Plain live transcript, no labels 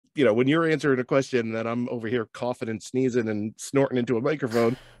when you're answering a question, then I'm over here coughing and sneezing and snorting into a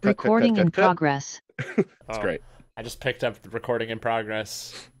microphone. Recording in Cut. progress. It's Oh, great. I just picked up the recording in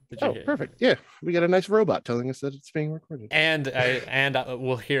progress. Did you Oh, hear? perfect. Yeah, we got a nice robot telling us that it's being recorded. And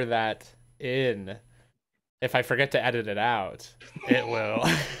we'll hear that in. If I forget to edit it out, it will.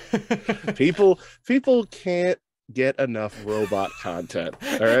 People can't get enough robot content.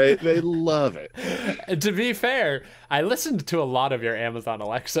 All right, they love it. And to be fair, I listened to a lot of your Amazon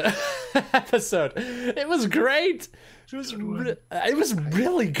Alexa episode. It was great. It was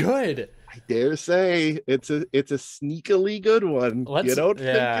really good. I dare say it's a sneakily good one. You don't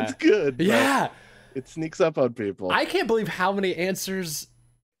think it's good, but yeah, it sneaks up on people. I can't believe how many answers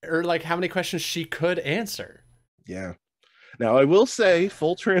or like how many questions she could answer. Yeah. Now I will say,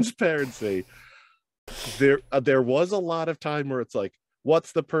 full transparency, there was a lot of time where it's like,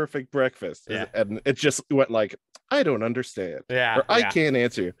 what's the perfect breakfast? Yeah. And it just went like, I don't understand. Yeah. Or I can't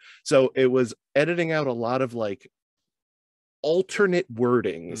answer you. So it was editing out a lot of like alternate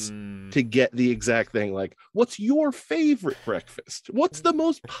wordings to get the exact thing. Like, what's your favorite breakfast? What's the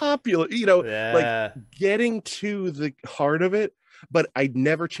most popular? Like getting to the heart of it. But I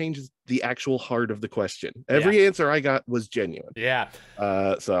never changed the actual heart of the question. Every answer I got was genuine. Yeah.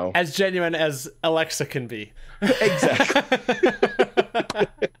 So as genuine as Alexa can be. Exactly.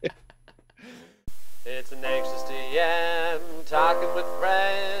 It's an anxious DM talking with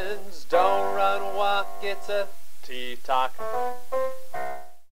friends. Don't run, walk. It's a tea talk.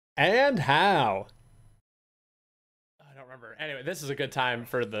 And how? I don't remember. Anyway, this is a good time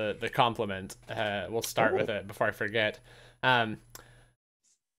for the compliment. We'll start with it before I forget.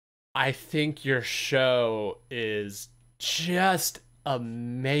 I think your show is just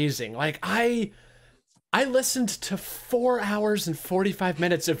amazing. Like I listened to 4 hours and 45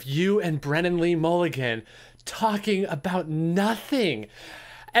 minutes of you and Brennan Lee Mulligan talking about nothing.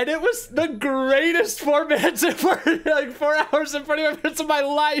 And it was the greatest 4 minutes like 4 hours and 45 minutes of my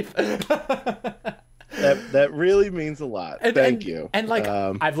life. That really means a lot. Thank you. And like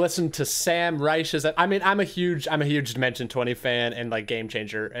I've listened to Sam Reich's. I mean, I'm a huge Dimension 20 fan and like Game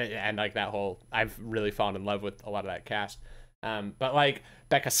Changer and like that whole. I've really fallen in love with a lot of that cast. But like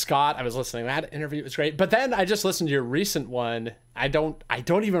Becca Scott, I was listening to that interview. It was great. But then I just listened to your recent one. I don't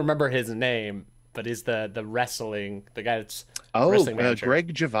even remember his name, but he's the wrestling, the guy that's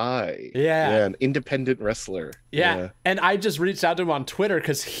Greg Javai. Yeah, an independent wrestler. Yeah. And I just reached out to him on Twitter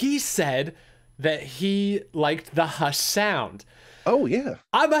because he said that he liked the Hush sound. Oh yeah,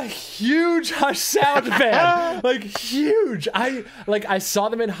 I'm a huge Hush sound fan. Like huge. I saw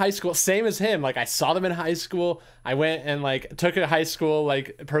them in high school, same as him. Like I saw them in high school. I went and like took a high school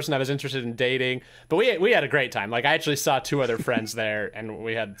like person I was interested in dating. But we had a great time. Like I actually saw 2 other friends there and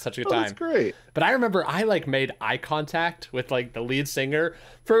we had such a good time. That's great. But I remember I like made eye contact with like the lead singer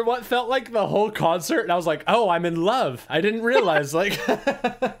for what felt like the whole concert, and I was like, "Oh, I'm in love." I didn't realize like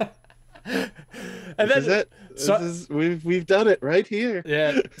and this is it. We've done it right here.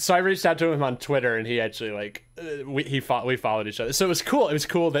 Yeah. So I reached out to him on Twitter, and he actually like we followed each other. So it was cool. It was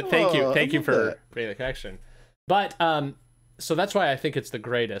cool that thank you for creating the connection. But so that's why I think it's the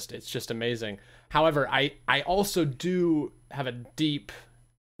greatest. It's just amazing. However, I also do have a deep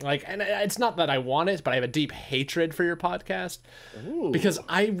and it's not that I want it, but I have a deep hatred for your podcast. Ooh. Because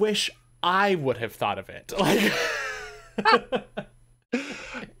I wish I would have thought of it. Like.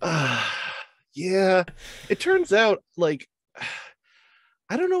 Yeah, it turns out like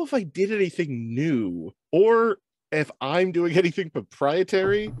I don't know if I did anything new or if I'm doing anything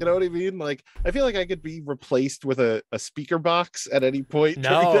proprietary. You know what I mean? Like I feel like I could be replaced with a speaker box at any point.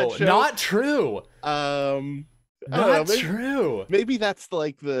 No, not true. Not true. Maybe that's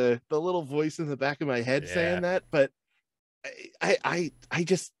like the little voice in the back of my head saying that, but I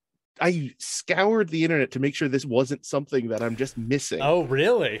scoured the internet to make sure this wasn't something that I'm just missing. Oh,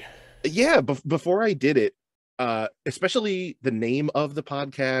 really? Yeah, before I did it, especially the name of the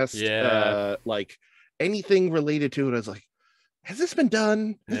podcast, like anything related to it, I was like, has this been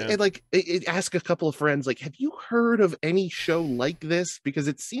done? Yeah. And like ask a couple of friends, like, have you heard of any show like this? Because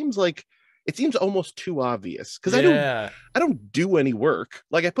it seems almost too obvious. Because I don't do any work.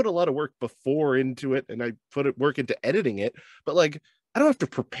 Like I put a lot of work before into it, and I put work into editing it, but like I don't have to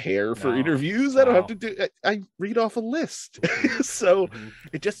prepare for interviews. I don't have to do. I read off a list. So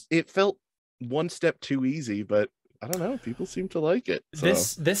it felt one step too easy. But I don't know. People seem to like it. So.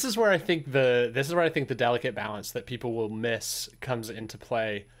 This is where I think the delicate balance that people will miss comes into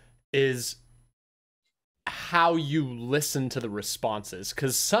play is how you listen to the responses.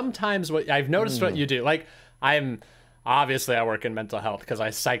 Because sometimes what I've noticed what you do, like obviously I work in mental health because I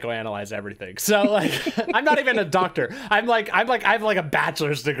psychoanalyze everything. So like, I'm not even a doctor. I have like a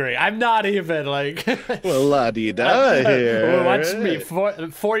bachelor's degree. I'm not even like. Well, la-di-da here. Watch me.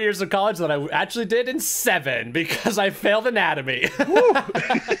 4 years of college that I actually did in 7 because I failed anatomy.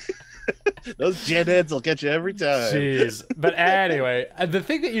 Those gen heads will get you every time. Jeez. But anyway, the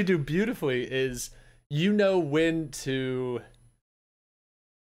thing that you do beautifully is you know when to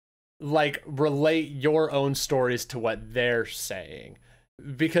like relate your own stories to what they're saying.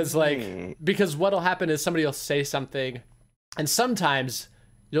 Because because what'll happen is somebody will say something and sometimes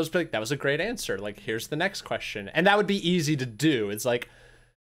you'll just be like, that was a great answer. Like, here's the next question. And that would be easy to do. It's like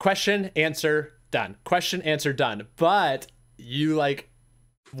question, answer, done. Question, answer, done. But you like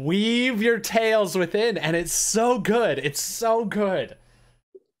weave your tales within and it's so good. It's so good.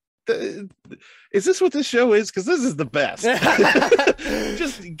 Is this what this show is? Because this is the best.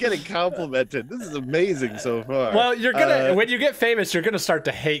 Just getting complimented. This is amazing so far. Well, you're gonna when you get famous, you're gonna start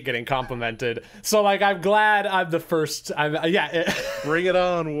to hate getting complimented. So like, I'm glad I'm the first. Bring it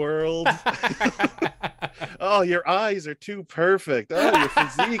on, world. Oh, your eyes are too perfect. Oh, your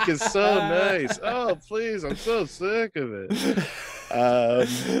physique is so nice. Oh, please, I'm so sick of it.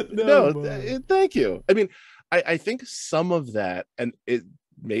 Thank you. I mean, I think some of that, and it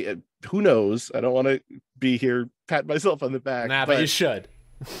may, who knows? I don't want to be here pat myself on the back. Nah, but you should.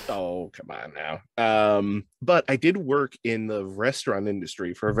 Oh, come on now. But I did work in the restaurant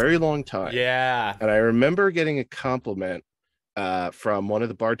industry for a very long time. Yeah. And I remember getting a compliment from one of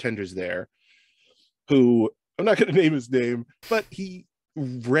the bartenders there, who I'm not going to name his name, but he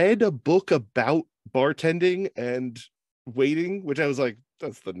read a book about bartending and waiting, which I was like,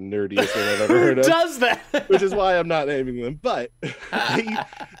 that's the nerdiest thing I've ever heard of. Who does that? Which is why I'm not naming them. But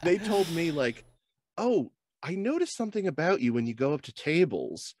they told me like, oh, I noticed something about you when you go up to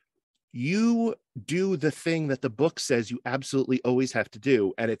tables. You do the thing that the book says you absolutely always have to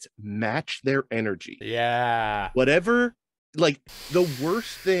do, and it's match their energy. Yeah. Whatever, like the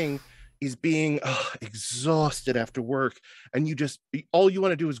worst thing is being exhausted after work, and all you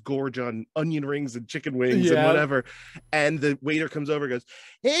want to do is gorge on onion rings and chicken wings and whatever, and the waiter comes over and goes,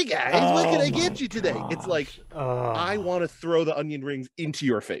 hey guys, what can I get you today? It's like, I want to throw the onion rings into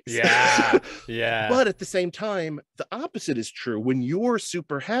your face. Yeah. But at the same time, the opposite is true. When you're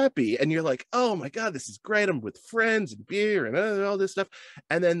super happy and you're like, oh my god, this is great, I'm with friends and beer and all this stuff,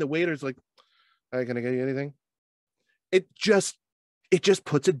 and then the waiter's like, hey, can I get you anything? It just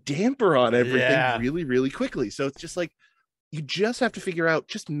puts a damper on everything really, really quickly. So it's just like, you just have to figure out,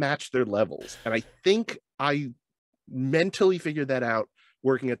 just match their levels. And I think I mentally figured that out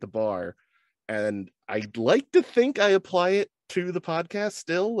working at the bar. And I'd like to think I apply it to the podcast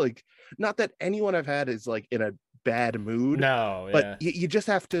still. Like, not that anyone I've had is like in a bad mood. No, but you just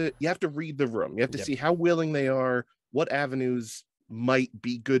have to read the room. You have to see how willing they are, what avenues might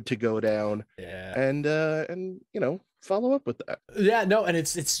be good to go down. Yeah. And follow up with that. Yeah, no, and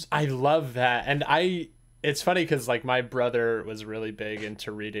it's I love that. And it's funny because like my brother was really big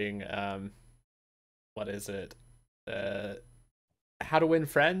into reading what is it? How to Win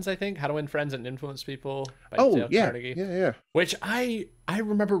Friends, I think. How to Win Friends and Influence People by Dale Carnegie. Yeah. Which I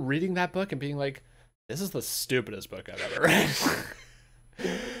remember reading that book and being like, this is the stupidest book I've ever read.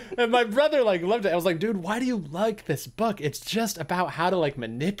 And my brother like loved it. I was like, dude, why do you like this book? It's just about how to like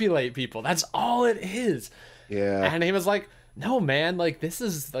manipulate people. That's all it is. Yeah. And he was like, no, man, like this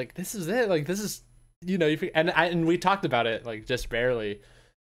is it. Like this is, and we talked about it like just barely.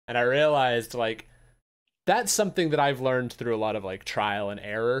 And I realized like that's something that I've learned through a lot of like trial and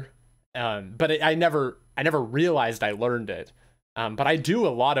error. But I never realized I learned it. But I do a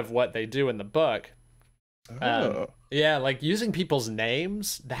lot of what they do in the book. Yeah, like using people's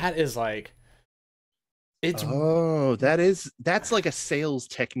names, that is like, it's that's like a sales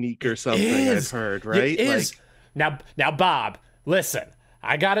technique or something. I've heard, right? It is. Like, now Bob, listen,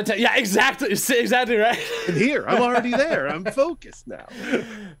 I gotta tell you, yeah, exactly right. And here, I'm already there. I'm focused now.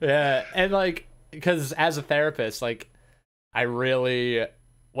 Yeah, and like, because as a therapist, like,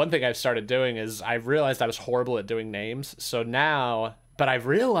 one thing I've started doing is I've realized I was horrible at doing names. So now, but I've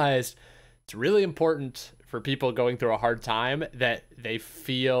realized it's really important for people going through a hard time that they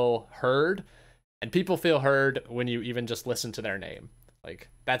feel heard. And people feel heard when you even just listen to their name. Like,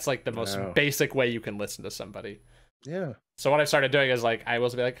 that's like the most basic way you can listen to somebody. Yeah. So what I started doing is like, I will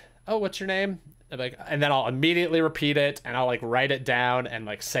be like, oh, what's your name? And then I'll immediately repeat it and I'll like write it down and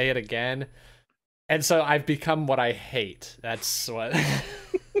like say it again. And so I've become what I hate. That's what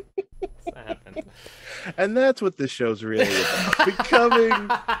happened. And that's what this show's really about. Becoming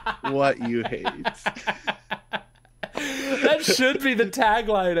what you hate. That should be the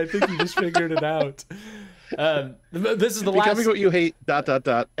tagline. I think you just figured it out. This is the Becoming last. what you hate. ...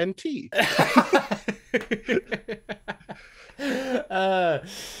 and tea.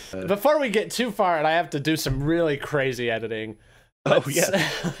 Before we get too far, and I have to do some really crazy editing.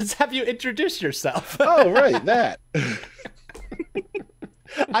 Let's have you introduce yourself. Oh, right, that.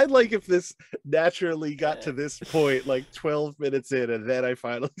 I'd like if this naturally got to this point, like 12 minutes in, and then I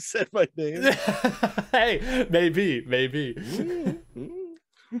finally said my name. Hey, maybe.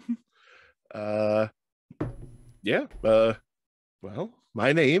 Yeah. Well,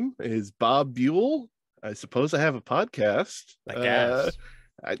 my name is Bob Buel. I suppose I have a podcast. I guess.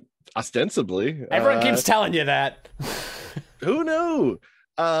 Ostensibly. Everyone keeps telling you that. Who knew?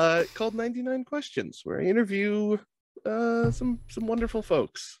 Called 99 Questions, where I interview some wonderful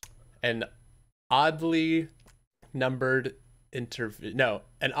folks. An oddly numbered interview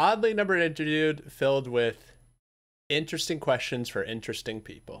filled with interesting questions for interesting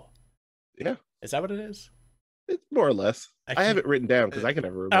people. Yeah. Is that what it is? It's more or less. I have it written down because I can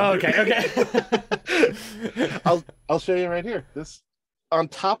never remember. Oh, okay. I'll show you right here. This on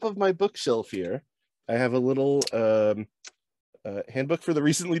top of my bookshelf here. I have a little handbook for the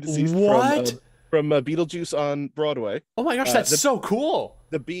recently deceased. What? From Beetlejuice on Broadway. Oh my gosh, that's so cool.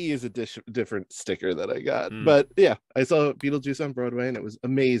 The B is a different sticker that I got. But yeah, I saw Beetlejuice on Broadway and it was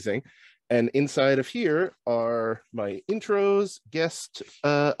amazing. And inside of here are my intros, guest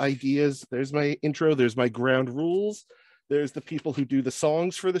ideas. There's my intro. There's my ground rules. There's the people who do the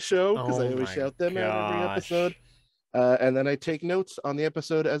songs for the show, because I always shout them out every episode. And then I take notes on the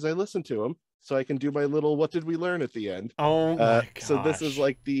episode as I listen to them, so I can do my little "What did we learn?" at the end. Oh my gosh. So this is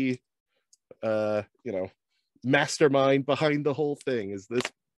like the mastermind behind the whole thing. Is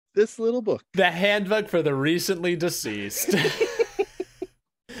this little book, the handbook for the recently deceased.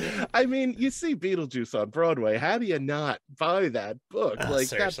 I mean, you see Beetlejuice on Broadway. How do you not buy that book? Like,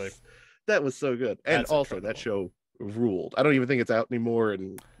 seriously, that was so good. And that's also, incredible. that show ruled. I don't even think it's out anymore,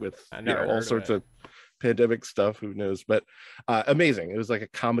 and with all sorts of pandemic stuff, who knows? But amazing. It was like a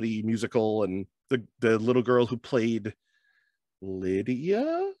comedy musical, and the little girl who played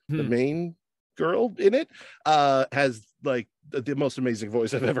Lydia, the main girl in it, has like the most amazing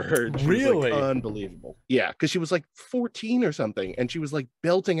voice I've ever heard. She was, like, unbelievable. Yeah, because she was like 14 or something, and she was like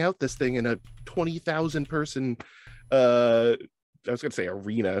belting out this thing in a 20,000 person I was gonna say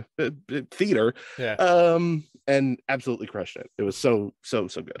arena theater. Yeah. And absolutely crushed it. It was so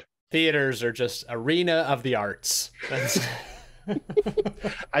good. Theaters are just arena of the arts.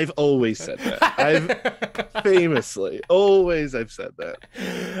 I've always said that. I've said that.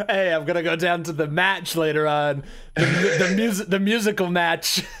 Hey, I'm gonna go down to the match later on. The musical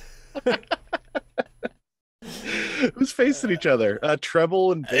match. Who's facing each other?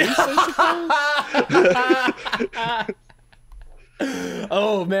 Treble and bass, I suppose?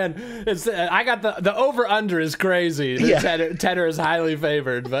 Oh man, I got the over under is crazy. Yeah. Tenor is highly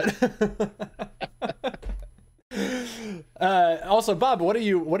favored, but also, Bob, what are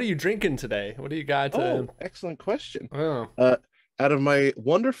you drinking today? What do you got? Excellent question. Out of my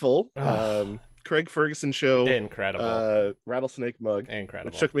wonderful Craig Ferguson show, incredible rattlesnake mug,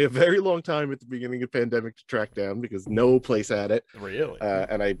 incredible. Which took me a very long time at the beginning of pandemic to track down because no place had it. Really?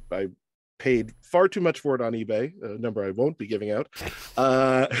 And I paid far too much for it on eBay, a number I won't be giving out.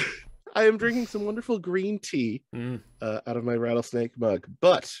 I am drinking some wonderful green tea out of my rattlesnake mug,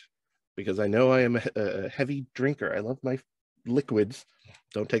 but because I know I am a heavy drinker, I love my liquids.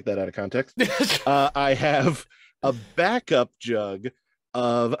 Don't take that out of context. I have a backup jug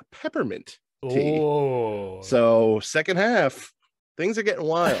of peppermint tea. Oh. So second half, things are getting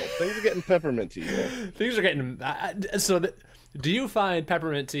wild. Things are getting peppermint tea. Things are getting do you find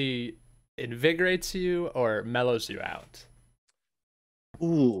peppermint tea invigorates you or mellows you out?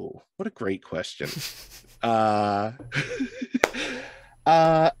 Ooh, what a great question. I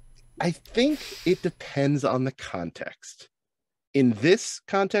think it depends on the context. In this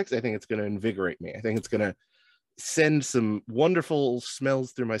context, I think it's going to invigorate me. I think it's going to send some wonderful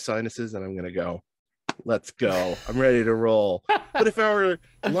smells through my sinuses, and I'm going to go, let's go. I'm ready to roll. But if I were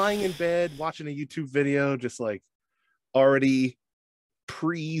lying in bed watching a YouTube video, just like already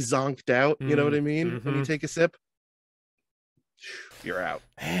pre-zonked out, you know what I mean? When you take a sip, you're out.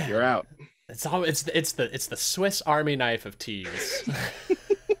 You're out. It's the Swiss Army knife of teas.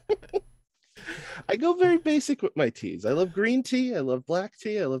 I go very basic with my teas. I love green tea. I love black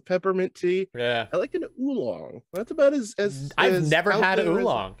tea. I love peppermint tea. Yeah. I like an oolong. That's about as I've never had an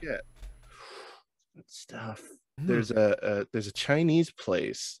oolong. Good stuff. There's a Chinese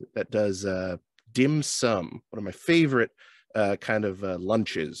place that does dim sum, one of my favorite kind of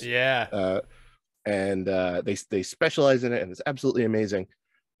lunches. Yeah. And they specialize in it, and it's absolutely amazing.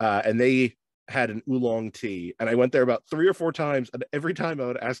 And they had an oolong tea, and I went there about 3 or 4 times, and every time I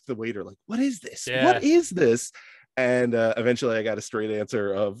would ask the waiter, like, what is this? What is this? And eventually I got a straight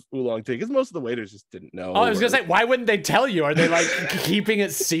answer of oolong tea, because most of the waiters just didn't know. Oh, I was gonna say, why wouldn't they tell you? Are they like keeping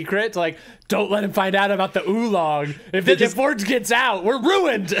it secret? Like, don't let him find out about the oolong. If Word gets out, we're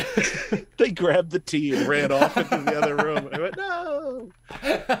ruined. They grabbed the tea and ran off into the other room. I went, no.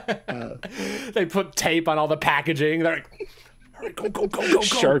 They put tape on all the packaging. They're like, all right, go.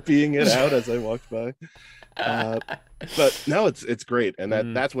 Sharpieing it out as I walked by. But no, it's great, and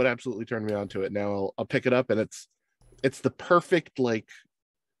that's what absolutely turned me onto it. Now I'll pick it up, and it's the perfect like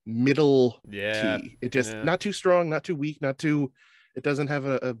middle tea. It just not too strong, not too weak, not too. It doesn't have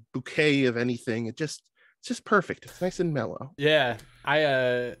a bouquet of anything. It's just perfect. It's nice and mellow. Yeah,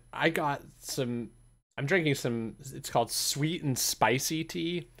 I got some. I'm drinking some. It's called sweet and spicy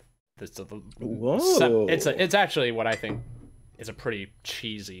tea. Whoa! It's actually what I think is a pretty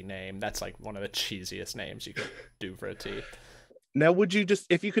cheesy name. That's like one of the cheesiest names you could do for a tea. Now, would you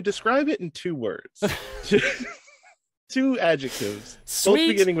if you could describe it in 2 words? 2 adjectives, sweet, both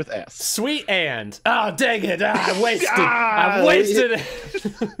beginning with S. Sweet and. Oh, dang it. I wasted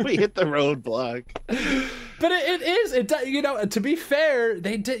it. We hit the roadblock. But it is, you know, to be fair,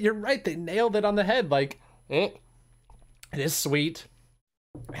 they did, you're right, they nailed it on the head. Like, it is sweet.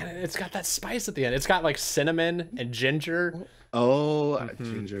 Man, it's got that spice at the end. It's got like cinnamon and ginger. Oh,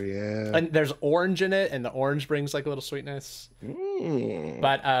 ginger, yeah. And there's orange in it, and the orange brings like a little sweetness.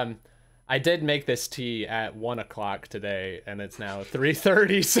 But I did make this tea at 1 o'clock today, and it's now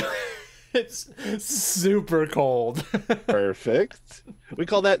 3:30, so it's super cold. Perfect. We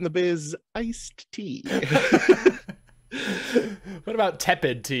call that in the biz iced tea. What about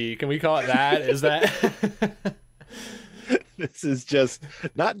tepid tea? Can we call it that? Is that... This is just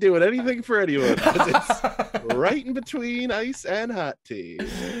not doing anything for anyone, because it's right in between ice and hot tea.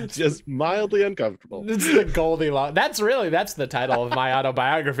 Just mildly uncomfortable. It's the Goldilocks. That's the title of my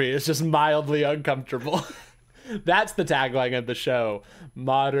autobiography. It's just mildly uncomfortable. That's the tagline of the show.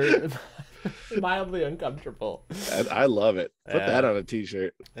 Mildly uncomfortable. And I love it. Put that on a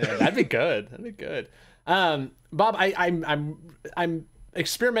t-shirt. Yeah, that'd be good. Bob, I'm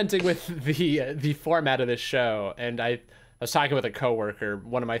experimenting with the format of this show, and I was talking with a coworker,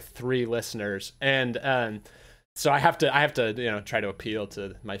 one of my 3 listeners, and so I have to you know, try to appeal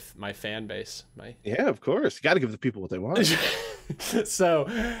to my fan base. Yeah, of course, you got to give the people what they want. So,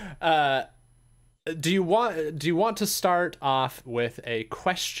 do you want to start off with a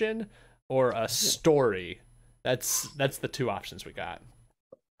question or a story? That's the 2 options we got.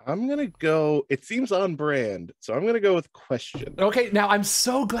 I'm gonna go. It seems on brand, so I'm gonna go with question. Okay, now I'm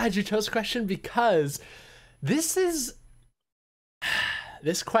so glad you chose question, because this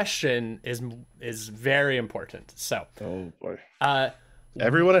question is very important. So, oh boy,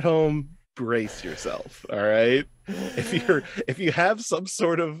 everyone at home, brace yourself. All right, if you have some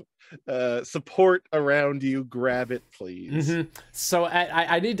sort of support around you, grab it, please. So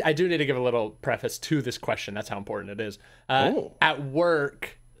I do need to give a little preface to this question. That's how important it is. At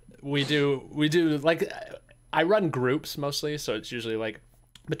work, we do like, I run groups mostly, so it's usually like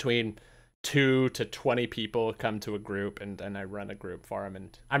between 2 to 20 people come to a group, and I run a group for them.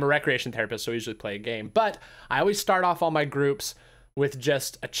 And I'm a recreation therapist, so I usually play a game. But I always start off all my groups with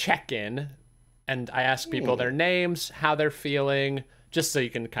just a check-in, and I ask people their names, how they're feeling, just so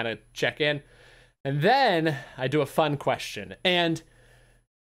you can kind of check in. And then I do a fun question. And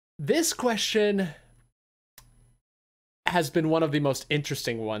this question has been one of the most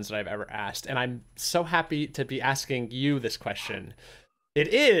interesting ones that I've ever asked, and I'm so happy to be asking you this question.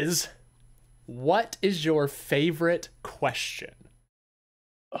 It is, what is your favorite question?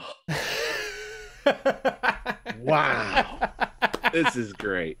 Wow. This is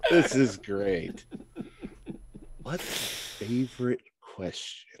great. What's your favorite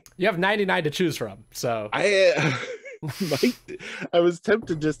question? You have 99 to choose from, so I was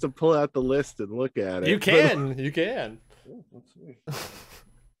tempted just to pull out the list and look at it. You can. Let's see.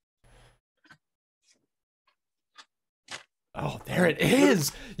 Oh, there it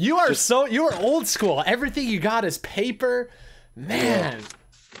is. You are old school. Everything you got is paper. Man.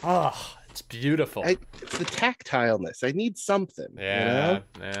 Oh, it's beautiful. It's the tactileness. I need something. Yeah.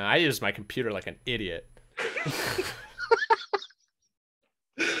 You know? I use my computer like an idiot.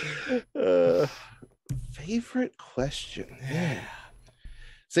 Favorite question. Yeah.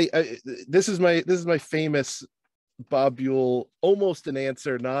 See, this is my famous Bob Buel, almost an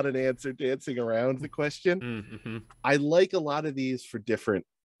answer, not an answer, dancing around the question. I like a lot of these for different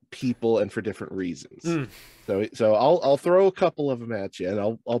people and for different reasons. So I'll throw a couple of them at you,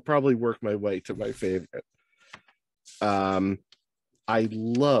 and I'll probably work my way to my favorite. I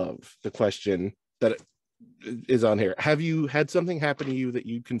love the question that is on here. Have you had something happen to you that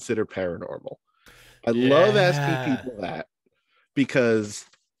you consider paranormal? I love asking people that, because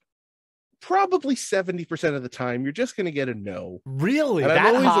probably 70% of the time you're just going to get a no. Really? And that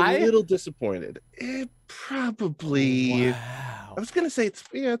I'm always high? a little disappointed. It probably, wow. I was going to say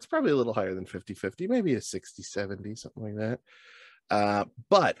it's probably a little higher than 50-50, maybe a 60-70, something like that.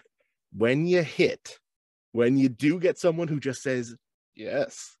 But when you do get someone who just says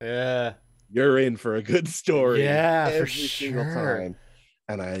yes, you're in for a good story. Every single time.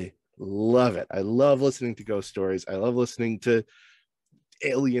 And I love it. I love listening to ghost stories. I love listening to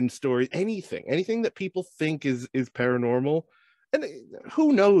alien stories, anything that people think is paranormal. And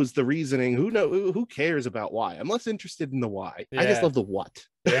who knows the reasoning? Who cares about why? I'm less interested in the why. I just love the what.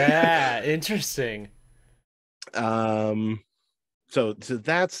 Interesting. So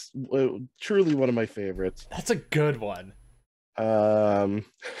that's truly one of my favorites. That's a good one. I'm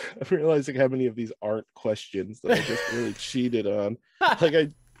realizing how many of these aren't questions that I just really cheated on.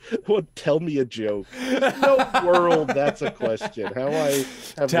 Like tell me a joke. No world that's a question. How I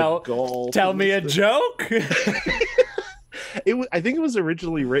have the gall. Tell me a joke. I think it was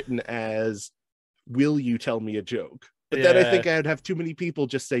originally written as, will you tell me a joke? But then I think I'd have too many people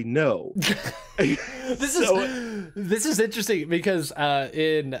just say no. This is interesting because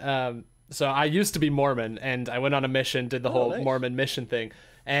so I used to be Mormon, and I went on a mission, did the whole Mormon mission thing,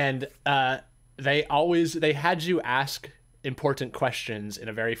 and they had you ask important questions in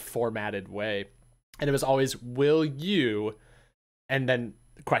a very formatted way, and it was always, will you, and then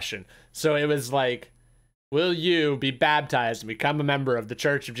question. So it was like, will you be baptized and become a member of the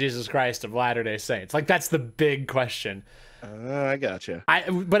Church of Jesus Christ of Latter-day Saints? Like, that's the big question. I gotcha.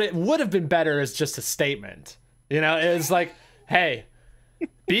 But it would have been better as just a statement. You know, it was like, hey,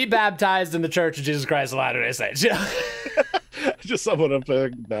 be baptized in the Church of Jesus Christ of Latter-day Saints. You know? Just someone up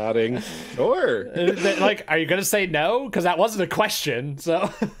there nodding. Sure. Like, are you going to say no? Because that wasn't a question, so.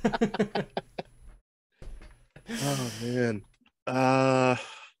 Oh, man. I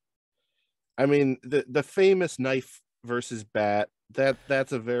mean, the famous knife versus bat,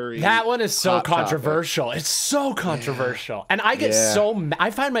 that's a very, that one is so controversial. Topic. It's so controversial. And I get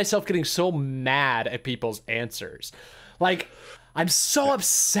I find myself getting so mad at people's answers. Like, I'm so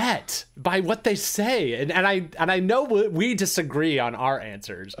upset by what they say, and I know we disagree on our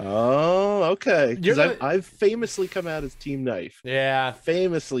answers. Oh, okay. Because I've famously come out as Team Knife. Yeah,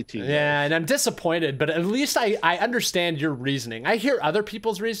 famously Team Knife. Yeah, and I'm disappointed, but at least I understand your reasoning. I hear other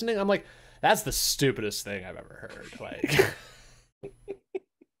people's reasoning. I'm like, that's the stupidest thing I've ever heard. Like,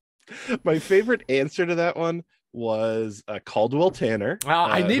 my favorite answer to that one was Caldwell Tanner.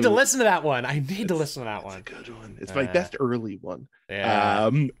 I need to listen to that one. It's a good one. It's my best early one.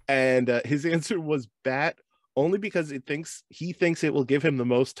 Yeah. And his answer was bat, only because he thinks it will give him the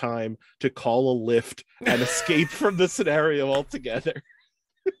most time to call a lift and escape from the scenario altogether.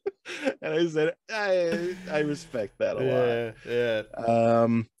 And I said, I respect that a lot.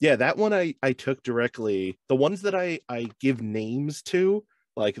 Yeah, that one I took directly. The ones that I give names to,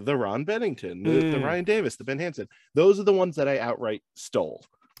 like the Ron Bennington, the Ryan Davis, the Ben Hansen, those are the ones that I outright stole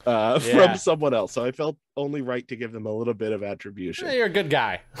from someone else. So I felt only right to give them a little bit of attribution. You're a good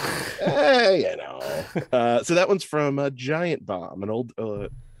guy. You know. So that one's from Giant Bomb, an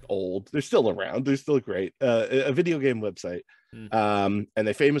old. They're still around. They're still great. A video game website. And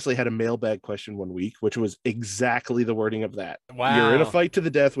they famously had a mailbag question one week, which was exactly the wording of that. Wow. You're in a fight to the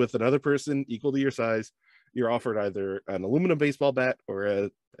death with another person equal to your size. You're offered either an aluminum baseball bat or I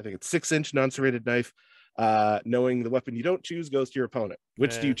think it's 6-inch non-serrated knife. Knowing the weapon you don't choose goes to your opponent.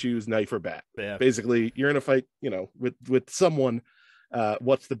 Which do you choose, knife or bat? Yeah. Basically, you're in a fight, you know, with someone.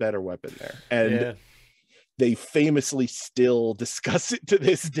 What's the better weapon there? And they famously still discuss it to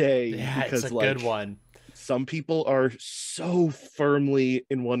this day. Yeah, because, it's a good one. Some people are so firmly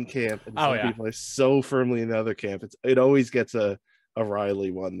in one camp, and some people are so firmly in the other camp. It always gets a Riley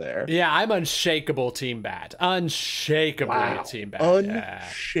one there. Yeah, I'm unshakable Team Bat. Unshakable Team Bat.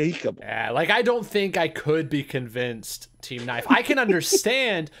 Unshakable. Yeah, like I don't think I could be convinced Team Knife. I can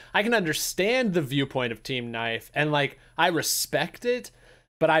understand the viewpoint of Team Knife, and like I respect it,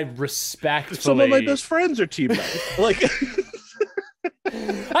 but I respectfully, some of my best friends are Team Knife. Like,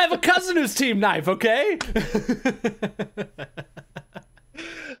 I have a cousin who's Team Knife, okay?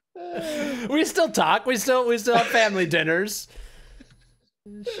 We still talk. We still have family dinners.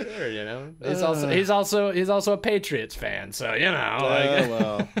 Sure, you know. He's also a Patriots fan, so you know.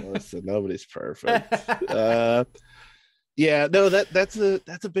 Well, listen, nobody's perfect. Yeah, no, that's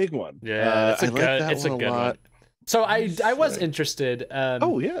a big one. Yeah, it's a good one. So I was interested.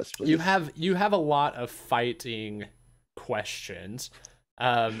 Oh yes, please. You have a lot of fighting questions.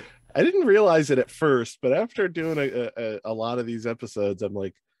 I didn't realize it at first, but after doing a lot of these episodes, I'm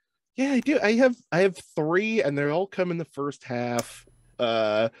like, yeah, I do. I have 3, and they all come in the first half.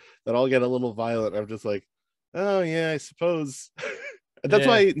 That all get a little violent. I'm just like, oh yeah, I suppose. That's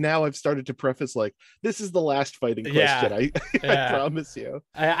why now I've started to preface like, this is the last fighting question. I promise you.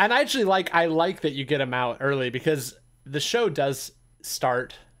 And I actually I like that you get them out early, because the show does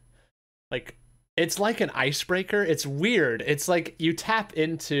start like, it's like an icebreaker. It's weird. It's like you tap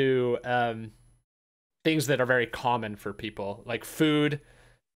into things that are very common for people, like food,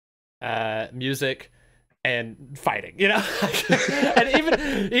 music, and fighting, you know. And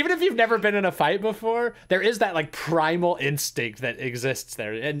even if you've never been in a fight before, there is that like primal instinct that exists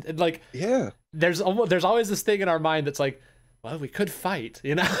there, and like, yeah, there's always this thing in our mind that's like, well, we could fight,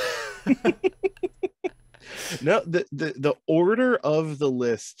 you know. No, the order of the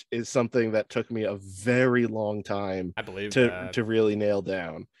list is something that took me a very long time, I believe, to really nail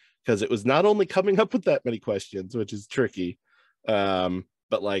down, because it was not only coming up with that many questions, which is tricky, but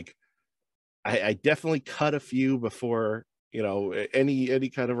like, I definitely cut a few before, you know, any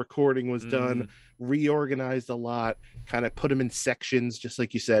kind of recording was done, reorganized a lot, kind of put them in sections, just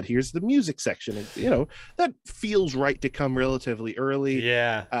like you said. Here's the music section, and you know, that feels right to come relatively early.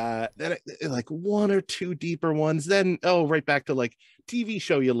 Then like 1 or 2 deeper ones, then right back to like TV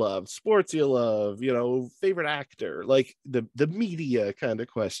show you love, sports you love, you know, favorite actor, like the media kind of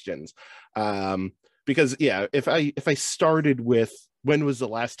questions. Because if I started with, when was the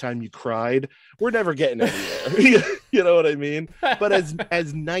last time you cried, we're never getting anywhere. You know what I mean? But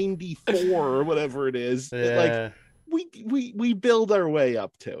as 94 or whatever it is, like we build our way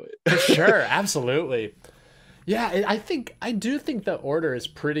up to it. For sure, absolutely. Yeah, I do think the order is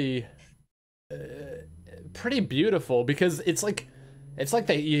pretty beautiful, because it's like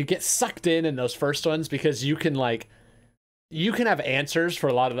that you get sucked in those first ones, because you can have answers for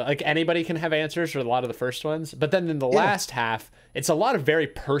a lot of the, like, anybody can have answers for a lot of the first ones, but then in the last half, it's a lot of very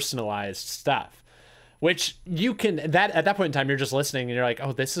personalized stuff, which you can, that at that point in time, you're just listening and you're like,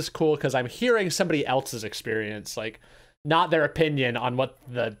 oh, this is cool, because I'm hearing somebody else's experience, like not their opinion on what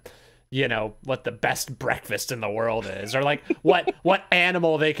the best breakfast in the world is, or like what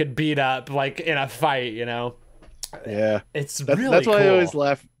animal they could beat up like in a fight, you know. That's really cool. Why I always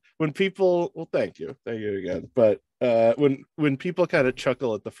laugh when people, well, thank you again, but when people kind of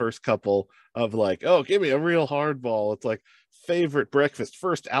chuckle at the first couple of like, oh, give me a real hardball, it's like, favorite breakfast,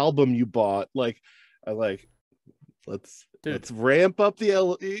 first album you bought, like, I like, let's ramp up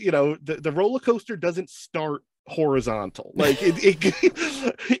the, you know, the roller coaster doesn't start horizontal, like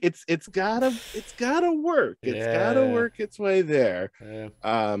it's gotta work, gotta work its way there. And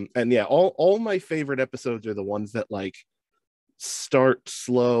all my favorite episodes are the ones that like start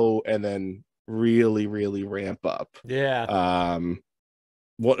slow and then really ramp up. One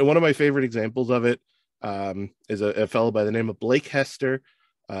of my favorite examples of it is a fellow by the name of Blake Hester,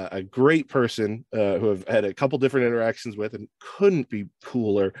 a great person who I've had a couple different interactions with and couldn't be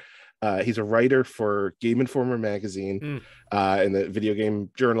cooler. He's a writer for Game Informer magazine in the video game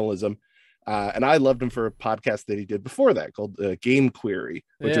journalism. And I loved him for a podcast that he did before that called Game Query,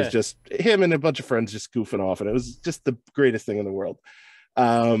 which was just him and a bunch of friends just goofing off. And it was just the greatest thing in the world.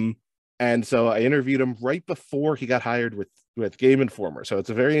 And so I interviewed him right before he got hired with Game Informer. So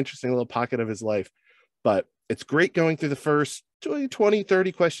it's a very interesting little pocket of his life. But it's great going through the first 20,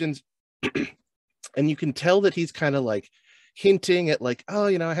 30 questions. And you can tell that he's kind of like hinting at like, oh,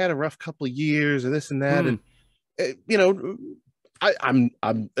 you know, I had a rough couple of years or this and that. And, you know, I'm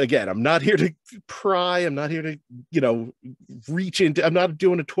not here to pry. I'm not here to, you know, reach into, I'm not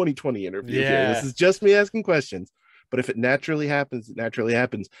doing a 2020 interview here. This is just me asking questions. But if it naturally happens, it naturally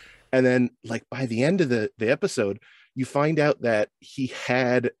happens. And then like by the end of the episode, you find out that he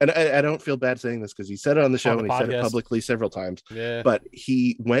had, and I don't feel bad saying this because he said it on the show and he said it publicly several times, but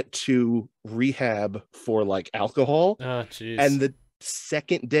he went to rehab for like alcohol. Oh, geez. And the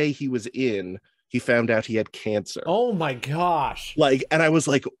second day he was in, he found out he had cancer. Oh my gosh. Like, and I was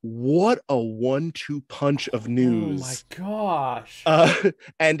like, what a 1-2 punch of news. Oh my gosh.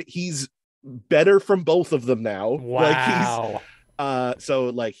 And he's better from both of them now. Wow. Like so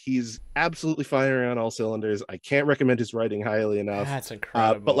like he's absolutely firing on all cylinders. I can't recommend his writing highly enough. That's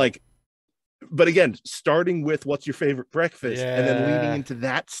incredible. But again, starting with what's your favorite breakfast and then leading into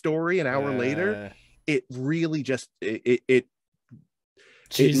that story an hour later, it really just it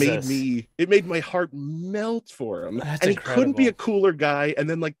made my heart melt for him. That's and incredible. He couldn't be a cooler guy. And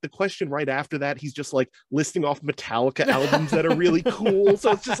then like the question right after that, he's just like listing off Metallica albums that are really cool.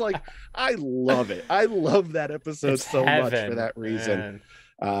 So it's just like, I love it. I love that episode much for that reason.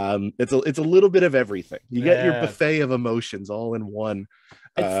 It's a little bit of everything. You get your buffet of emotions all in one.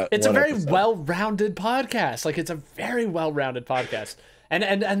 It's a very well-rounded podcast. Like, it's a very well-rounded podcast.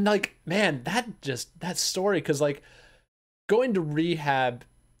 And like, man, that story, because like going to rehab,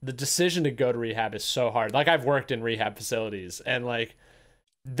 the decision to go to rehab is so hard. Like, I've worked in rehab facilities, and like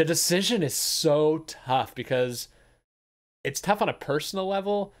the decision is so tough because it's tough on a personal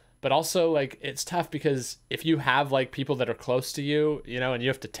level, but also like it's tough because if you have like people that are close to you, you know, and you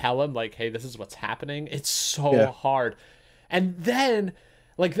have to tell them like, hey, this is what's happening, it's so hard. And then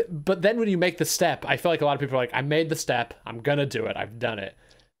like, but then when you make the step, I feel like a lot of people are like, I made the step, I'm gonna do it, I've done it.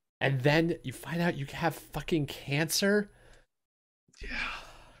 And then you find out you have fucking cancer.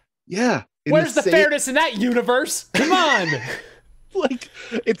 Yeah. Where's the fairness in that universe? Come on. Like,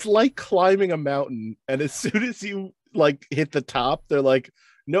 it's like climbing a mountain, and as soon as you like hit the top, they're like,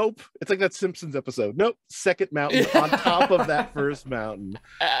 nope. It's like that Simpsons episode. Nope. Second mountain on top of that first mountain.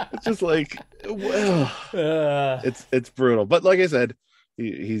 It's just like, well, it's brutal. But like I said,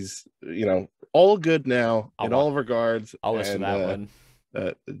 he's, you know, all good now in all regards. I'll listen to that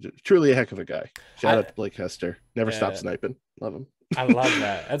one. Truly a heck of a guy. Shout out to Blake Hester. Never stop sniping. Love him. I love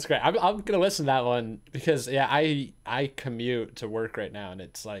that. That's great. I'm gonna listen to that one because I commute to work right now, and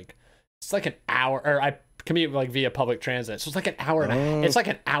it's like an hour, or I commute like via public transit, so it's like an hour and it's like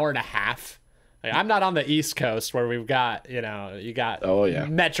an hour and a half. Like, I'm not on the East Coast where we've got, you know, you got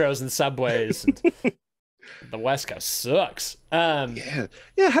metros and subways. And the West Coast sucks. How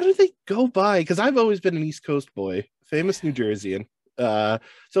do they go by? Because I've always been an East Coast boy, famous New Jerseyan.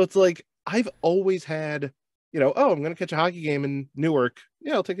 So it's like I've always had, you know, oh, I'm gonna catch a hockey game in Newark.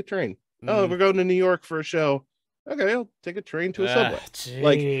 Yeah, I'll take a train. Oh, we're going to New York for a show. Okay, I'll take a train to a subway.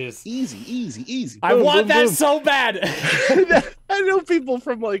 Like, easy. I want that so bad. I know people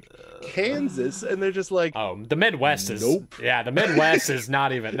from like Kansas, and they're just like, oh, the Midwest is yeah, the Midwest is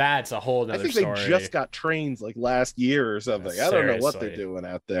not even. That's a whole nother story. I think they just got trains like last year or something. I don't know what they're doing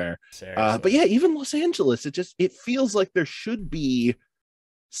out there. But yeah, even Los Angeles, it feels like there should be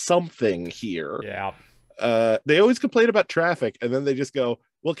something here. Yeah. They always complain about traffic, and then they just go,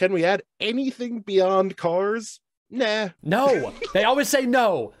 well, can we add anything beyond cars? Nah. No. They always say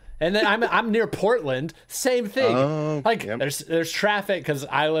no. And then I'm near Portland, same thing. There's traffic because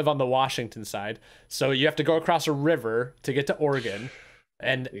I live on the Washington side, so you have to go across a river to get to Oregon.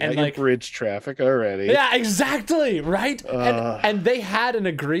 And like bridge traffic already. Yeah, exactly, right? And they had an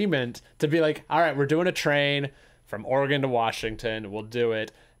agreement to be like, all right, we're doing a train from Oregon to Washington. We'll do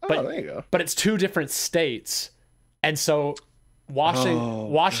it. But, there you go. But it's two different states. And so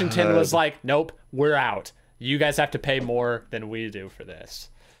Washington was like, nope, we're out. You guys have to pay more than we do for this.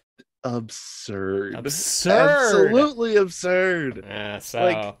 Absurd. Absolutely absurd. Yeah,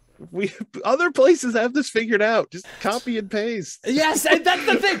 so like, other places have this figured out. Just copy and paste. Yes, and that's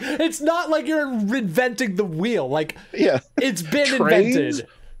the thing. It's not like you're inventing the wheel. Like, it's been invented.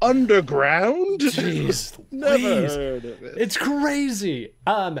 Underground? Jeez, never heard of it. It's crazy.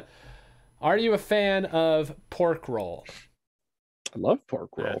 Are you a fan of pork roll? I love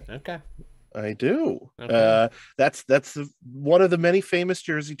pork roll. Okay. I do. Okay. That's one of the many famous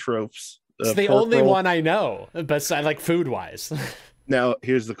Jersey tropes. It's the only one I know, but I like food wise. Now,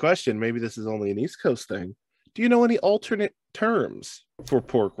 here's the question. Maybe this is only an East Coast thing. Do you know any alternate terms for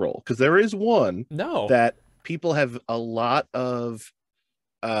pork roll? Because there is one that people have a lot of,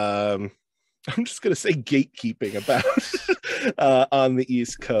 I'm just going to say gatekeeping about on the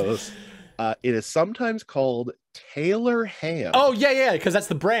East Coast. It is sometimes called Taylor ham. Oh, yeah, because that's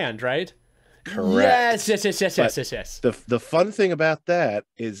the brand, right? Correct. Yes. The fun thing about that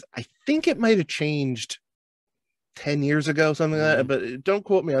is I think it might have changed 10 years ago, something like that, but don't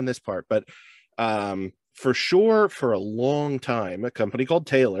quote me on this part. But for sure, for a long time, a company called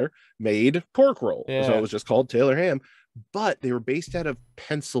Taylor made pork roll. So it was just called Taylor ham. But they were based out of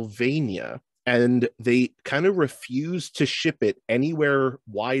Pennsylvania, and they kind of refused to ship it anywhere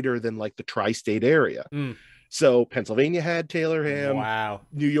wider than like the tri-state area. So Pennsylvania had Taylor ham. Wow.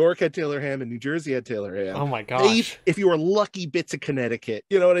 New York had Taylor ham, and New Jersey had Taylor ham. Oh my gosh. If you were lucky, bits of Connecticut.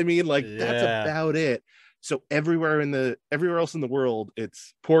 You know what I mean? Like that's about it. So everywhere else in the world,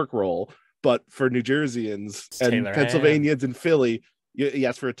 it's pork roll. But for New Jerseyans and Pennsylvanians and Philly, you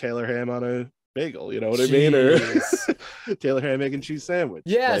ask for a Taylor ham on a bagel, you know what I mean? Or Taylor ham, egg and cheese sandwich.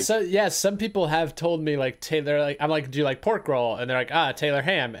 Yeah, like, some people have told me like Taylor, like I'm like, do you like pork roll? And they're like, Taylor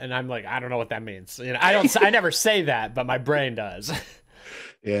ham, and I'm like, I don't know what that means. You know, I never say that, but my brain does.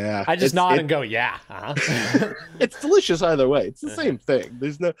 Yeah, I just nod and go, yeah. It's delicious either way. It's the same thing.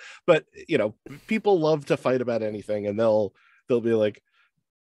 There's no, but you know, people love to fight about anything, and they'll be like,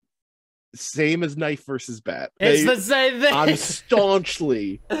 same as knife versus bat. It's the same thing. I'm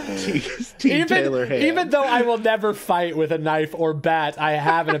staunchly team Taylor Ham. Even though I will never fight with a knife or bat, I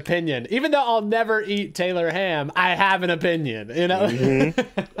have an opinion. Even though I'll never eat Taylor Ham, I have an opinion. You know?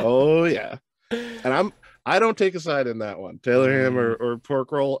 Mm-hmm. Oh yeah. And I don't take a side in that one. Taylor Ham or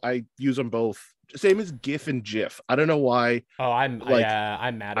pork roll, I use them both. Same as GIF and GIF. I don't know why. Oh, I'm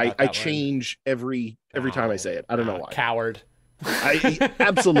mad about that I change every time I say it. I don't know why. Coward. I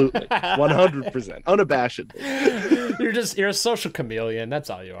absolutely 100% unabashedly. You're a social chameleon. That's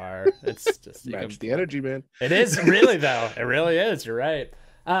all you are. It's just match the energy, man. It is really though. It really is. You're right.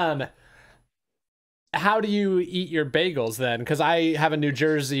 How do you eat your bagels then? Because I have a New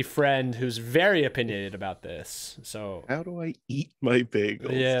Jersey friend who's very opinionated about this. So how do I eat my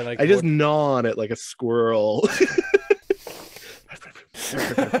bagels? Yeah, like I just gnaw on it like a squirrel.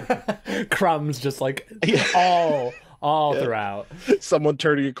 Crumbs just like all throughout. Someone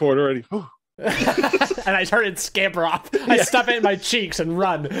turning a corner and and I started scamper off. I stuff it in my cheeks and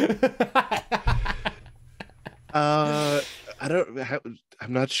run.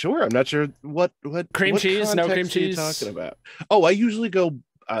 I'm not sure. I'm not sure what cream cheese. No cream cheese. Talking about? Oh, I usually go.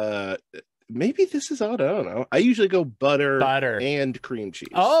 Maybe this is odd. I don't know. I usually go butter and cream cheese.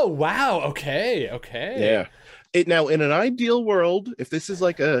 Oh wow. Okay. Yeah. Now in an ideal world, if this is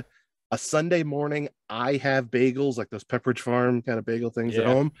like a Sunday morning, I have bagels, like those Pepperidge Farm kind of bagel things at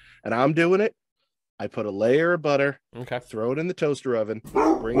home, and I'm doing it. I put a layer of butter, throw it in the toaster oven,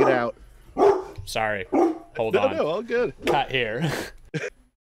 bring it out. Sorry, hold on. No, all good. Cut here.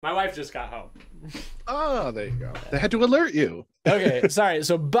 My wife just got home. Oh, there you go. They had to alert you. Okay, sorry.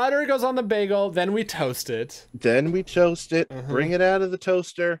 So butter goes on the bagel, then we toast it. Bring it out of the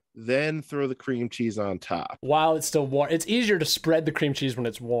toaster, then throw the cream cheese on top. While it's still warm. It's easier to spread the cream cheese when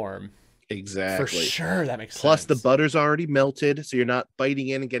it's warm. Exactly. For sure, that makes sense. Plus, the butter's already melted, so you're not biting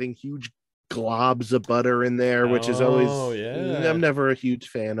in and getting huge globs of butter in there, which is always, I'm never a huge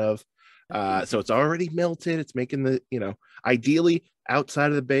fan of. So it's already melted. It's making the, ideally outside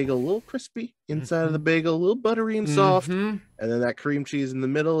of the bagel a little crispy, inside of the bagel a little buttery and soft, and then that cream cheese in the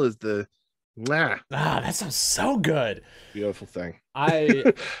middle is the that sounds so good. Beautiful thing.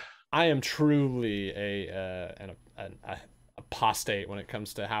 I am truly an apostate when it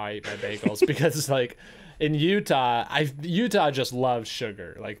comes to how I eat my bagels because like in Utah just loves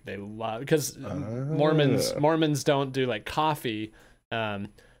sugar. Like they love, because Mormons don't do like coffee.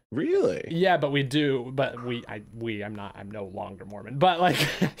 Really? Yeah, but we do. But I'm no longer Mormon. But like,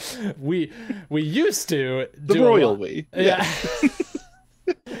 we used to the do royal we. Yeah.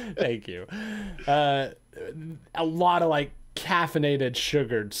 Thank you. A lot of like caffeinated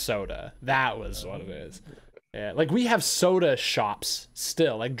sugared soda. That was what it is. Yeah, like we have soda shops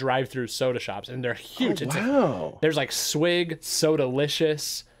still, like drive-through soda shops, and they're huge. Oh, wow. There's like Swig,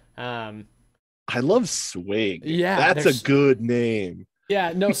 Sodalicious. I love Swig. Yeah, that's a good name.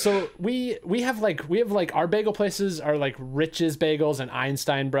 Yeah, no, so we have like our bagel places are like Rich's Bagels and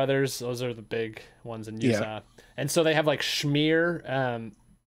Einstein Brothers. Those are the big ones in Utah. Yeah. And so they have like schmear,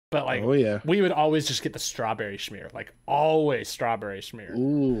 but like we would always just get the strawberry schmear, like always strawberry schmear.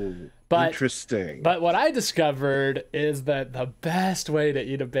 Ooh, interesting. But what I discovered is that the best way to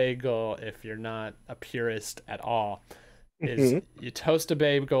eat a bagel, if you're not a purist at all, is you toast a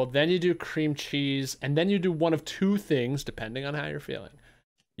bagel, then you do cream cheese, and then you do one of two things depending on how you're feeling.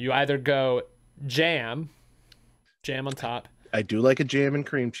 You either go jam on top. I do like a jam and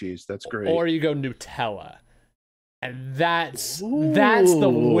cream cheese. That's great. Or you go Nutella. And that's the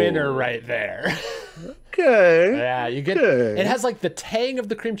winner right there. Okay. Yeah, you get it has like the tang of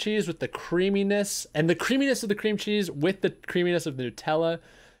the cream cheese with the creaminess, and the creaminess of the cream cheese with the creaminess of the Nutella.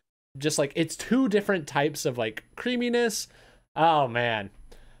 Just like it's two different types of like creaminess. Oh man.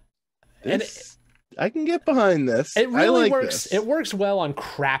 I can get behind this. It really works. It works well on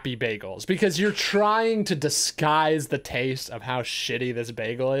crappy bagels because you're trying to disguise the taste of how shitty this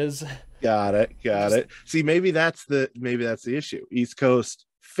bagel is. Got it. See, maybe that's the issue. East Coast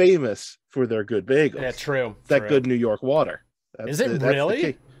famous for their good bagels. Yeah, true. That good New York water. Is it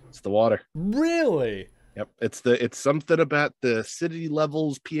really? It's the water. Really? Yep. It's something about the acidity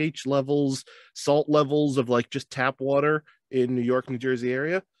levels, pH levels, salt levels of like just tap water in New York, New Jersey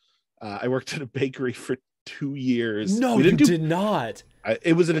area. I worked at a bakery for 2 years. No, you did not.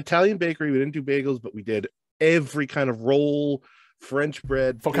 It was an Italian bakery. We didn't do bagels, but we did every kind of roll, French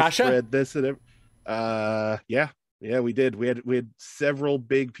bread, focaccia bread, this and yeah, we did. We had several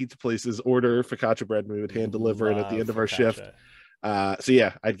big pizza places order focaccia bread, and we would hand deliver it at the end of our shift. So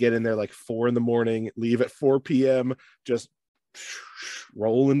yeah, I'd get in there like 4 a.m, leave at 4 p.m. Just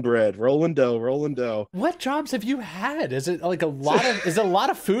rolling bread, rolling dough. What jobs have you had? Is it like a lot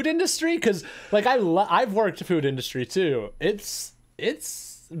of food industry? Because like I've worked food industry too.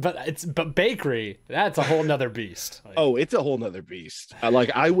 But bakery, that's a whole nother beast. Like, oh, it's a whole nother beast.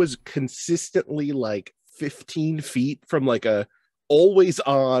 Like I was consistently like 15 feet from like a always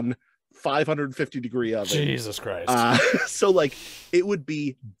on 550-degree oven. Jesus Christ. So like it would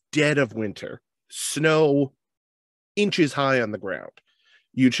be dead of winter, snow inches high on the ground.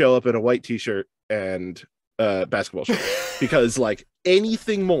 You'd show up in a white t-shirt and basketball shirt because like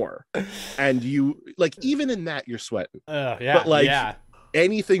anything more, and you like even in that you're sweating. Yeah, but like yeah.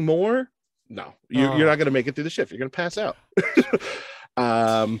 Anything more, no, you're not going to make it through the shift. You're going to pass out.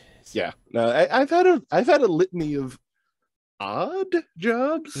 Yeah, no, I've had a litany of odd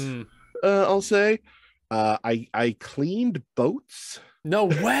jobs. I'll say, I cleaned boats. No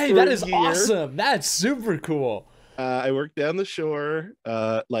way! That is awesome. That's super cool. I worked down the shore,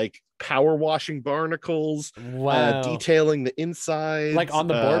 like power washing barnacles. Wow. Detailing the inside, like on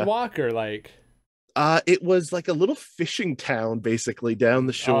the boardwalk or like. It was like a little fishing town, basically down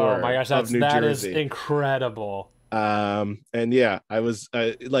the shore. Oh my gosh, that is incredible. And yeah, I was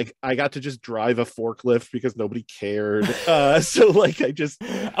like, I got to just drive a forklift because nobody cared. So like, I just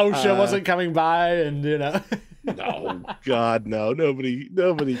OSHA wasn't coming by, and you know, no, God, no,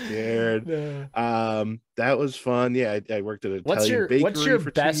 nobody cared. No. That was fun. Yeah, I worked at an Italian bakery. What's your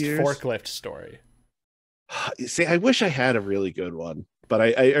for best 2 years. Forklift story? See, I wish I had a really good one. But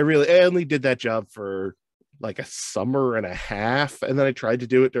I only did that job for like a summer and a half, and then I tried to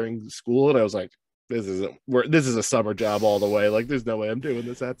do it during school, and I was like, this is a summer job all the way. Like, there's no way I'm doing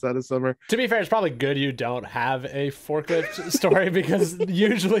this outside of summer. To be fair, it's probably good you don't have a forklift story because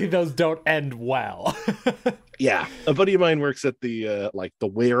usually those don't end well. Yeah, a buddy of mine works at the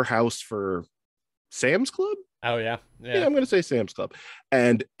warehouse for Sam's Club. Oh yeah. I'm gonna say Sam's Club,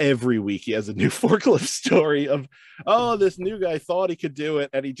 and every week he has a new forklift story of, oh, this new guy thought he could do it,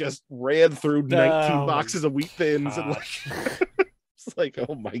 and he just ran through 19 boxes of wheat thins, and like it's like,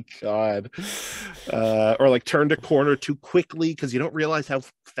 oh my God. Or like turned a corner too quickly because you don't realize how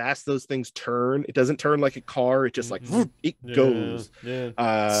fast those things turn. It doesn't turn like a car, it just like it goes.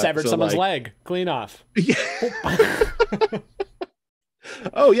 Severed someone's leg, clean off. Yeah.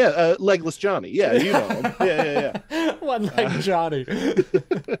 Oh yeah, Legless Johnny. Yeah, you know him. Yeah. One leg Johnny.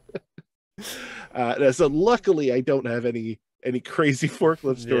 So luckily, I don't have any crazy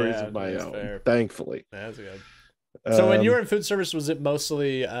forklift stories of my own. Fair. Thankfully, that's good. So when you were in food service, was it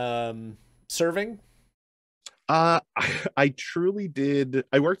mostly serving? I truly did.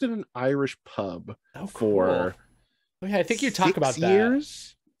 I worked in an Irish pub for. Okay, I think you talk about 6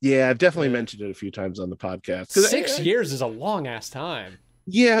 years. Yeah, I've definitely mentioned it a few times on the podcast. 6 years is a long ass time.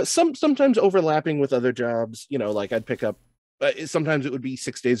 Yeah, sometimes overlapping with other jobs. You know, like I'd pick up. Sometimes it would be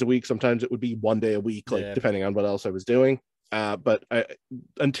 6 days a week. Sometimes it would be 1 day a week, like depending on what else I was doing. But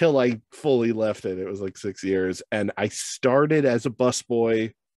until I fully left it, it was like 6 years. And I started as a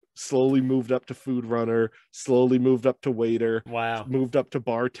busboy, slowly moved up to food runner, slowly moved up to waiter. Wow. Moved up to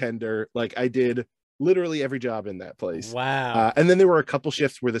bartender. Like I did literally every job in that place. Wow. And then there were a couple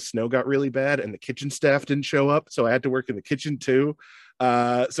shifts where the snow got really bad and the kitchen staff didn't show up, so I had to work in the kitchen too.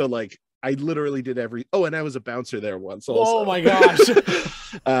 So like I literally did and I was a bouncer there once also. Oh my gosh.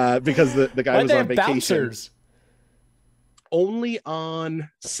 Because the guy was on vacation. Bouncers? Only on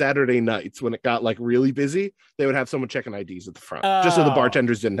Saturday nights when it got like really busy, they would have someone checking IDs at the front, just so the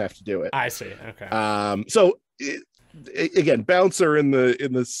bartenders didn't have to do it. I see. Okay. So again, bouncer in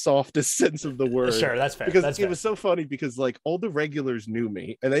the softest sense of the word. Sure, that's fair. Because it was so funny because like all the regulars knew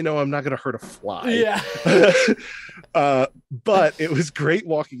me and they know I'm not going to hurt a fly. Yeah. But it was great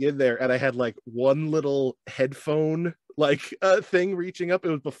walking in there, and I had like one little headphone like thing reaching up. It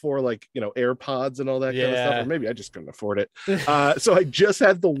was before like, you know, AirPods and all that kind of stuff, or maybe I just couldn't afford it. So I just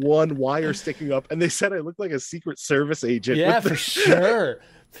had the one wire sticking up, and they said I looked like a Secret Service agent. Yeah, for sure.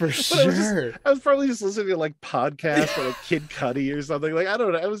 For sure. I was probably just listening to like podcasts or like Kid Cudi or something. Like, I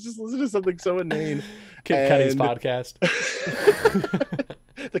don't know. I was just listening to something so inane. Kid Cudi's podcast.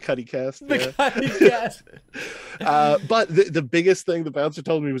 The Cudi cast. The Cudi cast. But the biggest thing the bouncer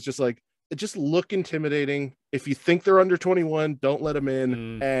told me was just like, just look intimidating. If you think they're under 21, don't let them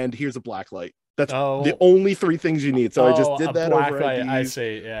in. And here's a black light. That's the only 3 things you need. So I just did that over IDs. I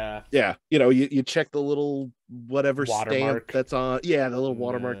see. Yeah. Yeah. You know, you check the little whatever watermark stamp that's on. Yeah, the little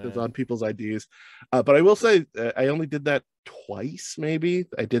watermark that's on people's IDs. But I will say I only did that twice. Maybe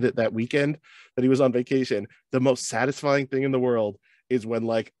I did it that weekend that he was on vacation. The most satisfying thing in the world is when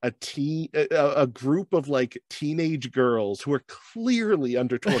like a group of like teenage girls who are clearly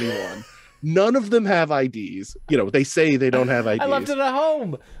under 21 None of them have IDs. You know, they say they don't have IDs. I left it at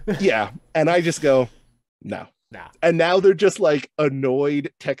home. Yeah. And I just go, no. Nah. And now they're just like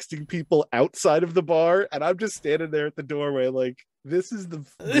annoyed texting people outside of the bar. And I'm just standing there at the doorway like, this is the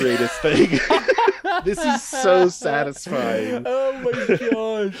greatest thing. This is so satisfying. Oh my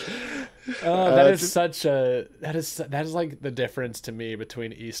gosh. That is like the difference to me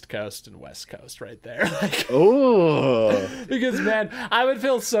between East Coast and West Coast right there. Like, because man, I would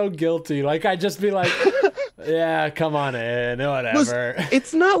feel so guilty. Like I'd just be like, yeah, come on in, whatever.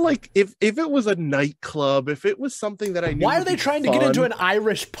 It's not like if it was a nightclub, if it was something that I knew. Why are they trying to get into an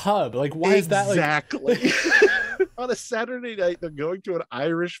Irish pub? Like, why is that like exactly? On a Saturday night, they're going to an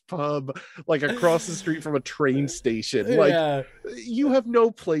Irish pub like across the street from a train station. Like, you have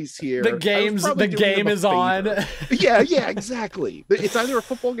no place here. The game is on. Yeah, exactly. It's either a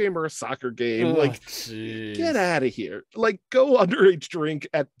football game or a soccer game. Oh, like, geez. Get out of here. Like, go underage drink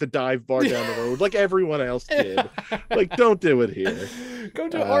at the dive bar down the road, like everyone else did. Like, don't do it here. Go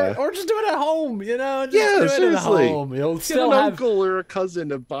do or just do it at home. You know, just do seriously. It at home. You'll Get still an have uncle or a cousin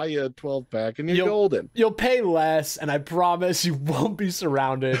to buy you a 12-pack, and you're golden. You'll pay less, and I promise you won't be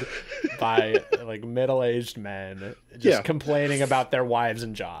surrounded by like middle-aged men just complaining about their wives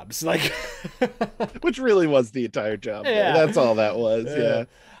and jobs. Like, which really was the entire job. Yeah, that's all that was. Yeah.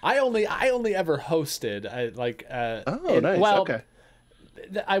 I only ever hosted. Nice. Well, okay.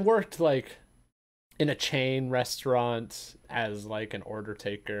 I worked like in a chain restaurant as like an order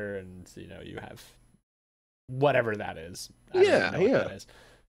taker, and you know, you have whatever that is. I don't know what that is.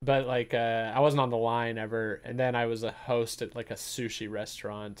 But like I wasn't on the line ever, and then I was a host at like a sushi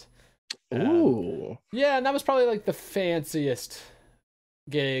restaurant. Ooh. Yeah, and that was probably like the fanciest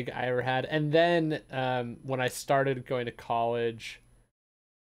gig I ever had. And then when I started going to college,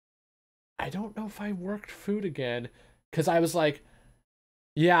 I don't know if I worked food again, because I was like,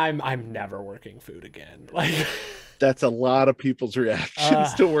 yeah, I'm never working food again. Like, that's a lot of people's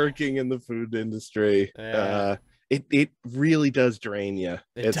reactions to working in the food industry. Yeah. It really does drain you.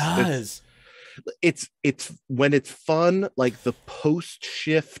 It does. It's when it's fun, like the post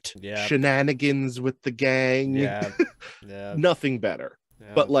shift shenanigans with the gang. Yeah. Nothing better.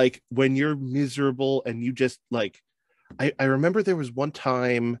 Yeah. But like when you're miserable and you just like, I remember there was one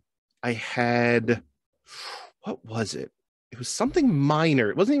time I had, what was it? It was something minor.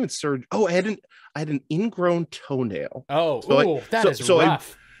 It wasn't even surgery. Oh, I had an ingrown toenail. Oh, that is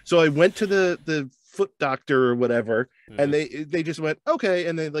rough. So I went to the foot doctor or whatever, and they just went, okay,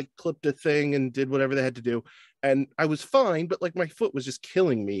 and they like clipped a thing and did whatever they had to do, and I was fine, but like my foot was just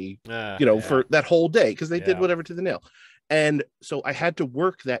killing me, for that whole day, because they did whatever to the nail. And so I had to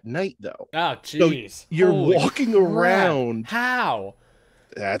work that night though. Oh, jeez. So you're walking around. How?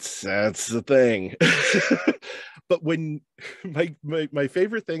 That's the thing. But when my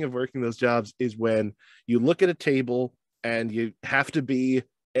favorite thing of working those jobs is when you look at a table and you have to be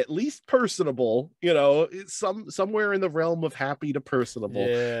at least personable, somewhere in the realm of happy to personable.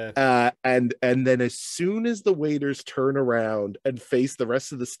 Yeah. And then as soon as the waiters turn around and face the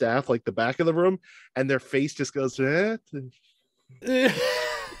rest of the staff, like the back of the room, and their face just goes,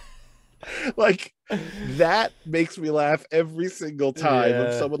 like, that makes me laugh every single time.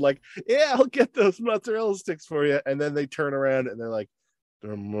 When someone like, I'll get those mozzarella sticks for you, and then they turn around and they're like,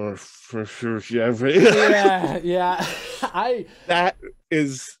 they're more for sure. Yeah. That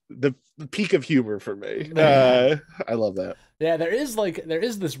is the peak of humor for me. I love that. Yeah, there is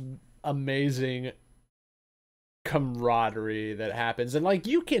this amazing camaraderie that happens, and like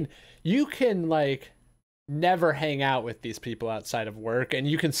you can like never hang out with these people outside of work, and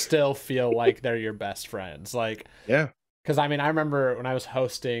you can still feel like they're your best friends. Like, yeah, because I mean, I remember when I was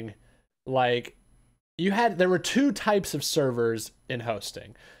hosting, like, there were two types of servers in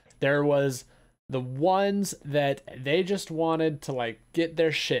hosting. There was the ones that they just wanted to like get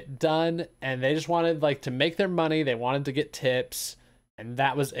their shit done, and they just wanted like to make their money. They wanted to get tips, and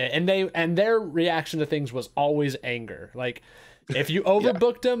that was it. And their reaction to things was always anger. Like, if you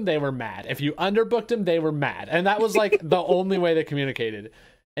overbooked them, they were mad. If you underbooked them, they were mad. And that was like the only way they communicated.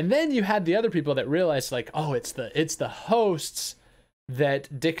 And then you had the other people that realized like, oh, it's the hosts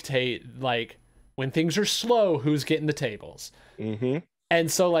that dictate like when things are slow, who's getting the tables. Mm-hmm. And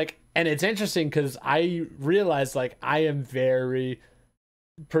so like, and it's interesting because I realized like I am very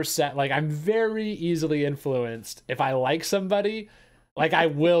I'm very easily influenced. If I like somebody, like I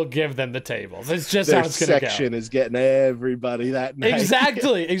will give them the tables. It's just how it's gonna go. Their section is getting everybody that night.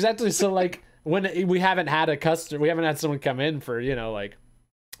 Exactly. So like when we haven't had someone come in for like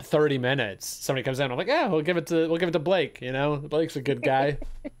 30 minutes. Somebody comes in, I'm like, yeah, we'll give it to Blake. Blake's a good guy.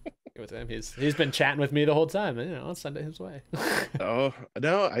 with him. He's been chatting with me the whole time. And, I'll send it his way. Oh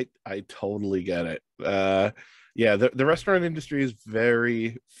no, I totally get it. Yeah, the restaurant industry is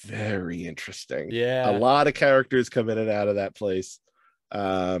very, very interesting. Yeah, a lot of characters come in and out of that place.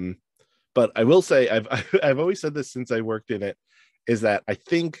 But I will say, I've always said this since I worked in it, is that I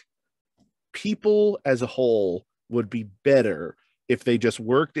think people as a whole would be better if they just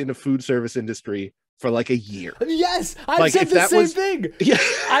worked in a food service industry for like a year. Yes, I've said the same thing. Yeah.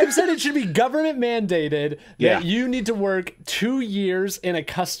 I've said it should be government mandated that you need to work 2 years in a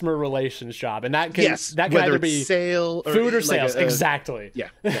customer relations job, and that can either be sale or food or sales. Exactly. Yeah.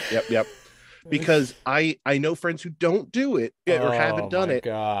 Yep. Because I know friends who don't do it or haven't done it,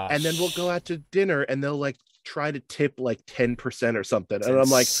 and then we'll go out to dinner and they'll like try to tip like 10% or something, and I'm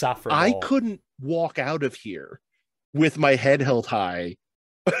like, I couldn't walk out of here with my head held high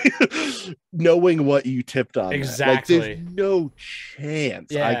knowing what you tipped on. Exactly. Like, there's no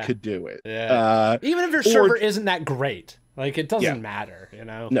chance I could do it. Yeah. Even if your server isn't that great, like it doesn't matter,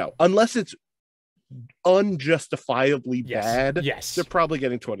 No, unless it's unjustifiably bad. Yes, they're probably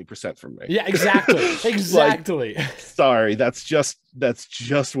getting 20% from me. Yeah, exactly. Like, sorry, that's just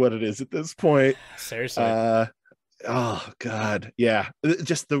what it is at this point. Seriously. Oh God, yeah.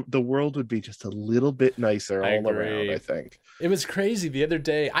 Just the world would be just a little bit nicer all around, I think. It was crazy the other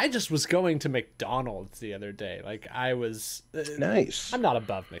day. I just was going to McDonald's the other day. Like I was nice. I'm not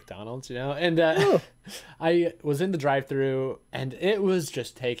above McDonald's, and I was in the drive-thru and it was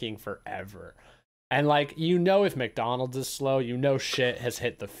just taking forever. And like, if McDonald's is slow, shit has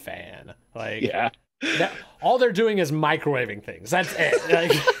hit the fan. Like, all they're doing is microwaving things. That's it.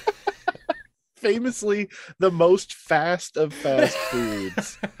 Like, famously the most fast of fast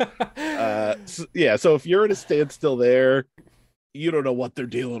foods. So if you're at a standstill there, you don't know what they're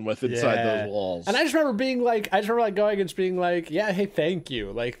dealing with inside those walls. And I just remember being like, going and just being like, yeah, hey, thank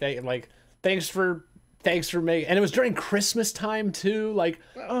you. Thanks for making, and it was during Christmas time too. Like,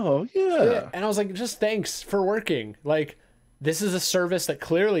 oh yeah. And I was like, just thanks for working. Like, this is a service that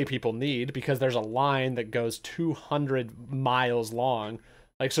clearly people need because there's a line that goes 200 miles long.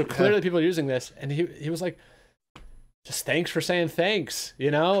 Like, so clearly people are using this. And he was like, just thanks for saying thanks,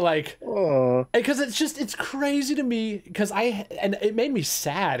 like, because it's crazy to me because and it made me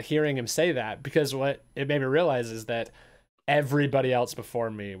sad hearing him say that, because what it made me realize is that everybody else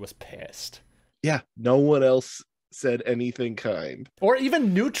before me was pissed. Yeah. No one else said anything kind or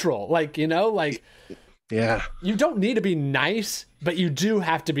even neutral. Like, yeah, you don't need to be nice, but you do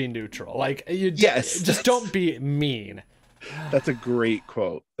have to be neutral. Like, just don't be mean. That's a great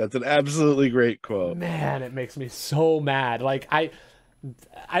quote. That's an absolutely great quote. Man, it makes me so mad. Like, I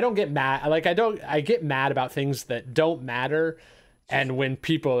don't get mad. Like, I get mad about things that don't matter, and when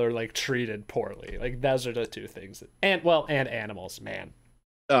people are like treated poorly. Like, those are the two things. And animals, man.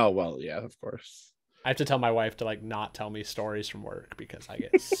 Oh well, yeah, of course. I have to tell my wife to like not tell me stories from work because I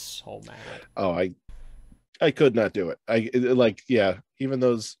get so mad. Oh, I could not do it. Even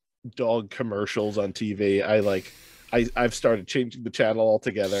those dog commercials on TV, I've started changing the channel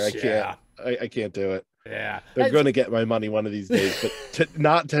altogether. I can't do it. Yeah, they're going to get my money one of these days, but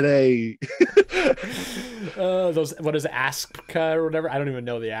not today. Those, what is it, ASPCA or whatever? I don't even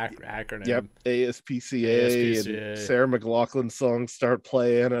know the acronym. Yep, ASPCA. And Sarah McLachlan's songs start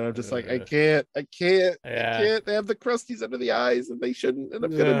playing, and I'm just like, I can't. They have the crusties under the eyes, and they shouldn't. And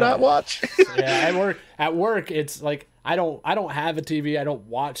I'm gonna not watch. Yeah, at work, it's like I don't have a TV. I don't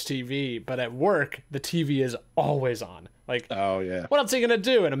watch TV, but at work, the TV is always on. Like, oh yeah, what else are you gonna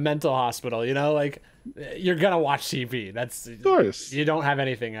do in a mental hospital? Like, you're gonna watch TV. That's, of course, you don't have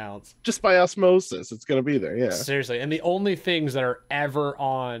anything else. Just by osmosis, it's gonna be there. Yeah, seriously. And the only things that are ever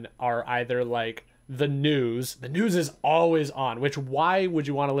on are either like the news. The news is always on. Which, why would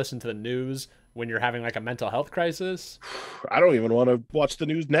you want to listen to the news when you're having like a mental health crisis? I don't even want to watch the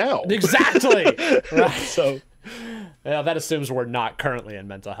news now. Exactly. Right. So. Yeah, that assumes we're not currently in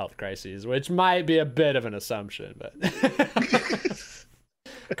mental health crises, which might be a bit of an assumption, but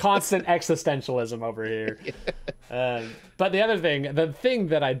constant existentialism over here. But the thing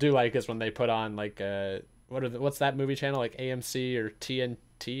that I do like is when they put on like what's that movie channel, like AMC or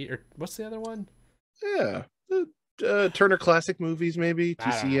TNT, or what's the other one? Yeah, Turner Classic Movies, maybe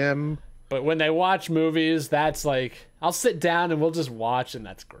TCM. But when they watch movies, that's like, I'll sit down and we'll just watch, and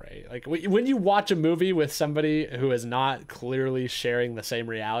that's great. Like, when you watch a movie with somebody who is not clearly sharing the same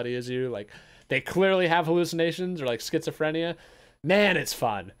reality as you, like, they clearly have hallucinations or, like, schizophrenia, man, it's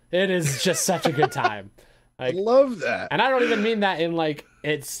fun. It is just such a good time. Like, I love that. And I don't even mean that in, like,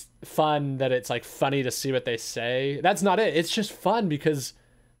 it's fun that it's, like, funny to see what they say. That's not it. It's just fun because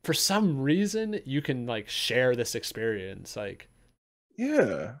for some reason you can, like, share this experience, like...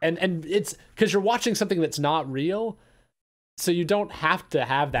 Yeah. And it's because you're watching something that's not real, so you don't have to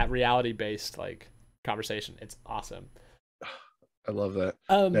have that reality based like conversation. It's awesome. I love that.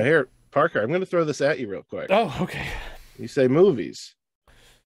 Now here, Parker, I'm going to throw this at you real quick. Oh, okay. You say movies.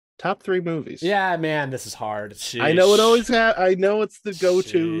 Top 3 movies. Yeah, man, this is hard. Sheesh. I know it always I know it's the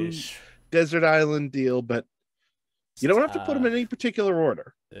go-to desert island deal, but you don't have to put them in any particular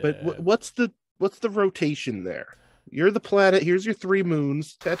order. Yeah. But what's the rotation there? You're the planet. Here's your 3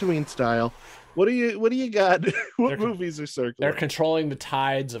 moons, Tatooine style. What do you got? What movies are circling? They're controlling the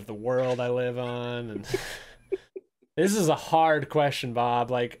tides of the world I live on, and this is a hard question, Bob.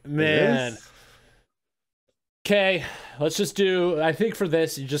 Like, man. Okay, let's just do. I think for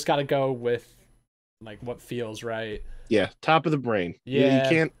this, you just got to go with like what feels right. Yeah, top of the brain. Yeah, you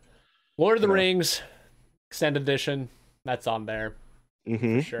can't. Lord of the Rings, extended edition. That's on there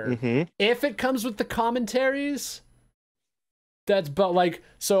for sure. If it comes with the commentaries, that's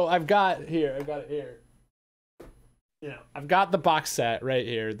so I've got it here. Yeah, I've got the box set right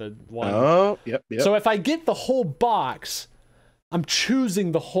here. The one. Oh, yep. So if I get the whole box, I'm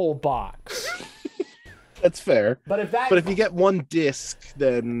choosing the whole box. That's fair. But if you get one disc,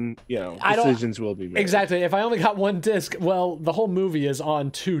 then decisions will be made. Exactly. If I only got one disc, well, the whole movie is on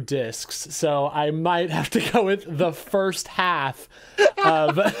 2 discs, so I might have to go with the first half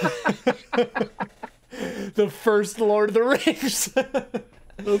of the first Lord of the Rings.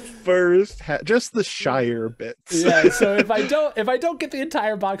 The first just the Shire bits. Yeah. So if I don't get the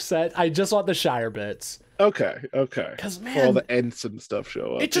entire box set, I just want the Shire bits. Okay. Because, man, all the Ensign stuff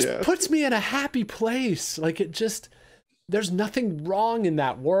show up. It just puts me in a happy place. Like, there's nothing wrong in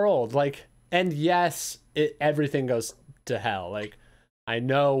that world. Like, and yes, everything goes to hell. Like, I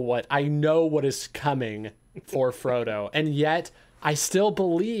know what is coming for Frodo, and yet I still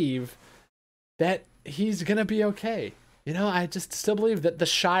believe that he's gonna be okay. I just still believe that the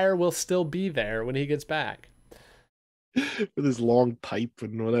Shire will still be there when he gets back. With his long pipe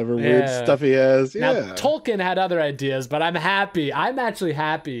and whatever weird stuff he has. Yeah. Now, Tolkien had other ideas, but I'm happy. I'm actually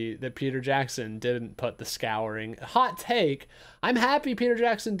happy that Peter Jackson didn't put the scouring. Hot take. I'm happy Peter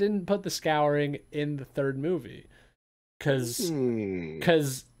Jackson didn't put the scouring in the 3rd movie. Because when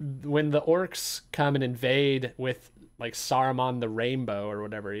the orcs come and invade with like Saruman the Rainbow or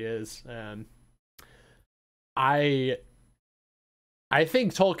whatever he is, I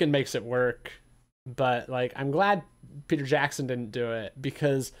think Tolkien makes it work. But like, I'm glad Peter Jackson didn't do it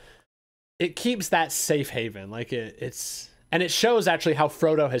because it keeps that safe haven. Like and it shows actually how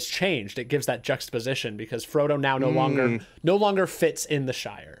Frodo has changed. It gives that juxtaposition because Frodo now no longer fits in the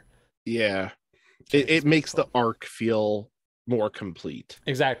Shire. Yeah, it makes the arc feel more complete.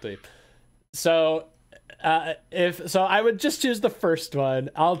 Exactly. So I would just choose the first one.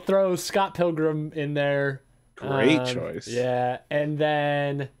 I'll throw Scott Pilgrim in there. Great choice. Yeah, and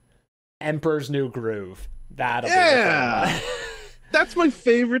then Emperor's New Groove. That'll be That's my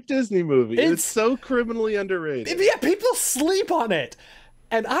favorite Disney movie. It's so criminally underrated. Yeah, people sleep on it.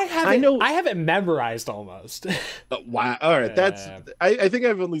 And I have it memorized almost. Wow. All right. I think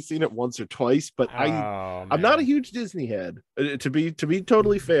I've only seen it once or twice, but I'm not a huge Disney head. To be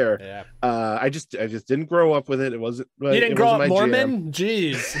totally fair. Yeah. I just didn't grow up with it. It wasn't. You didn't grow up Mormon?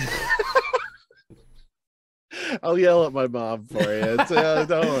 Jeez. I'll yell at my mom for you. Don't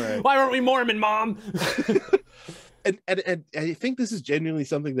worry. Why weren't we Mormon, Mom? and I think this is genuinely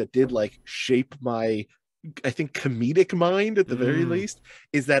something that did like shape my, I think, comedic mind at the very least,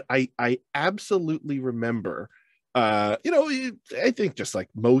 is that I absolutely remember, I think just like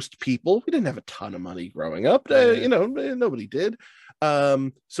most people, we didn't have a ton of money growing up. Nobody did.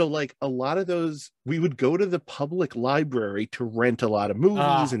 So like a lot of those, we would go to the public library to rent a lot of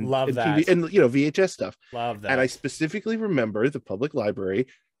movies and TV and VHS stuff. Love that. And I specifically remember the public library.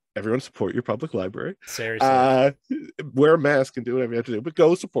 Everyone support your public library. Seriously. Wear a mask and do whatever you have to do, but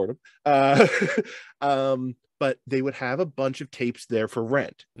go support them. But they would have a bunch of tapes there for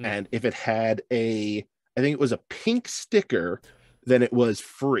rent. And if it had I think it was a pink sticker, then it was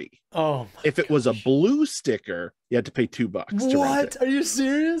free. Oh, if it was a blue sticker, you had to pay $2 to rent it. What? Are you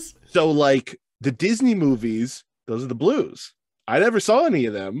serious? So like the Disney movies, those are the blues. I never saw any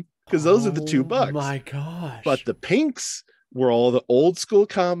of them because those are the $2. Oh my gosh. But the pinks were all the old school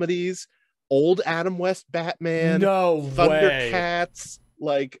comedies, old Adam West Batman, Thundercats,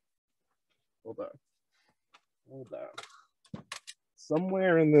 like hold on.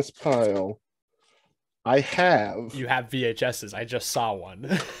 Somewhere in this pile you have VHSs. I just saw one.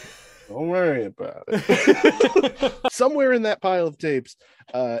 Don't worry about it. Somewhere in that pile of tapes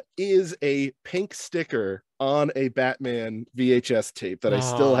is a pink sticker on a Batman VHS tape that I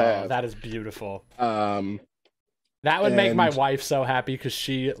still have. That is beautiful. That would make my wife so happy because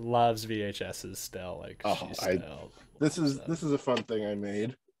she loves VHSs still. Like, this is a fun thing I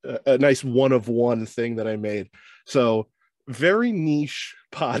made. A nice one of one thing that I made. So very niche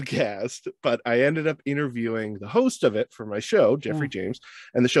podcast, but I ended up interviewing the host of it for my show, Jeffrey James,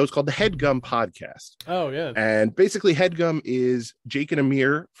 and the show's called the Headgum Podcast. Oh yeah. And basically Headgum is Jake and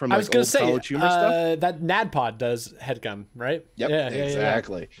Amir from old College Humor stuff. That NADPOD does Headgum, right? Yep, yeah,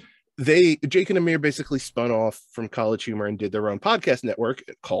 exactly. Jake and Amir basically spun off from College Humor and did their own podcast network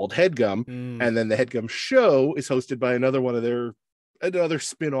called Headgum. And then the Headgum show is hosted by another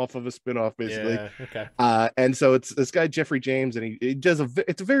spin-off of a spin-off, basically. Yeah, okay. And so it's this guy Jeffrey James, and he does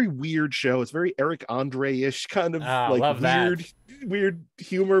it's a very weird show. It's very Eric Andre-ish kind of weird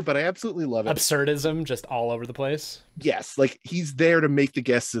humor, but I absolutely love it. Absurdism just all over the place. Yes, like he's there to make the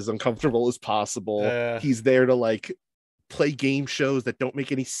guests as uncomfortable as possible. He's there to like play game shows that don't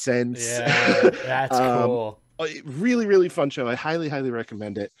make any sense. Yeah, that's cool. Really, really fun show. I highly, highly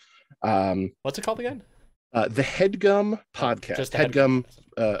recommend it. What's it called again? The Headgum Podcast. Just Headgum,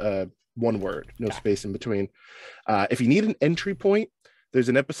 one word, no space in between. If you need an entry point, there's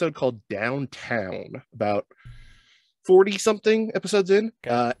an episode called Downtown, about 40 something episodes in.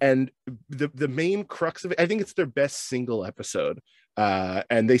 And the main crux of it, I think it's their best single episode.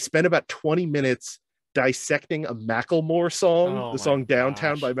 And they spend about 20 minutes dissecting a Macklemore song, the song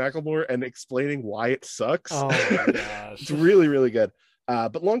Downtown by Macklemore, and explaining why it sucks. Oh my gosh. It's really, really good.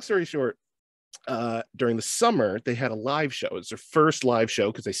 But long story short, during the summer, they had a live show. It's their first live show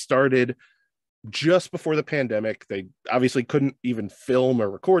because they started just before the pandemic. They obviously couldn't even film or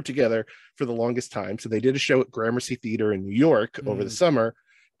record together for the longest time. So they did a show at Gramercy Theater in New York over the summer,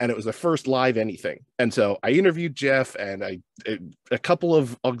 and it was their first live anything. And so I interviewed Jeff and a couple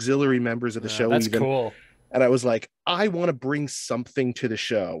of auxiliary members of the show. That's cool. And I was like, I want to bring something to the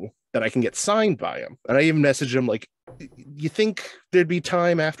show that I can get signed by him. And I even messaged him like, you think there'd be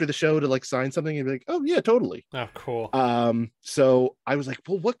time after the show to like sign something? And he'd be like, oh yeah, totally. Oh, cool. So I was like,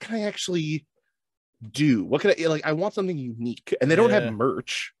 well, what can I actually do? What can I want something unique, and they don't have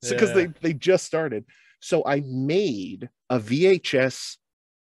merch because they just started. So I made a VHS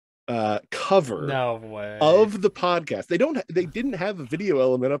cover of the podcast. They didn't have a video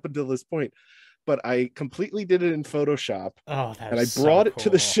element up until this point, but I completely did it in Photoshop. And I brought it to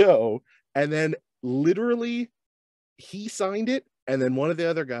the show, and then literally he signed it, and then one of the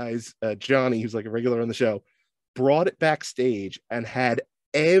other guys, Johnny, who's like a regular on the show, brought it backstage and had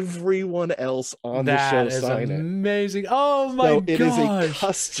everyone else on the show sign it. Amazing. Oh my god. It is a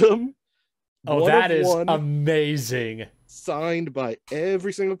custom. Oh, that is amazing. Signed by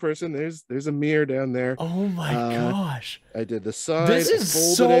every single person. There's a mirror down there. Oh my gosh. I did the side. This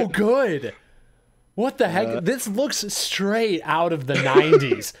is so good. What the heck? This looks straight out of the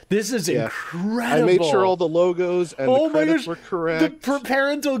 90s. This is incredible. I made sure all the logos and the credits were correct. The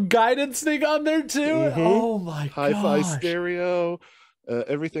parental guidance thing on there too. Oh my gosh. Hi-fi stereo.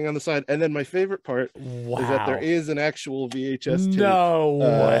 Everything on the side. And then my favorite part is that there is an actual VHS tape. No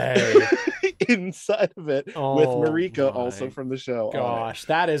way. Inside of it with Marika, also from the show. Gosh,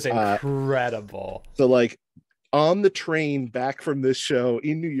 that is incredible. So like on the train back from this show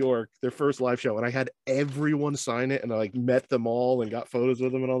in New York, their first live show, and I had everyone sign it, and I like met them all and got photos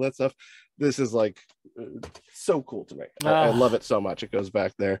with them and all that stuff. This is like so cool to me. I love it so much. It goes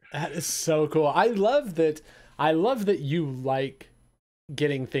back there. That is so cool. I love that you like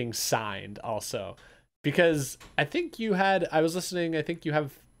getting things signed also, because I think you have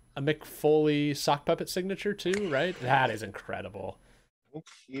a Mick Foley sock puppet signature too, right? That is incredible.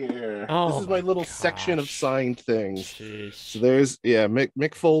 Here. This is my little section of signed things. Jeez. So there's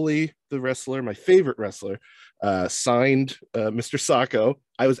Mick Foley, the wrestler, my favorite wrestler, signed Mr. Sacco.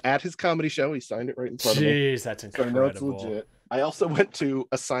 I was at his comedy show. He signed it right in front of me. Jeez, that's incredible. So I know it's legit. I also went to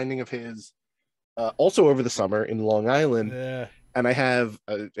a signing of his also over the summer in Long Island. Yeah. And I have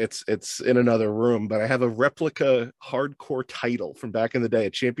it's in another room, but I have a replica hardcore title from back in the day, a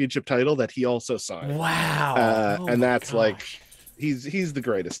championship title that he also signed. Wow. And that's like he's the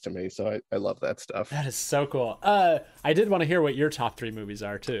greatest to me, so I love that stuff. That is so cool. I did want to hear what your top 3 movies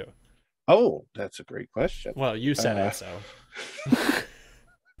are too. Oh, that's a great question. Well, you said it, so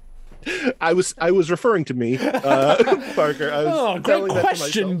I was referring to me, Parker. I was great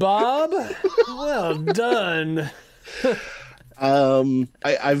question, Bob. Well done.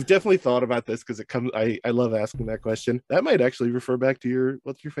 I've definitely thought about this because I love asking that question. That might actually refer back to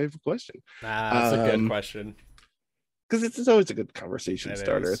what's your favorite question? That's a good question. Because it's always a good conversation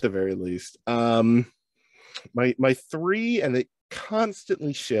starter at the very least. My 3, and it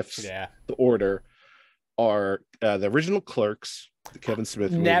constantly shifts the order, are the original Clerks, the Kevin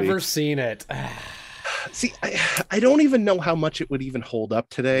Smith movie. Never seen it. See, I don't even know how much it would even hold up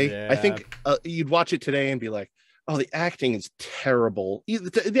today. Yeah. I think you'd watch it today and be like, oh, the acting is terrible.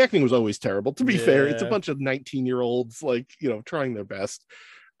 The acting was always terrible. To be fair, it's a bunch of 19-year-olds, like, trying their best.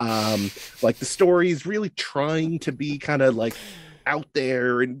 Like the story is really trying to be kind of like out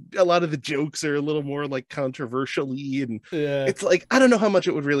there, and a lot of the jokes are a little more like controversially, and it's like, I don't know how much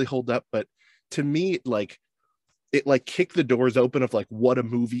it would really hold up, but to me, it kicked the doors open of like what a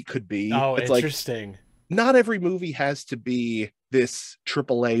movie could be. Oh, it's interesting. Like, not every movie has to be this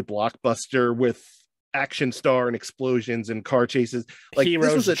AAA blockbuster with action star and explosions and car chases. Like,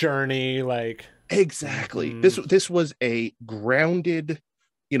 hero's journey, like exactly. This was a grounded,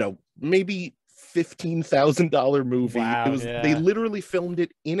 maybe $15,000 movie. Wow, it was they literally filmed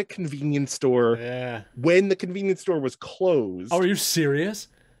it in a convenience store when the convenience store was closed. Oh, are you serious?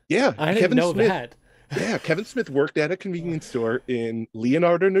 Yeah, I didn't know that. Yeah, Kevin Smith worked at a convenience store in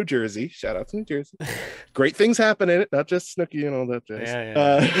Leonardo, New Jersey. Shout out to New Jersey. Great things happen in it, not just Snooki and all that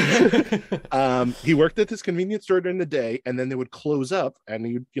jazz. He worked at this convenience store during the day, and then they would close up, and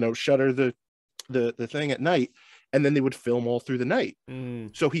he'd shutter the thing at night, and then they would film all through the night.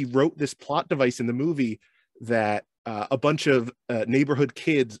 So he wrote this plot device in the movie that a bunch of neighborhood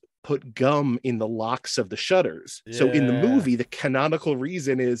kids put gum in the locks of the shutters. So in the movie, the canonical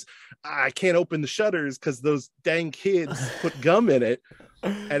reason is I can't open the shutters because those dang kids put gum in it.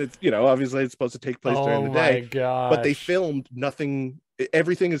 And it's, obviously it's supposed to take place during the day. But they filmed nothing.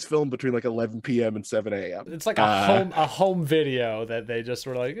 Everything is filmed between like 11 p.m. and 7 a.m. It's like a home video that they just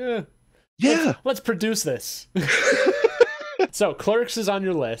were like, let's produce this. So Clerks is on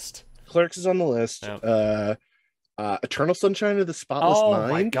your list. Clerks is on the list. Eternal Sunshine of the Spotless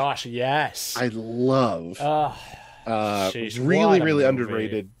Mind. Oh my gosh, yes. I love. Really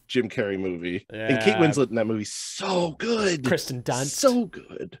underrated Jim Carrey movie. And Kate Winslet in that movie, so good. Kristen Dunst, so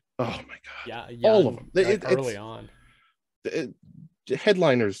good. Oh my god. Yeah, all of them. Early on.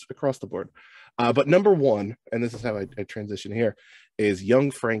 Headliners across the board. But number one, and this is how I transition here, is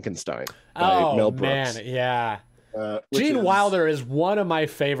Young Frankenstein by Mel Brooks. Man, yeah. Gene Wilder is one of my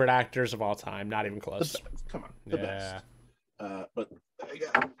favorite actors of all time. Not even close. Come on, the best. But I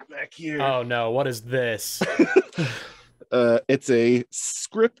got it back here. Oh no, what is this? It's a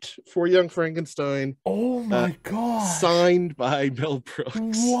script for Young Frankenstein. Oh my god! Signed by Mel Brooks.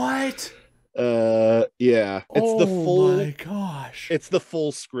 What? Yeah. It's the full. Oh my gosh! It's the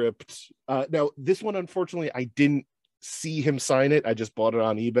full script. Now this one, unfortunately, I didn't see him sign it. I just bought it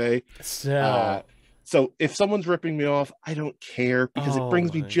on eBay. So if someone's ripping me off, I don't care, because it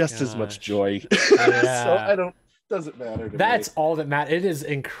brings me just as much joy. So doesn't matter to me. That's all that matters. It is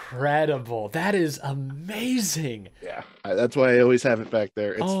incredible. That is amazing. Yeah, that's why I always have it back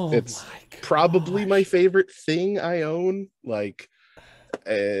there. It's probably my favorite thing I own. Like,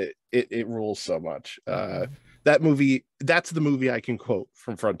 it rules so much. That movie, that's the movie I can quote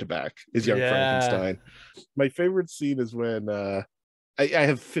from front to back, is Young Frankenstein. My favorite scene is when I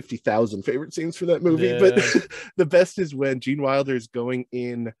have 50,000 favorite scenes for that movie, but the best is when Gene Wilder is going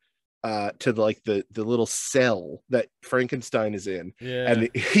in to like the little cell that Frankenstein is in, and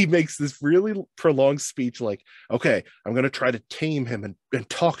he makes this really prolonged speech like, okay, I'm gonna try to tame him and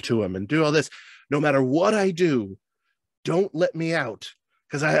talk to him and do all this. No matter what I do, don't let me out,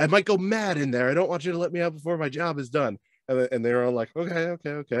 because I might go mad in there. I don't want you to let me out before my job is done. And they're all like, okay.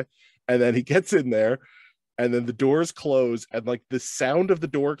 And then he gets in there, and then the doors close, and like the sound of the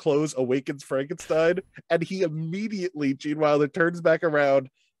door close awakens Frankenstein, and he immediately, Gene Wilder, turns back around,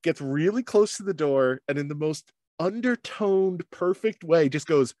 gets really close to the door, and in the most undertoned, perfect way, just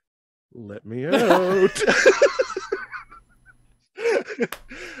goes, "Let me out."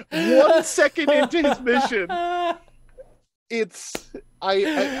 1 second into his mission,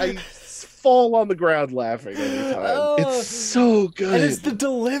 I fall on the ground laughing every time. It's so good. And it's the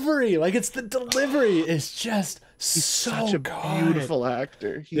delivery. It's just He's so such a good. beautiful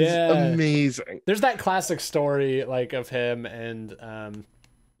actor. He's amazing. There's that classic story like of him and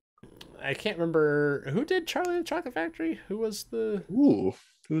I can't remember who did Charlie and the Chocolate Factory. Who was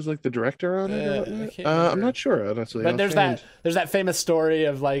like the director on it? I'm not sure, honestly. But there's that famous story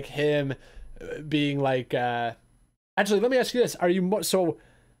of like him being like actually, let me ask you this. Are you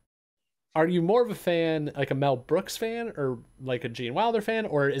more of a fan, like a Mel Brooks fan, or like a Gene Wilder fan,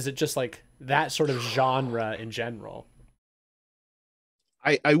 or is it just like that sort of genre in general?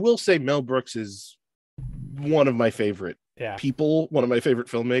 I will say Mel Brooks is one of my favorite people, one of my favorite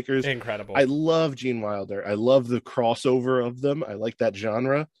filmmakers. Incredible. I love Gene Wilder. I love the crossover of them. I like that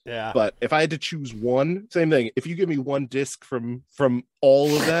genre. Yeah. But if I had to choose one, same thing. If you give me one disc from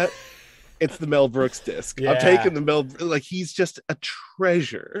all of that, it's the Mel Brooks disc. I'm taking the Mel, like, he's just a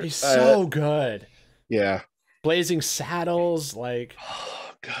treasure. He's so good. Yeah. Blazing Saddles, like,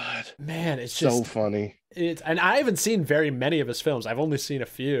 oh god, man, it's so just funny. And I haven't seen very many of his films. I've only seen a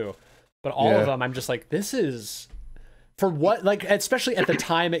few, but all of them, I'm just like, this is, for what, like, especially at the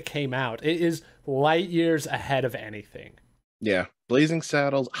time it came out, it is light years ahead of anything. Yeah, Blazing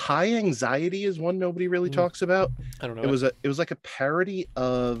Saddles. High Anxiety is one nobody really talks about. I don't know. It was like a parody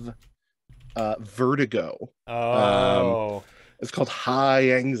of Vertigo. Oh. It's called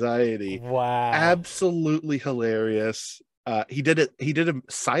High Anxiety. Wow. Absolutely hilarious. He did a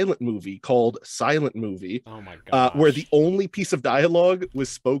silent movie called Silent Movie. Oh my god. Where the only piece of dialogue was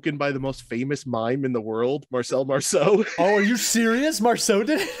spoken by the most famous mime in the world, Marcel Marceau. Oh, are you serious? Marceau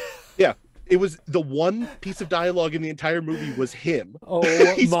did it? Yeah. It was the one piece of dialogue in the entire movie was him. Oh,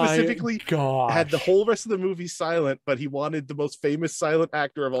 he specifically my had the whole rest of the movie silent, but he wanted the most famous silent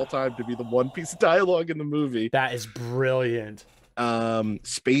actor of all time to be the one piece of dialogue in the movie. That is brilliant.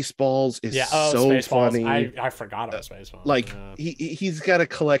 Spaceballs is so Spaceballs. funny. I forgot about Spaceballs. Like he's got a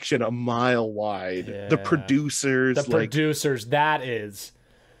collection a mile wide. Yeah. The producers, that is.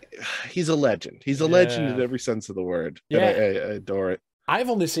 He's a legend. He's a legend in every sense of the word. Yeah, and I adore it. I've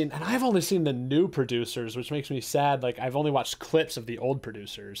only seen the new producers, which makes me sad. Like, I've only watched clips of the old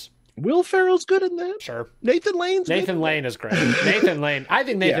producers. Will Ferrell's good in that. Sure. Nathan Lane is great. Nathan Lane. I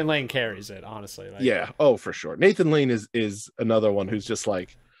think Nathan Lane carries it, honestly. Like, yeah. Oh, for sure. Nathan Lane is another one who's just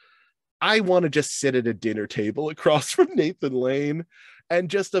like, I want to just sit at a dinner table across from Nathan Lane and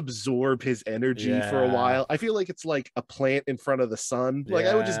just absorb his energy for a while. I feel like it's like a plant in front of the sun. Like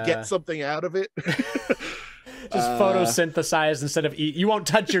I would just get something out of it. Just photosynthesize instead of eat. You won't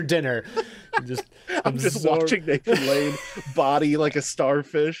touch your dinner. I'm just watching Nathan Lane body like a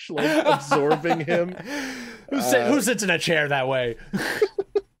starfish, like absorbing him. Who sits in a chair that way?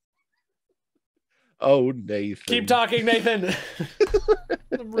 Oh, Nathan. Keep talking, Nathan.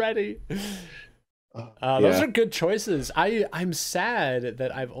 I'm ready. Those are good choices. I'm sad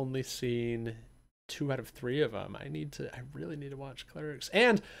that I've only seen 2 out of 3 of them. I really need to watch Clerics.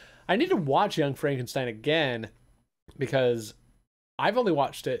 And I need to watch Young Frankenstein again because I've only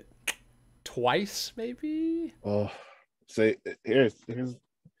watched it twice, maybe. Oh, say here's.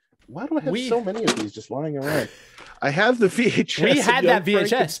 Why do I have so many of these just lying around? I have the VHS. We had that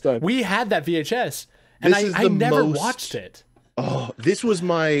VHS. And I never watched it. Oh, this was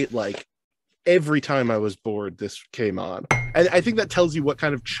my like. Every time I was bored, this came on. And I think that tells you what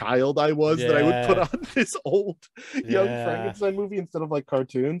kind of child I was that I would put on this old Young Frankenstein movie instead of like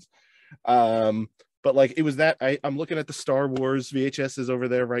cartoons. But like it was that I'm looking at the Star Wars VHSs over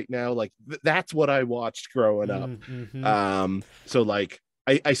there right now. Like that's what I watched growing up. Mm-hmm. So like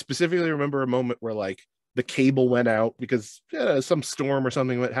I specifically remember a moment where like the cable went out because some storm or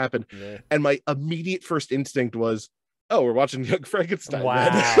something that happened. Yeah. And my immediate first instinct was, oh, we're watching Young Frankenstein. Wow.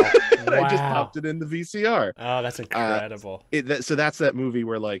 I just popped it in the VCR. Oh, that's incredible. So that's that movie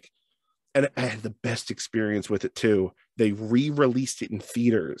where like, and I had the best experience with it too. They re-released it in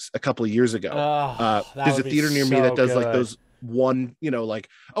theaters a couple of years ago. There's a theater near me that does like those one, like,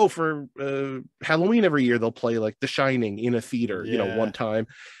 for Halloween every year, they'll play like The Shining in a theater, one time.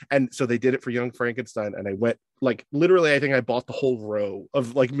 And so they did it for Young Frankenstein. And I went like, literally, I think I bought the whole row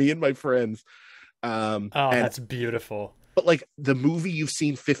of like me and my friends. That's beautiful. But like the movie you've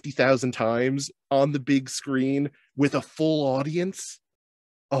seen 50,000 times on the big screen with a full audience,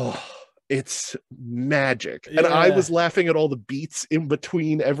 it's magic. And I was laughing at all the beats in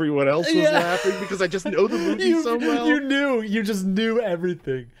between everyone else was laughing because I just know the movie so well. You just knew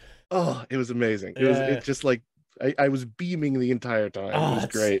everything. Oh, it was amazing. It just like I was beaming the entire time. It was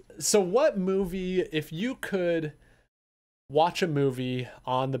great. So what movie, if you could watch a movie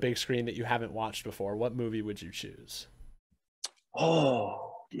on the big screen that you haven't watched before, what movie would you choose?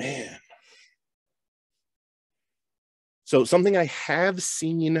 Oh, man. So something I have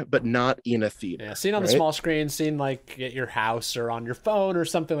seen, but not in a theater. Yeah, seen on the small screen, seen like at your house or on your phone or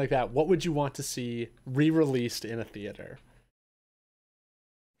something like that. What would you want to see re-released in a theater?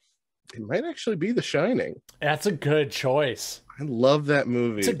 It might actually be The Shining. That's a good choice. I love that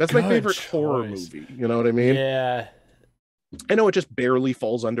movie. That's my favorite horror movie. You know what I mean? Yeah. I know it just barely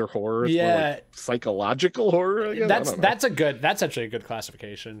falls under horror. It's more like psychological horror. That's actually a good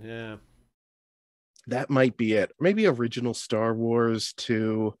classification. Yeah. That might be it. Maybe original Star Wars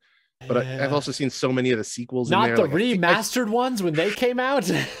too. But I've also seen so many of the sequels. Not the remastered ones when they came out.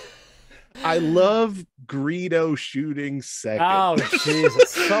 I love Greedo shooting second. Oh, Jesus.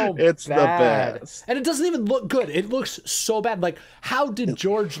 So it's bad. The best. And it doesn't even look good. It looks so bad. Like, how did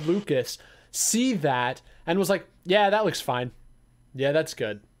George Lucas see that and was like, yeah, that looks fine. Yeah, that's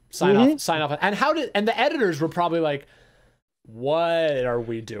good. Sign off. And the editors were probably like, what are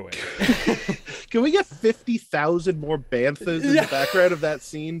we doing? Can we get 50,000 more banthas in the background of that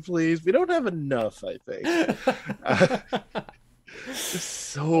scene, please? We don't have enough, I think.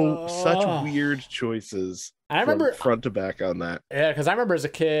 Such weird choices. I remember front to back on that. Yeah, because I remember as a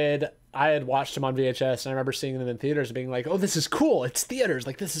kid, I had watched them on VHS, and I remember seeing them in theaters and being like, "Oh, this is cool! It's theaters!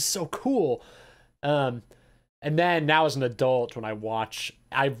 Like, this is so cool!" And then now as an adult, when I've watched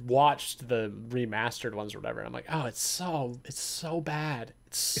the remastered ones or whatever, and I'm like, "Oh, it's so bad!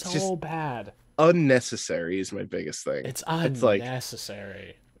 It's so bad!" Unnecessary is my biggest thing. It's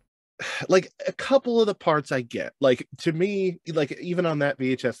unnecessary. Like a couple of the parts I get, like, to me, like, even on that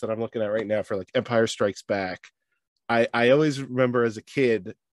VHS that I'm looking at right now for like Empire Strikes Back, I always remember as a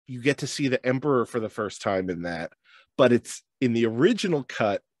kid, you get to see the Emperor for the first time in that, but it's in the original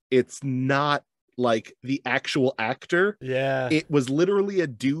cut, it's not like the actual actor. Yeah, it was literally a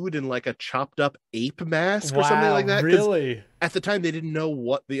dude in like a chopped up ape mask or something like that. Really? At the time they didn't know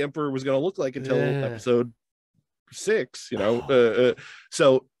what the Emperor was going to look like until episode 6,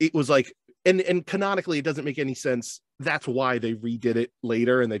 so it was like, and canonically it doesn't make any sense. That's why they redid it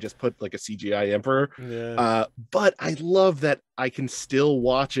later and they just put like a CGI Emperor. But I love that I can still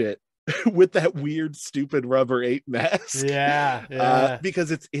watch it with that weird stupid rubber ape mask.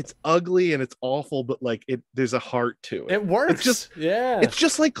 Because it's ugly and it's awful, but like there's a heart to it. It works. It's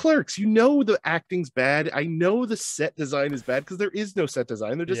just like Clerks. The acting's bad. I know the set design is bad because there is no set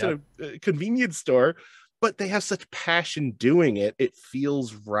design. They're just in a convenience store. But they have such passion doing it. It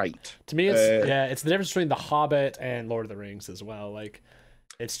feels right. To me, it's the difference between The Hobbit and Lord of the Rings as well. Like,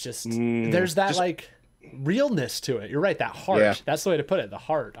 it's just, there's that like realness to it. You're right. That heart. Yeah. That's the way to put it. The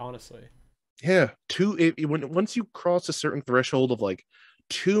heart, honestly. Yeah. Once you cross a certain threshold of like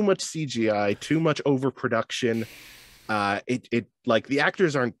too much CGI, too much overproduction, it like the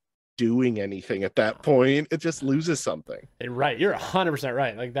actors aren't doing anything at that point. It just loses something. Right. You're 100%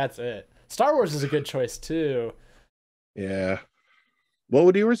 right. Like, that's it. Star Wars is a good choice too. Yeah. What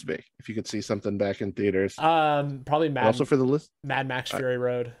would yours be if you could see something back in theaters? Probably also for the list, Mad Max Fury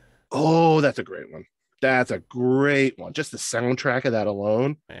Road. Oh, that's a great one. That's a great one. Just the soundtrack of that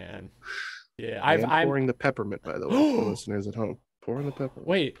alone, man. Yeah, I'm pouring the peppermint, by the way, for listeners at home. Pouring the peppermint.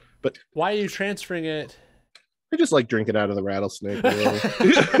 Wait, but why are you transferring it? I just like drinking out of the rattlesnake.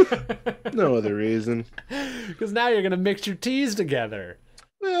 No other reason. Because now you're gonna mix your teas together.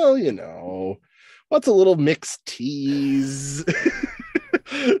 Well, what's a little mixed teas?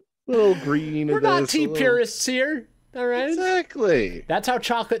 Little green. We're not tea purists here, all right? Exactly. That's how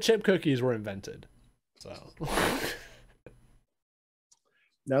chocolate chip cookies were invented. So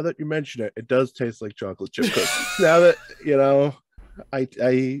now that you mention it, it does taste like chocolate chip cookies. Now that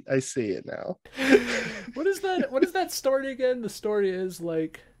I see it now. What is that? What is that story again? The story is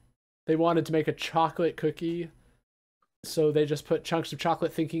like they wanted to make a chocolate cookie. So they just put chunks of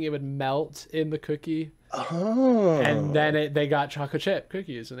chocolate thinking it would melt in the cookie. Oh. And then they got chocolate chip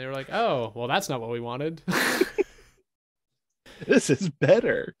cookies. And they were like, oh, well, that's not what we wanted. This is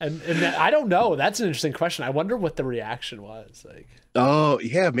better. And I don't know. That's an interesting question. I wonder what the reaction was. Like, oh,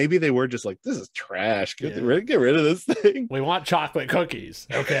 yeah. Maybe they were just like, this is trash. Get rid of this thing. We want chocolate cookies.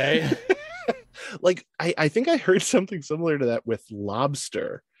 Okay. Like, I think I heard something similar to that with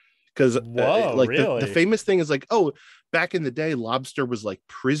lobster. Because really? the famous thing is like, oh, back in the day, lobster was like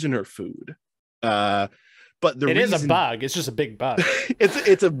prisoner food. But it is a bug. It's just a big bug.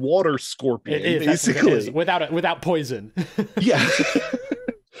 it's a water scorpion, basically, without poison. Yeah.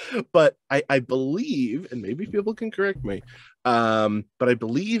 But I believe, and maybe people can correct me, but I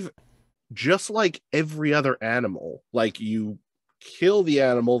believe just like every other animal, like you kill the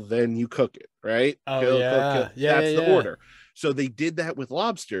animal, then you cook it, right? Oh, kill. That's the order. So they did that with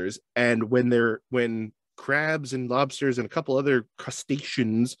lobsters, and when crabs and lobsters and a couple other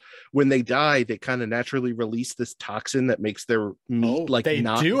crustaceans, when they die, they kind of naturally release this toxin that makes their meat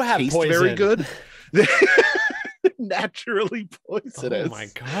not taste poison. Very good. Naturally poisonous. Oh my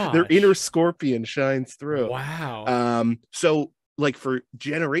god! Their inner scorpion shines through. Wow. So like for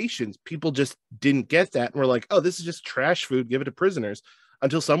generations, people just didn't get that, and were like, "Oh, this is just trash food. Give it to prisoners."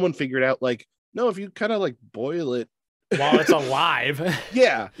 Until someone figured out, like, no, if you kind of like boil it while it's alive.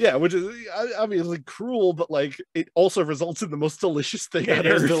 yeah, which is obviously cruel, but like it also results in the most delicious thing on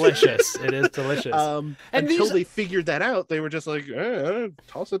earth. It is delicious. Until they figured that out, they were just like,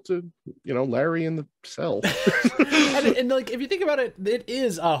 toss it to Larry in the cell. and like if you think about it, it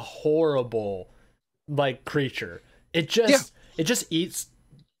is a horrible like creature. It just eats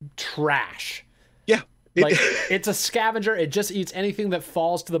trash. Yeah. Like, it's a scavenger. It just eats anything that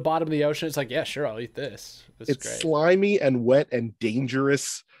falls to the bottom of the ocean. It's like, yeah, sure, I'll eat this. It's great. Slimy and wet and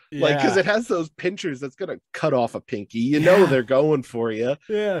dangerous. Yeah. Like, because it has those pinchers that's gonna cut off a pinky. You know they're going for you.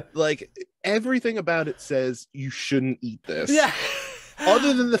 Yeah. Like, everything about it says you shouldn't eat this. Yeah.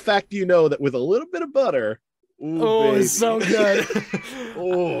 Other than the fact you know that with a little bit of butter. Ooh, it's so good.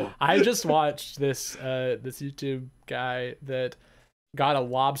 Oh, I just watched this YouTube guy that got a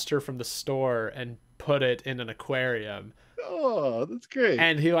lobster from the store and put it in an aquarium. Oh, that's great.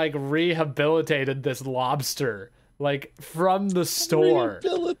 And he like rehabilitated this lobster like from the store.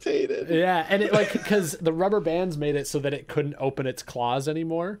 Rehabilitated. Yeah, and it like because the rubber bands made it so that it couldn't open its claws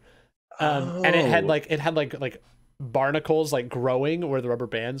anymore. And it had like barnacles like growing where the rubber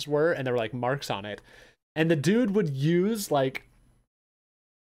bands were, and there were like marks on it. And the dude would use like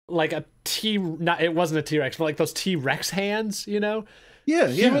a it wasn't a T-Rex, but like those T-Rex hands, you know? Yeah,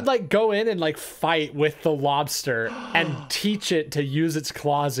 He would like go in and like fight with the lobster and teach it to use its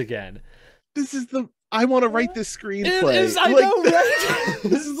claws again. I want to write this screenplay. It is, I know, right?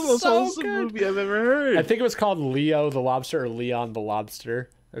 This is the most wholesome movie I've ever heard. I think it was called Leo the Lobster or Leon the Lobster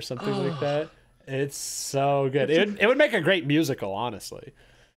or something like that. It's so good. It would make a great musical, honestly.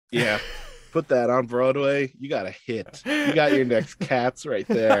 Yeah. Put that on Broadway. You got a hit. You got your next Cats right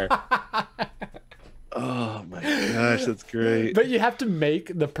there. Oh my gosh, that's great. But you have to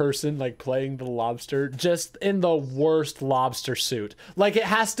make the person like playing the lobster just in the worst lobster suit. Like it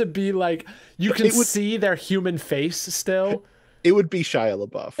has to be like you can see their human face still. It would be Shia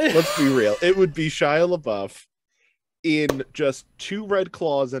LaBeouf. Let's be real. It would be Shia LaBeouf in just 2 red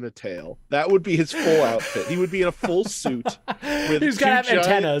claws and a tail. That would be his full outfit. He would be in a full suit. He's got to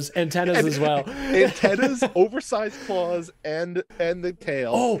have antennas as well. Antennas, oversized claws, and the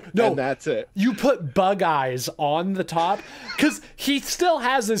tail. Oh, no. And that's it. You put bug eyes on the top because he still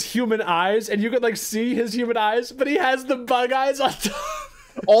has his human eyes and you could like see his human eyes, but he has the bug eyes on top.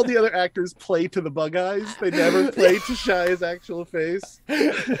 All the other actors play to the bug eyes. They never play to Shia's actual face.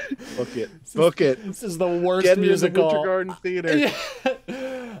 Book it. This is the worst Get musical. Winter Garden Theater.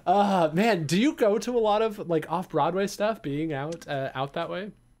 Man, do you go to a lot of like off-Broadway stuff being out that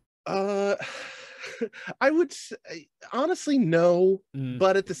way? I would say, honestly, no.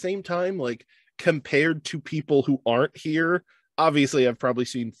 But at the same time, like compared to people who aren't here, obviously I've probably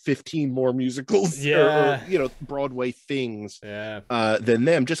seen 15 more musicals or Broadway things than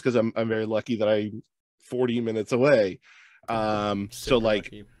them, just because I'm very lucky that I'm 40 minutes away. So like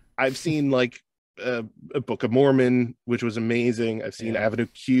lucky. I've seen like a Book of Mormon, which was amazing. I've seen Avenue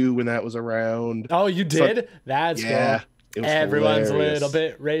Q when that was around. Oh, you did? That's cool. Everyone's hilarious. A little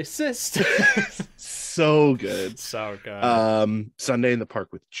bit racist. So good. So good. Sunday in the Park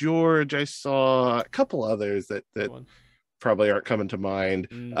with George, I saw a couple others that probably aren't coming to mind.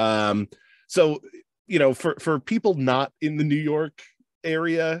 So for people not in the New York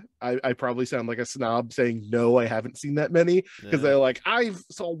area, I probably sound like a snob saying no, I haven't seen that many, because they're like, I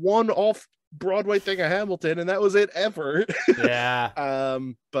saw one off Broadway thing of Hamilton and that was it ever.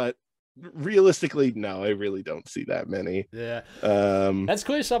 But realistically, no, I really don't see that many. That's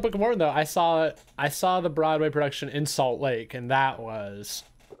cool. You saw Book of Mormon though. I saw the Broadway production in Salt Lake, and that was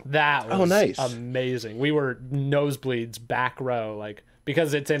nice. Amazing. We were nosebleeds, back row, like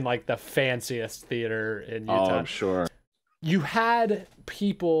because it's in like the fanciest theater in Utah. Oh, I'm sure. You had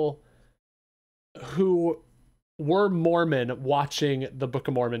people who were Mormon watching the Book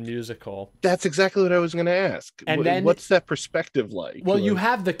of Mormon musical. That's exactly what I was going to ask. And then what's that perspective like? Well, you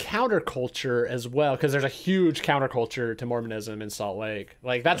have the counterculture as well, because there's a huge counterculture to Mormonism in Salt Lake.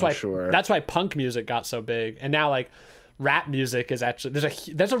 Like that's why punk music got so big, and now like rap music is actually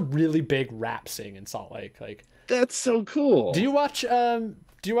there's a really big rap scene in Salt Lake. Like that's so cool. Do you watch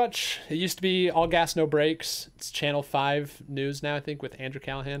it used to be All Gas No Breaks? It's Channel 5 News now, I think, with Andrew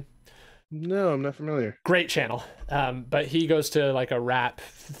Callahan. No, I'm not familiar. Great channel. But he goes to like a rap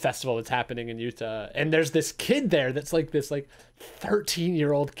festival that's happening in Utah, and there's this kid there that's like this like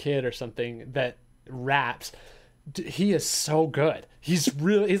 13-year-old kid or something that raps. He is so good. He's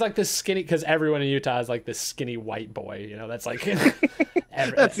like this skinny, because everyone in Utah is like this skinny white boy, that's like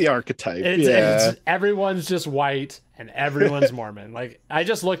that's the archetype. It's everyone's just white and everyone's Mormon. Like I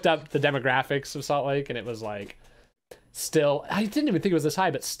just looked up the demographics of Salt Lake, and it was like still, I didn't even think it was this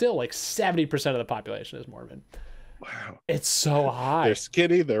high, but still like 70% of the population is Mormon. Wow, it's so high. They're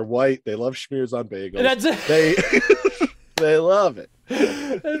skinny, they're white, they love schmears on bagels. That's it. They love it.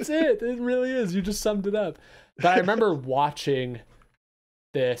 That's it. It really is. You just summed it up. But I remember watching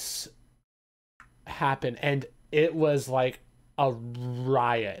this happen, and it was like a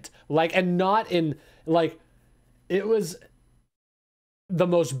riot. Like, and not in like, it was the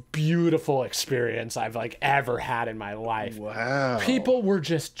most beautiful experience I've like ever had in my life. Wow. People were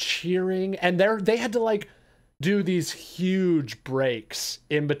just cheering, and they had to like do these huge breaks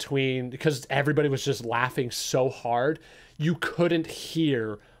in between because everybody was just laughing so hard you couldn't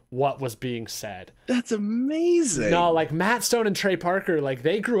hear what was being said. That's amazing. No, like Matt Stone and Trey Parker, like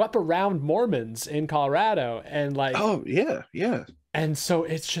they grew up around Mormons in Colorado, and like, oh yeah. And so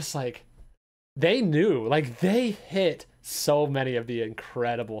it's just like they knew, like they hit so many of the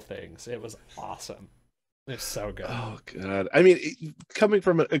incredible things. It was awesome. It's so good. Oh god. I mean, coming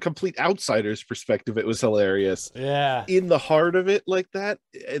from a complete outsider's perspective, it was hilarious. Yeah. In the heart of it, like that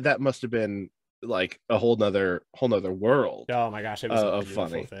must have been like a whole nother world. Oh my gosh, it was a beautiful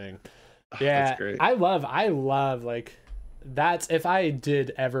funny thing. Yeah, that's great. I love like that's, if I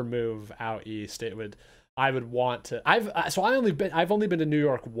did ever move out east, I would want to. I've only been to New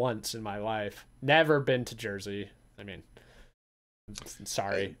York once in my life. Never been to Jersey. I mean,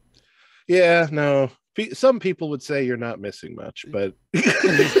 sorry. Yeah, no. Some people would say you're not missing much, but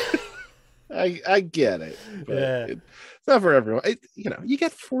I get it. But yeah. It's not for everyone. You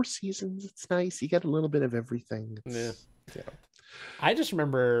get 4 seasons. It's nice. You get a little bit of everything. I just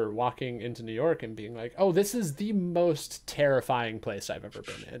remember walking into New York and being like, "Oh, this is the most terrifying place I've ever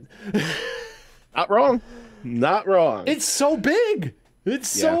been in." Not wrong. It's so big.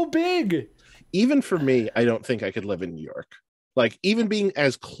 So big. Even for me, I don't think I could live in New York. Like, even being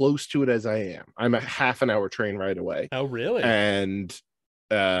as close to it as I am, I'm a half an hour train ride away. Oh, really? And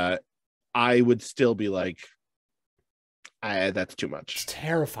I would still be like, that's too much. It's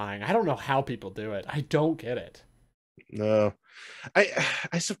terrifying. I don't know how people do it. I don't get it. No.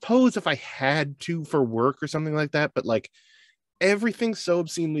 I suppose if I had to for work or something like that, but like everything's so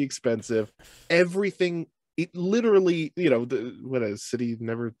obscenely expensive. Everything, it literally, what a city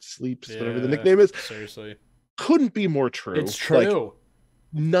never sleeps, whatever the nickname is. Seriously. Couldn't be more true. It's true.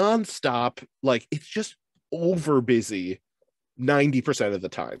 Like, nonstop, like it's just over busy 90% of the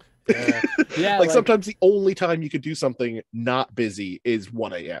time. Yeah. like sometimes the only time you could do something not busy is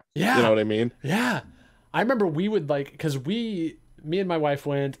 1 a.m. Yeah. You know what I mean? Yeah. I remember we would like, because me and my wife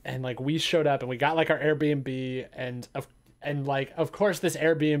went, and like we showed up and we got like our Airbnb, and like of course this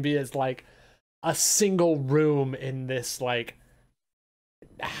Airbnb is like a single room in this like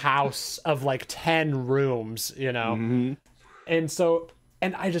house of like 10 rooms, Mm-hmm. And so,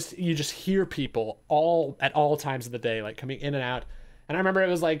 and you just hear people at all times of the day like coming in and out. And I remember it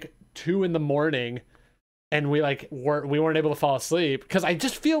was like 2 a.m. and we weren't able to fall asleep because I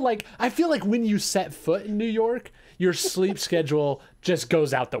feel like when you set foot in New York, your sleep schedule just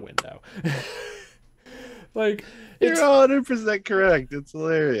goes out the window. Like, you're 100% correct. It's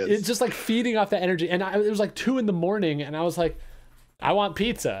hilarious. It's just like feeding off that energy. And it was like 2 a.m. and I was like, I want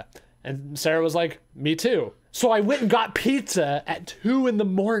pizza. And Sarah was like, me too. So I went and got pizza at 2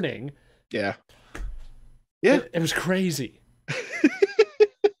 a.m. Yeah. It was crazy.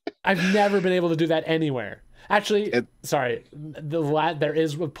 I've never been able to do that anywhere. Actually, sorry, there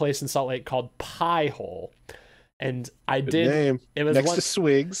is a place in Salt Lake called Pie Hole, and I did. Name. It was next to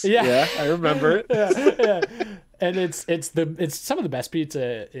Swigs. Yeah, I remember it. yeah. And it's some of the best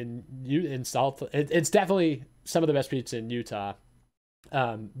pizza in Salt. It's definitely some of the best pizza in Utah.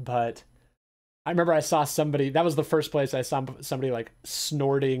 But I remember I saw somebody. That was the first place I saw somebody like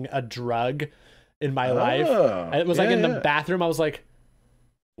snorting a drug in my life. It was like in the bathroom. I was like,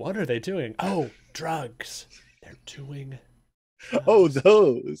 what are they doing? Oh, drugs. They're doing drugs. Oh,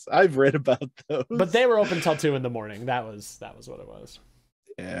 those. I've read about those. But they were open until 2 a.m. That was what it was.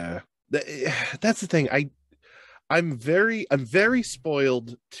 Yeah. That's the thing. I'm very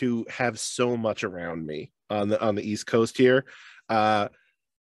spoiled to have so much around me on the East Coast here.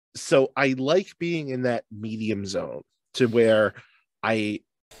 So I like being in that medium zone to where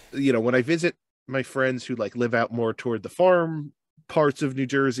when I visit my friends who like live out more toward the farm parts of New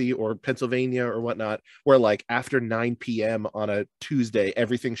Jersey or Pennsylvania or whatnot, where like after 9 p.m. on a Tuesday,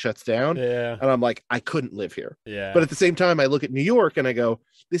 everything shuts down. Yeah. And I'm like, I couldn't live here. Yeah. But at the same time, I look at New York and I go,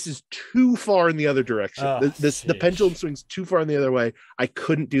 this is too far in the other direction. The pendulum swings too far in the other way. I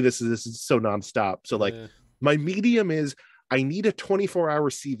couldn't do this. This is so nonstop. So like my medium is I need a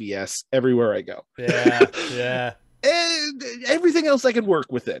 24-hour CVS everywhere I go. Yeah. Yeah. And everything else I can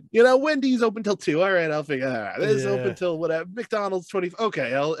work within. Wendy's open till 2. All right, I'll figure that out. This open till whatever. McDonald's 20.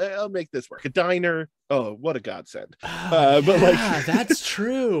 Okay, I'll make this work. A diner. Oh, what a godsend. But like, that's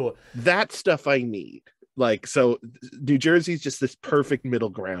true. That stuff I need. Like, so New Jersey's just this perfect middle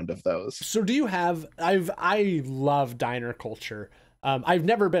ground of those. So do you have? I love diner culture. I've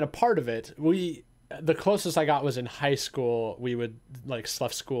never been a part of it. The closest I got was in high school. We would like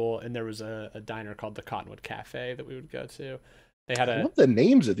left school and there was a diner called the Cottonwood Cafe that we would go to. They had I love the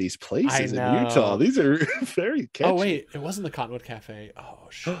names of these places in Utah. These are very catchy. Oh wait, it wasn't the Cottonwood Cafe. Oh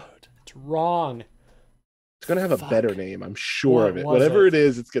shoot, it's wrong. It's gonna have a better name, I'm sure of it. Whatever it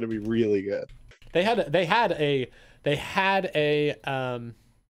is, it's gonna be really good. They had a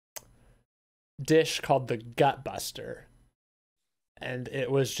dish called the Gut Buster, and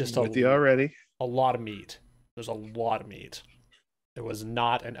it was just a lot of meat. There's a lot of meat. It was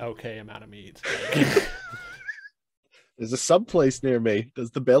not an okay amount of meat. There's a sub place near me.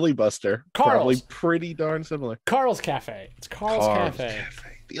 Does the Belly Buster. Carl's. Probably pretty darn similar. Carl's Cafe. It's Carl's Cafe.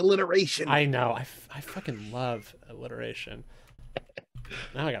 The alliteration. I know. I fucking love alliteration.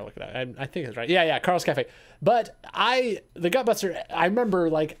 Now I gotta look it up. I think it's right. Yeah, Carl's Cafe. But the Gutbuster, I remember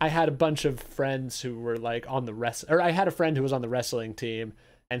like I had a bunch of friends who were like on the I had a friend who was on the wrestling team,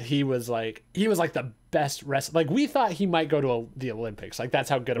 and he was like the best wrestler. Like we thought he might go to the Olympics. Like that's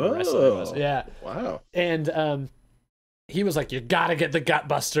how good of a wrestler he was. Yeah. Wow. And he was like, you gotta get the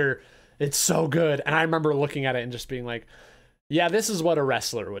Gutbuster. It's so good. And I remember looking at it and just being like, yeah, this is what a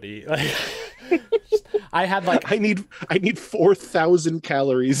wrestler would eat. Like, I had like I need 4,000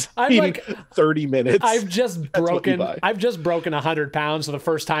 calories in 30 minutes. I've just broken 100 pounds for the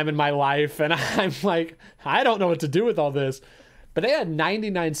first time in my life, and I'm like, I don't know what to do with all this. But they had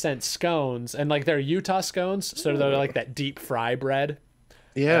 99-cent scones, and like they're Utah scones, so they're like that deep fry bread.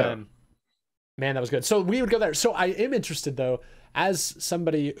 Yeah. Man, that was good. So we would go there. So I am interested though, as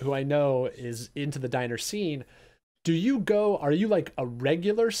somebody who I know is into the diner scene, are you like a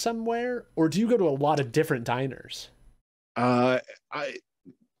regular somewhere, or do you go to a lot of different diners? It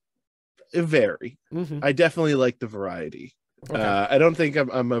vary. Mm-hmm. I definitely like the variety. Okay. I don't think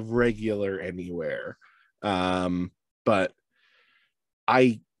I'm a regular anywhere. But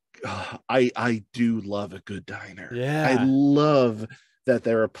I do love a good diner. Yeah. I love that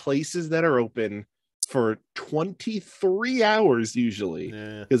there are places that are open for 23 hours usually,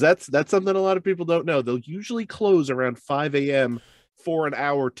 because that's something a lot of people don't know. They'll usually close around 5 a.m. for an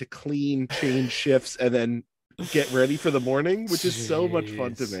hour to clean, change shifts, and then get ready for the morning, which is so much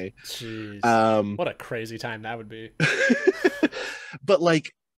fun to me. Jeez. What a crazy time that would be. But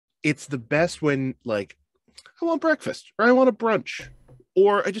like, it's the best when like I want breakfast, or I want a brunch,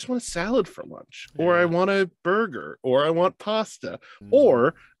 or I just want a salad for lunch, or I want a burger, or I want pasta,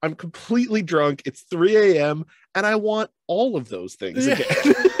 or I'm completely drunk. It's 3 a.m. and I want all of those things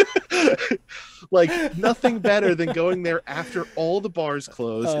again. Like nothing better than going there after all the bars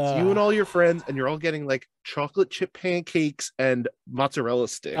close. It's you and all your friends, and you're all getting like chocolate chip pancakes and mozzarella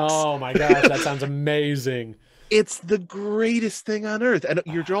sticks. Oh my gosh, that sounds amazing. It's the greatest thing on earth. And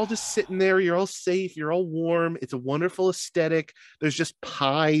you're all just sitting there. You're all safe. You're all warm. It's a wonderful aesthetic. There's just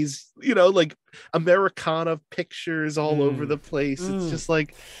pies, like Americana pictures all over the place. It's just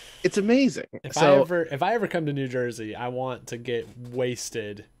like, it's amazing. If I ever come to New Jersey, I want to get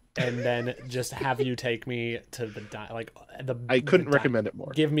wasted and then just have you take me to the I couldn't recommend it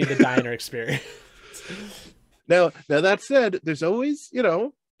more. Give me the diner experience. Now that said, there's always,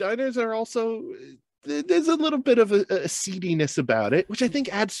 diners are also, there's a little bit of a seediness about it, which I think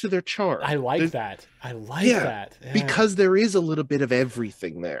adds to their charm. I like that. Yeah. Because there is a little bit of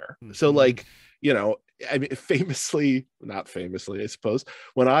everything there. Mm-hmm. So like, I mean, not famously, I suppose,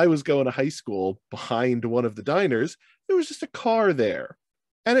 when I was going to high school, behind one of the diners, there was just a car there.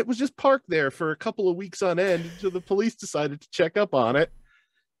 And it was just parked there for a couple of weeks on end until the police decided to check up on it.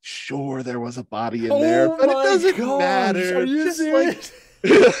 Sure, there was a body in there, but it doesn't matter. Are you serious?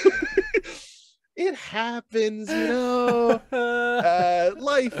 It happens,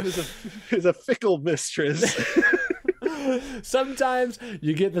 life is a fickle mistress. Sometimes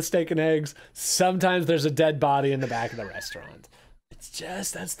you get the steak and eggs. Sometimes there's a dead body in the back of the restaurant.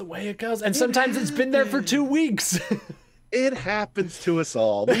 That's the way it goes. And sometimes it's been there for 2 weeks. It happens to us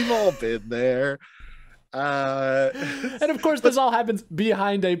all. We've all been there. And of course, this all happens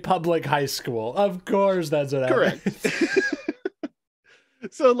behind a public high school. Of course, that's what happens. Correct.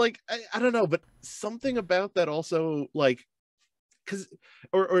 So, like, I don't know, but something about that also, like, because,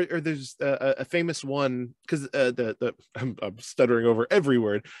 or there's a famous one, because I'm stuttering over every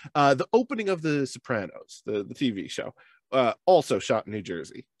word. The opening of The Sopranos, the TV show, also shot in New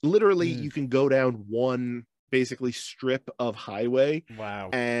Jersey. Literally, you can go down one basically strip of highway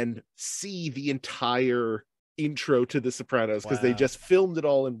and see the entire intro to The Sopranos, because they just filmed it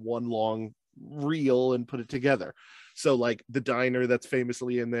all in one long reel and put it together. So like the diner that's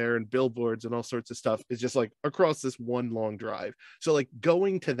famously in there and billboards and all sorts of stuff is just like across this one long drive. So like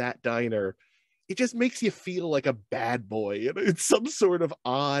going to that diner, it just makes you feel like a bad boy in some sort of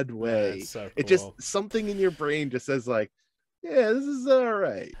odd way. So cool. It just, something in your brain just says like, yeah, this is all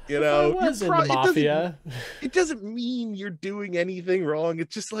right. You If I know, was in the mafia. It doesn't mean you're doing anything wrong.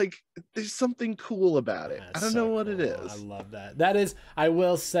 It's just like there's something cool about it. That's I don't so know what cool. it is. I love that. That is, I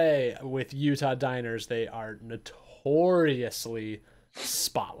will say, with Utah diners, they are notoriously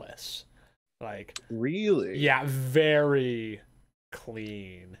spotless. Like, really? yeah, very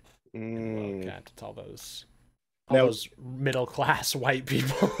clean. Look at all those middle class white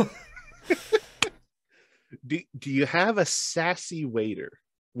people. Do you have a sassy waiter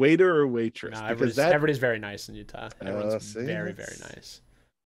or waitress? No, because everybody's very nice in Utah. Everyone's very nice.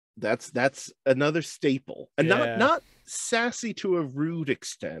 That's another staple, and not sassy to a rude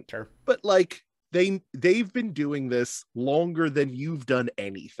extent, sure. But like they've been doing this longer than you've done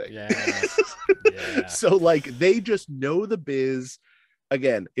anything. Yeah. So like they just know the biz.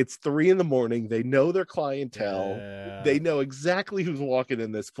 Again, it's 3 a.m. They know their clientele. Yeah. They know exactly who's walking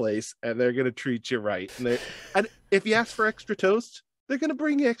in this place, and they're gonna treat you right. And if you ask for extra toast, they're gonna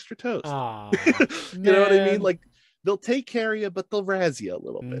bring you extra toast. Aww, you know what I mean? Like they'll take care of you, but they'll razz you a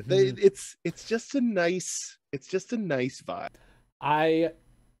little bit. It's just a nice vibe. I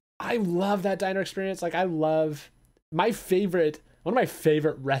love that diner experience. Like I love one of my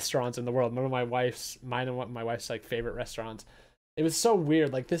favorite restaurants in the world. One of my wife's like favorite restaurants. It was so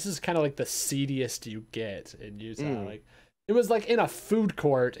weird. Like this is kind of like the seediest you get in Utah. Like it was like in a food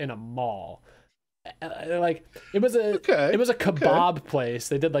court in a mall. Like it was a kebab place.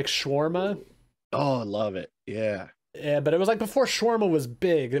 They did like shawarma. Oh, I love it. Yeah. Yeah, but it was like before shawarma was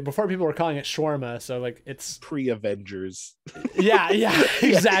big, before people were calling it shawarma. So like it's pre-Avengers. yeah,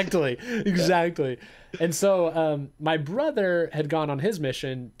 exactly. And so my brother had gone on his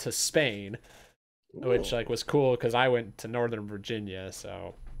mission to Spain. Ooh. Which like was cool because I went to Northern Virginia,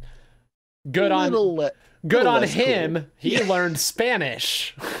 so good on him. Cool. He learned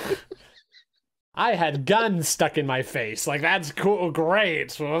Spanish. I had guns stuck in my face. Like that's cool,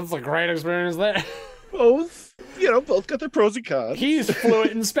 great. So that's a great experience there. Both got their pros and cons. He's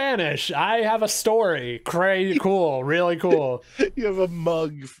fluent in Spanish. I have a story. Crazy cool, really cool. You have a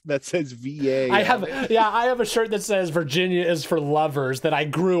mug that says VA. I have a shirt that says Virginia is for lovers that I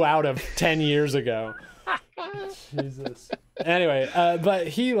grew out of 10 years ago. Jesus. Anyway, but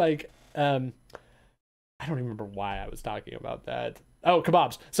he like I don't remember why I was talking about that. Oh,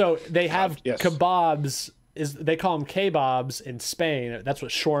 kebabs. So they have kebabs. They call them kebabs in Spain. That's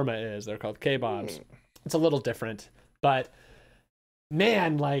what shawarma is. They're called kebabs. It's a little different, but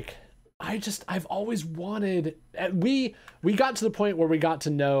man, like I've always wanted. We got to the point where we got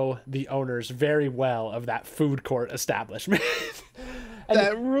to know the owners very well of that food court establishment.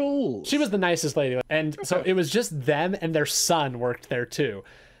 That rules. She was the nicest lady, and so it was just them and their son worked there too.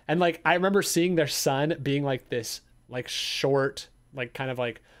 And like I remember seeing their son being like this, like short, like kind of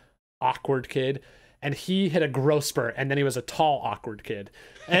like awkward kid, and he hit a growth spurt, and then he was a tall, awkward kid,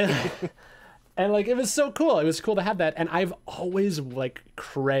 and. And like it was so cool. It was cool to have that, and I've always like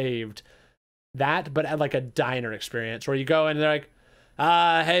craved that, but at like a diner experience where you go and they're like,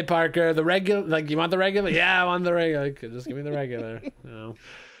 "Hey Parker, the regular, like you want the regular? Yeah, I want the regular. Like, just give me the regular." You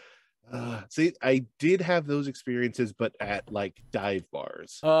know. See, I did have those experiences, but at like dive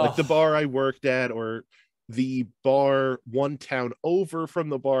bars, like the bar I worked at, or the bar one town over from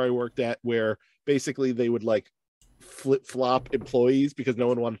the bar I worked at, where basically they would like flip-flop employees because no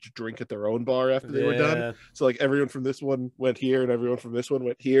one wanted to drink at their own bar after they were done. So like everyone from this one went here and everyone from this one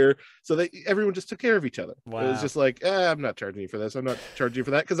went here. So everyone just took care of each other. Wow. It was just like, I'm not charging you for this. I'm not charging you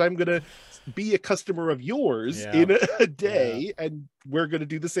for that because I'm going to be a customer of yours in a day and we're going to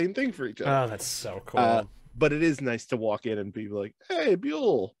do the same thing for each other. Oh, that's so cool. But it is nice to walk in and be like, hey,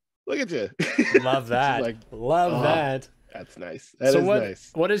 Buel, look at you. Love that. Like, love that. That's nice. That is nice.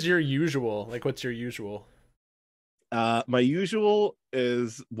 What is your usual? Like, what's your usual? My usual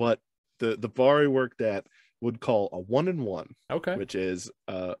is what the bar I worked at would call a 1-and-1. Okay. Which is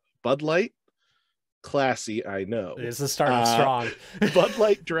Bud Light, classy, I know. It's the start strong. Bud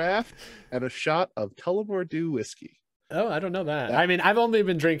Light draft and a shot of Tullamore Dew whiskey. Oh, I don't know that. I mean, I've only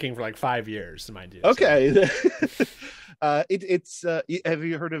been drinking for like 5 years, mind you. Okay. So. It's have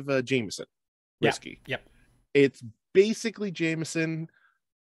you heard of Jameson whiskey? Yep. It's basically Jameson,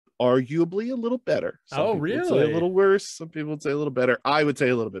 arguably a little better. Some really? Say a little worse. Some people would say a little better. I would say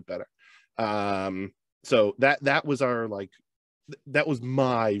a little bit better. So that was our that was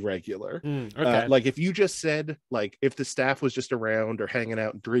my regular. Okay. Like if you just said like if the staff was just around or hanging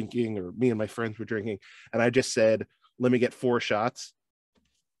out and drinking, or me and my friends were drinking, and I just said, let me get 4 shots,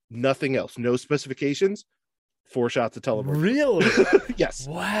 nothing else, no specifications, 4 shots of Tullamore. Really? Yes.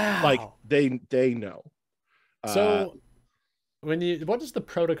 Wow. Like they know. So what is the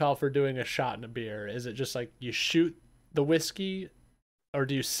protocol for doing a shot in a beer? Is it just like you shoot the whiskey or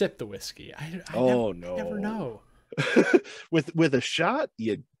do you sip the whiskey? I never know. with a shot,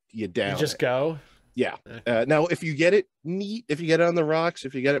 you down. You just it. go. Yeah. Now, if you get it neat, if you get it on the rocks,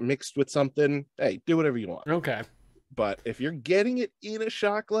 if you get it mixed with something, hey, do whatever you want. Okay. But if you're getting it in a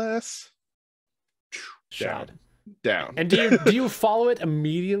shot glass, down. And do you follow it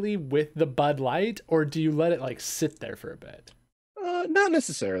immediately with the Bud Light, or do you let it like sit there for a bit? Not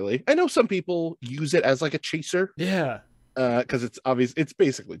necessarily. I know some people use it as like a chaser. Yeah. Because it's obvious, it's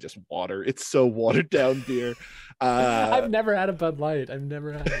basically just water. It's so watered down beer. I've never had a Bud Light. I've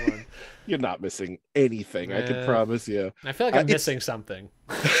never had one. You're not missing anything. I can promise you. I feel like I'm missing something.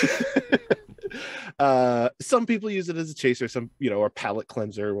 Some people use it as a chaser, some, or palate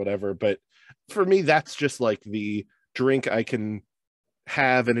cleanser or whatever. But for me, that's just like the drink I can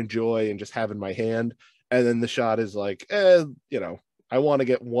have and enjoy and just have in my hand. And then the shot is like, I want to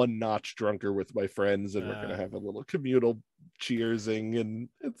get one notch drunker with my friends, and we're gonna have a little communal cheersing, and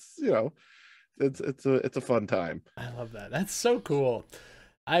it's it's a fun time. I love that. That's so cool.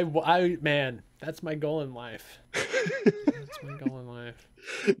 Man, that's my goal in life. That's my goal in life.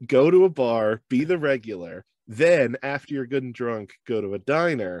 Go to a bar, be the regular. Then after you're good and drunk, go to a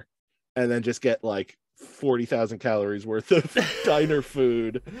diner, and then just get like 40,000 calories worth of diner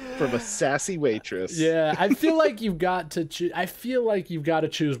food from a sassy waitress. Yeah, I feel like you've got to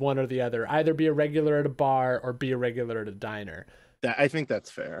choose one or the other. Either be a regular at a bar or be a regular at a diner. I think that's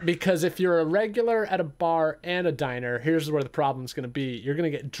fair. Because if you're a regular at a bar and a diner, here's where the problem's going to be. You're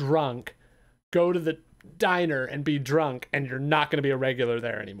going to get drunk, go to the diner and be drunk, and you're not going to be a regular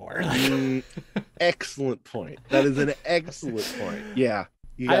there anymore. Excellent point. That is an excellent point. Yeah.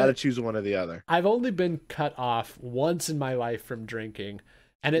 You gotta choose one or the other. I've only been cut off once in my life from drinking,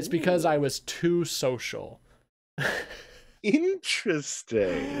 and it's because I was too social.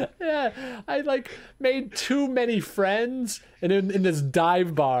 Interesting. Yeah, I made too many friends in this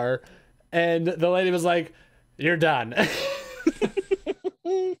dive bar, and the lady was like, "You're done." I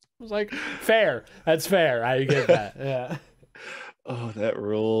was like, "Fair. That's fair. I get that." Yeah. Oh, that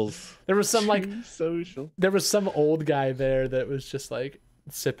rules. There was some social. There was some old guy there that was just like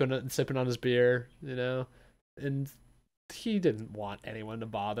sipping on his beer, and he didn't want anyone to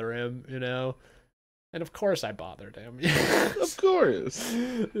bother him, and of course I bothered him. Of course.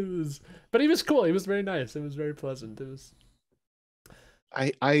 But he was cool. He was very nice. It was very pleasant. It was.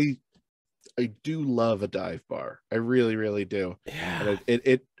 I do love a dive bar. I really, really do. Yeah. And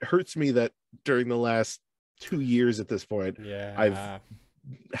it hurts me that during the last 2 years at this point,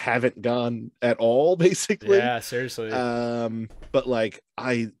 haven't gone at all, basically. Yeah, seriously. But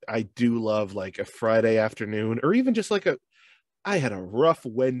I do love like a Friday afternoon, or even just like I had a rough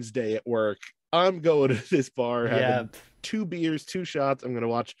Wednesday at work. I'm going to this bar, having 2 beers, 2 shots. I'm going to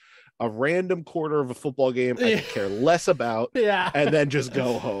watch a random quarter of a football game I could care less about, and then just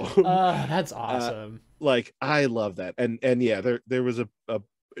go home. That's awesome. I love that. And yeah, there was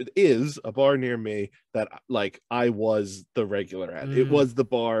is a bar near me that I was the regular at. It was the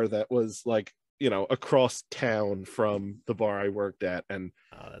bar that was across town from the bar I worked at, and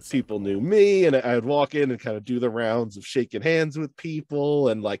people knew me, and I'd walk in and kind of do the rounds of shaking hands with people,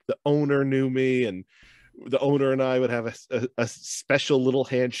 and the owner knew me, and the owner and I would have a special little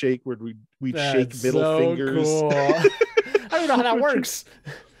handshake where we'd shake middle fingers. Cool. I don't know how that works.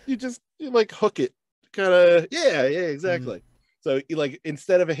 You hook it, kind of. Yeah, exactly. So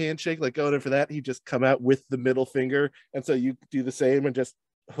instead of a handshake, going in for that, he just come out with the middle finger, and so you do the same and just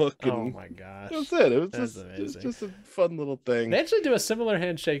hook. And oh my gosh, that's it. It was just a fun little thing. They actually do a similar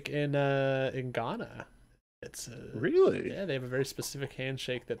handshake in Ghana. It's really, yeah. They have a very specific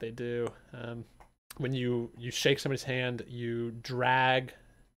handshake that they do. When you shake somebody's hand, you drag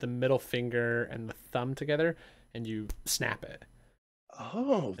the middle finger and the thumb together, and you snap it.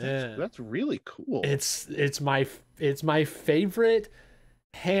 Oh, that's really cool. It's my favorite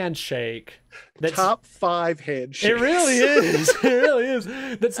handshake. Top 5 handshakes. It really is. It really is.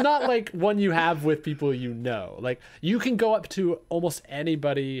 That's not one you have with people you can go up to almost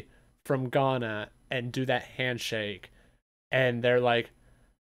anybody from Ghana and do that handshake, and they're like,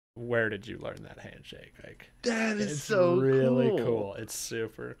 "Where did you learn that handshake?" That is so really cool. It's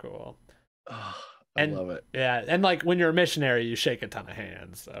super cool. Oh, I love it. Yeah, and when you're a missionary, you shake a ton of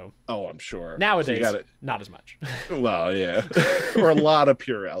hands. So I'm sure nowadays, not as much. Well, yeah, or a lot of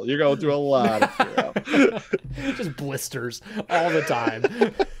Purell. You're going through a lot of Purell. Just blisters all the time.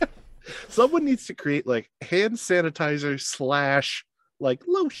 Someone needs to create hand sanitizer /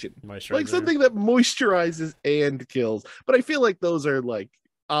 lotion, something that moisturizes and kills. But I feel like those are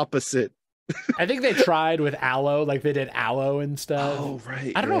opposite. I think they tried with aloe, they did aloe and stuff. Oh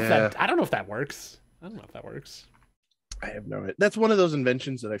right. I don't know if that works. I don't know if that works. I have no idea. That's one of those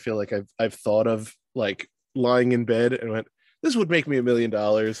inventions that I feel like I've thought of, like lying in bed and went, this would make me $1 million.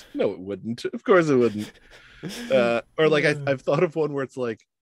 No, it wouldn't. Of course it wouldn't. Or like I've thought of one where it's like,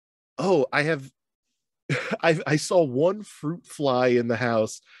 oh, I saw one fruit fly in the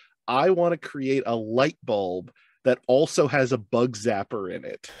house. I want to create a light bulb that also has a bug zapper in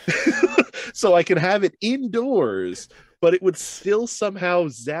it. So I can have it indoors, but it would still somehow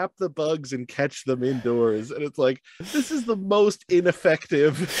zap the bugs and catch them indoors. And it's like, this is the most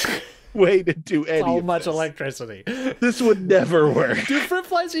ineffective way to do any so much electricity. This would never work. Do fruit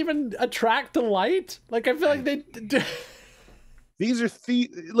flies even attract the light? Like, I feel like they do. These are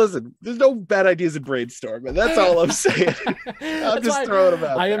listen, there's no bad ideas in brainstorming. That's all I'm saying. I'm just throwing them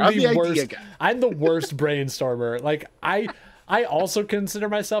out there. I'm the worst. I'm the worst brainstormer. Like, I also consider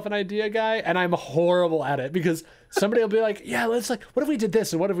myself an idea guy, and I'm horrible at it because somebody will be like, yeah, let's like, what if we did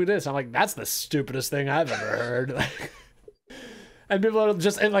this and what if we did this? I'm like, that's the stupidest thing I've ever heard. And people are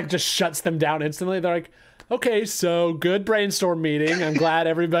just, it like just shuts them down instantly. They're like, okay, so good brainstorm meeting. I'm glad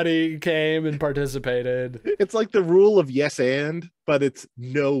everybody came and participated. It's like the rule of yes and, but it's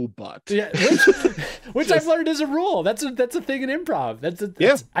no but. Yeah, which I've learned is a rule. That's a thing in improv.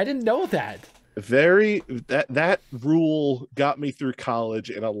 That's I didn't know that. That rule got me through college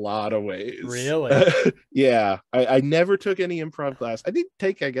in a lot of ways. Really? Yeah. I never took any improv class. I did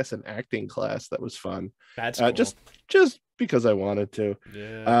take, I guess, an acting class that was fun. That's cool. Just because I wanted to.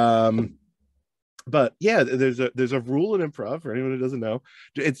 Yeah. But yeah, there's a rule in improv for anyone who doesn't know.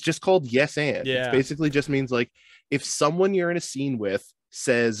 It's just called yes and. Yeah. It basically just means like if someone you're in a scene with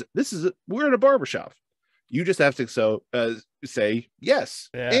says we're in a barbershop, you just have to say yes.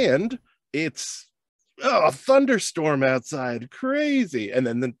 Yeah. And it's a thunderstorm outside, crazy. And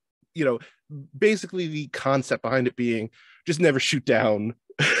then basically the concept behind it being just never shoot down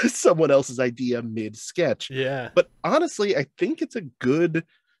someone else's idea mid-sketch. Yeah. But honestly, I think it's a good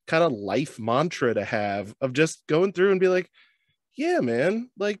kind of life mantra to have, of just going through and be like, yeah, man,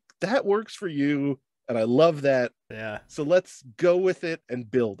 like that works for you. And I love that. Yeah. So let's go with it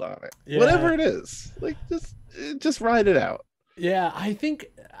and build on it. Yeah. Whatever it is. Like just ride it out. Yeah, I think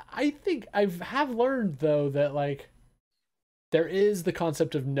I have learned though that like there is the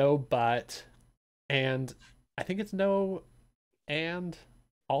concept of no but, and I think it's no and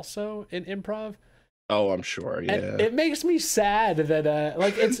also in improv. Oh, I'm sure. Yeah. And it makes me sad that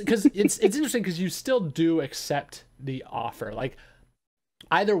like it's because it's interesting because you still do accept the offer. Like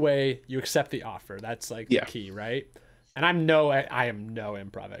either way, you accept the offer. That's like the key, right? And I am no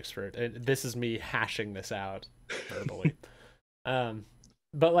improv expert. This is me hashing this out verbally.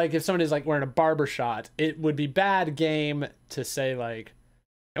 But like if someone is like, we're in a barber shop, it would be bad game to say like,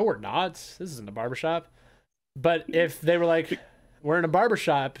 no, we're not. This isn't a barbershop. But if they were like, we're in a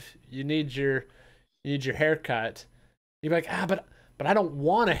barbershop, you need your haircut, you'd be like, but I don't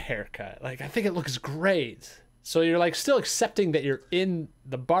want a haircut. Like, I think it looks great. So you're like still accepting that you're in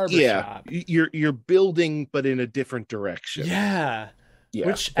the barbershop. Yeah, you're building, but in a different direction. Yeah. Yeah.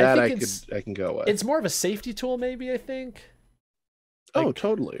 Which that I think I can go with. It's more of a safety tool, maybe, I think. Like,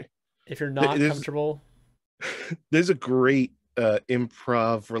 totally. If you're not comfortable. There's a great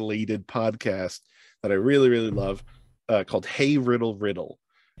improv related podcast that I really, really love called Hey Riddle Riddle.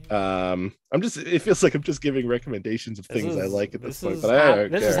 It feels like I'm just giving recommendations of things I like at this point, but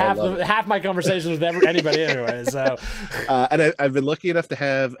this is half my conversations with anybody anyway. So and I've been lucky enough to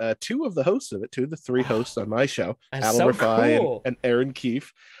have two of the hosts of it, two of the three hosts on my show, Alan Rafai and Aaron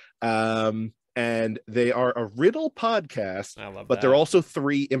Keefe. And they are a riddle podcast, but they're also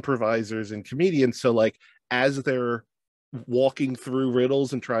three improvisers and comedians. So like as they're walking through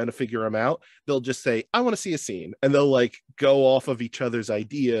riddles and trying to figure them out, they'll just say, I want to see a scene, and they'll like go off of each other's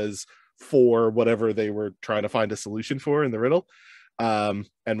ideas for whatever they were trying to find a solution for in the riddle. And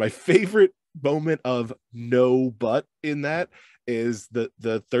my favorite moment of no but in that is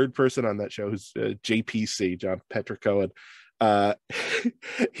the third person on that show, who's JPC, John Patrick Cohen.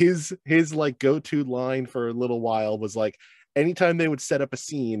 His like go-to line for a little while was like, anytime they would set up a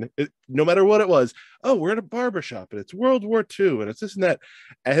scene, no matter what it was, oh, we're in a barbershop and it's World War II and it's this and that,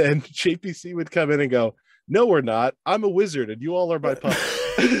 and JPC would come in and go, no, we're not, I'm a wizard and you all are my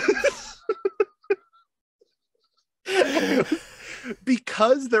puppets.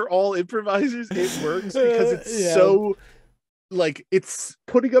 Because they're all improvisers, it works because it's so like, it's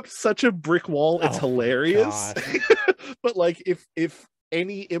putting up such a brick wall. It's hilarious. But like if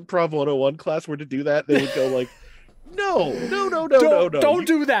any improv 101 class were to do that, they would go like, no, don't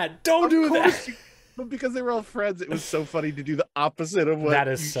do that. Don't do that. But because they were all friends, it was so funny to do the opposite of what that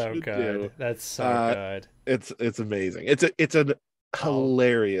is so good. Do. That's so good. It's amazing. It's a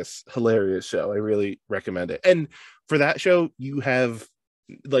hilarious show. I really recommend it. And for that show, you have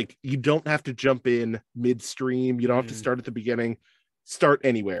like, you don't have to jump in midstream. You don't have to start at the beginning. Start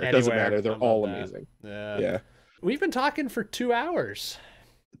anywhere. It doesn't matter. They're all amazing. Yeah. We've been talking for 2 hours.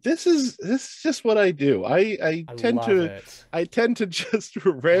 This is just what I do. I tend to just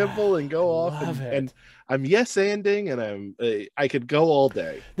ramble and go off and I'm yes-anding, and I could go all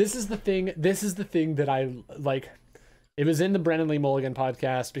day. This is the thing that I like. It was in the Brennan Lee Mulligan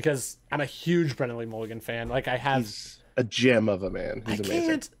podcast because I'm a huge Brennan Lee Mulligan fan. Like, he's a gem of a man. He's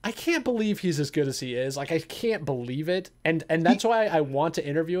amazing. I can't believe he's as good as he is. Like, I can't believe it. And that's why I want to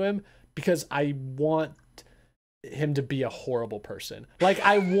interview him, because I want him to be a horrible person. Like,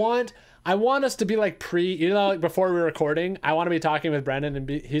 I want us to be like like before we were recording, I want to be talking with Brendan and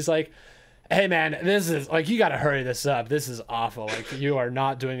he's like, hey man, this is like, you got to hurry this up. This is awful. Like, you are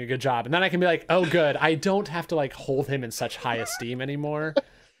not doing a good job. And then I can be like, oh good. I don't have to like hold him in such high esteem anymore.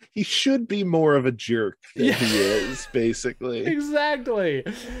 He should be more of a jerk than he is, basically. Exactly.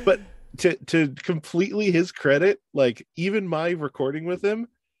 But to completely his credit, like, even my recording with him,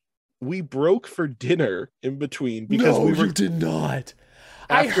 we broke for dinner in between because you did not.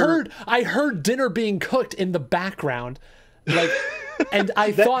 I heard dinner being cooked in the background, like, and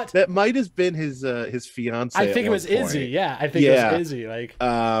I thought that might have been his fiance. I think it was Izzy. Yeah, I think it was Izzy. Like,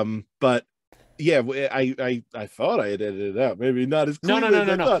 but yeah, I thought I had edited it out. Maybe not as clearly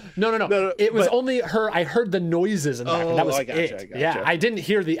no. It was only her. I heard the noises in the background. That was it. Yeah, I didn't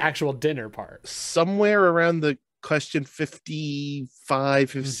hear the actual dinner part. Somewhere around the question 55,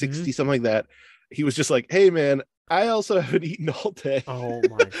 60, something like that, he was just like, hey man, I also haven't eaten all day. Oh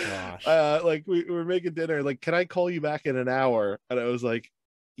my gosh. Like, we were making dinner, like, can I call you back in an hour? And I was like,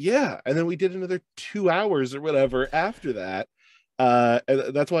 yeah. And then we did another 2 hours or whatever after that.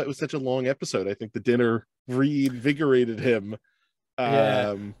 And that's why it was such a long episode. I think the dinner reinvigorated him.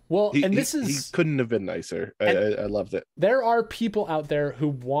 Well, he couldn't have been nicer. I loved it. There are people out there who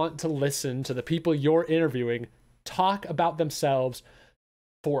want to listen to the people you're interviewing talk about themselves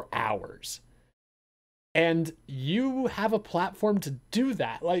for hours, and you have a platform to do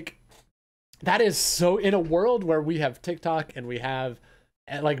that. Like, that is so, in a world where we have TikTok and we have,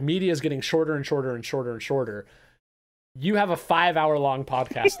 like, media is getting shorter and shorter and shorter and shorter, you have a 5-hour long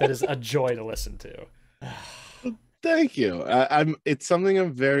podcast that is a joy to listen to. Thank you. It's something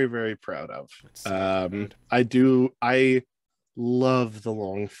I'm very, very proud of. So I love the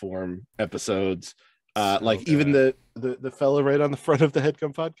long form episodes. Like, good. Even the fella right on the front of the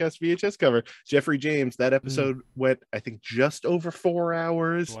Headgum Podcast VHS cover, Jeffrey James, that episode went, I think, just over 4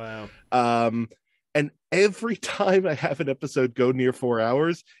 hours. Wow. And every time I have an episode go near 4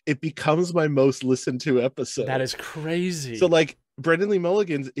 hours, it becomes my most listened to episode. That is crazy. So, like, Brendan Lee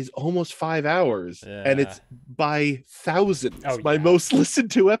Mulligan's is almost 5 hours, and it's by thousands my most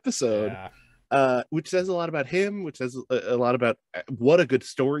listened to episode. Which says a lot about him, which says a lot about what a good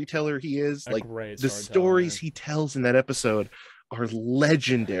storyteller he is. Like, the stories he tells in that episode are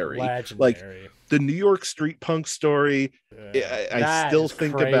legendary. Like, the New York street punk story, I still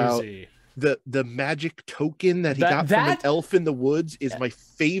think about the magic token that he got from an elf in the woods is my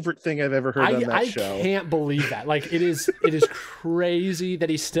favorite thing I've ever heard on that show. I can't believe that. Like, it is crazy that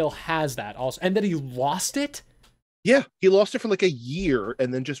he still has that also, and that he lost it. Yeah, he lost it for like a year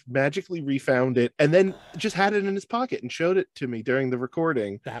and then just magically refound it, and then just had it in his pocket and showed it to me during the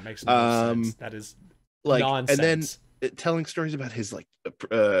recording. That makes no sense. That is like nonsense. And then telling stories about his like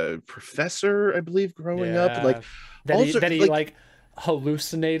professor, I believe, growing up, like that he like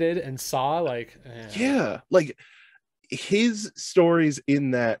hallucinated and saw, like like his stories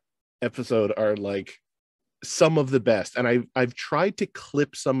in that episode are like some of the best, and I've tried to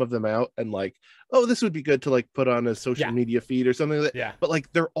clip some of them out and like, oh, this would be good to like put on a social media feed or something like that. But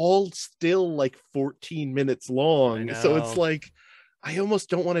like, they're all still like 14 minutes long, so it's like, I almost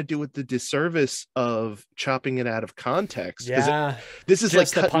don't want to do it the disservice of chopping it out of context. This is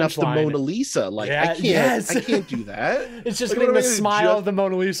just like cutting up the Mona Lisa. Like, I can't do that. It's just like, getting the smile of the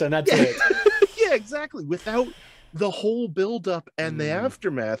Mona Lisa, and that's it. Yeah, exactly. Without the whole buildup and the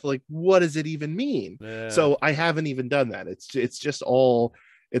aftermath, like, what does it even mean? So I haven't even done that. It's just all,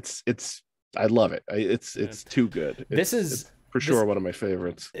 it's I love it. It's too good. It's for sure one of my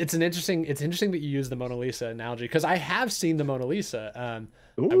favorites. It's interesting that you use the Mona Lisa analogy, because I have seen the Mona Lisa.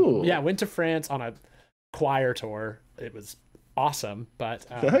 I went to France on a choir tour. It was awesome, but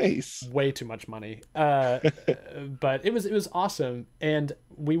nice. Way too much money. But it was awesome, and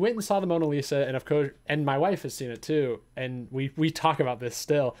we went and saw the Mona Lisa, and of course, and my wife has seen it too, and we talk about this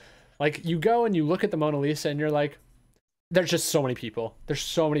still. Like, you go and you look at the Mona Lisa, and you're like, there's just so many people. There's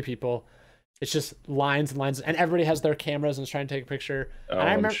so many people. It's just lines and lines, and everybody has their cameras and is trying to take a picture. Oh,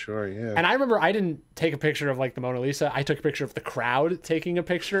 and I'm sure, yeah. And I remember I didn't take a picture of like the Mona Lisa. I took a picture of the crowd taking a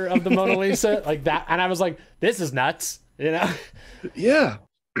picture of the Mona Lisa, like that. And I was like, this is nuts, you know? Yeah.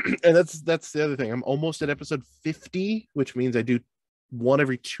 And that's the other thing. I'm almost at episode 50, which means I do one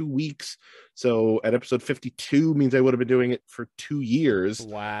every 2 weeks. So at episode 52 means I would have been doing it for 2 years.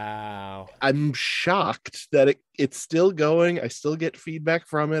 Wow. I'm shocked that it's still going. I still get feedback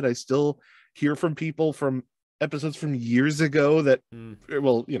from it. I still hear from people from episodes from years ago that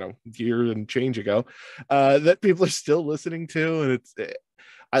well, you know, year and change ago, that people are still listening to, and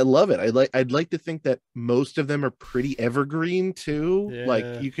I love it. I'd like to think that most of them are pretty evergreen too. Yeah.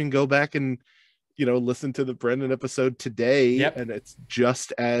 Like you can go back and, you know, listen to the Brendan episode today, and it's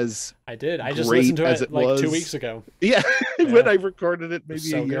just as I just listened to it like 2 weeks ago. Yeah, when I recorded it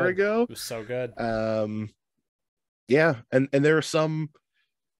maybe a year ago. It was so good. Yeah, and there are some,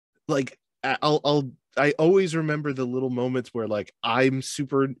 like, I always remember the little moments where like I'm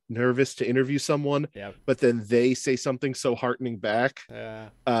super nervous to interview someone, but then they say something so heartening back.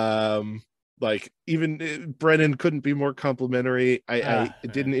 Like even Brennan couldn't be more complimentary. I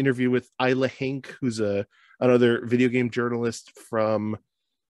did an interview with Isla Hank, who's another video game journalist from,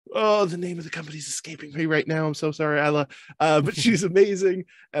 the name of the company's escaping me right now. I'm so sorry, Isla. But she's amazing.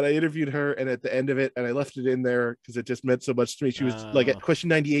 And I interviewed her, and at the end of it, and I left it in there because it just meant so much to me. She was like, at question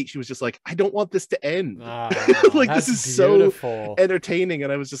 98, she was just like, I don't want this to end. Like, this is beautiful. So entertaining.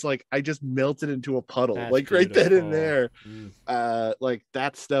 And I was just like, I just melted into a puddle, like right then and there. Like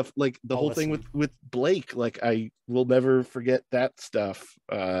that stuff, like the whole thing with Blake, like I will never forget that stuff,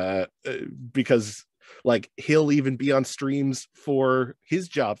 because like he'll even be on streams for his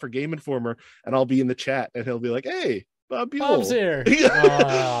job for Game Informer, and I'll be in the chat, and he'll be like, "Hey, Buel. Bob's here.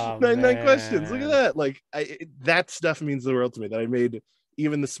 nine questions. Look at that!" Like that stuff means the world to me. That I made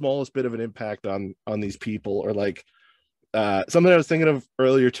even the smallest bit of an impact on these people, or like something I was thinking of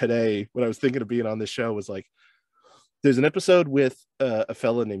earlier today when I was thinking of being on this show was like, there's an episode with a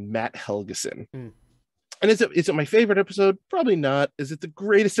fella named Matt Helgeson. And is it my favorite episode? Probably not. Is it the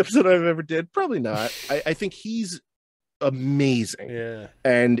greatest episode I've ever did? Probably not. I think he's amazing. Yeah.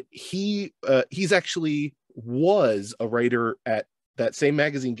 And he's actually was a writer at that same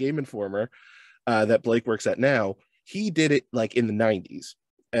magazine, Game Informer, that Blake works at now. He did it like in the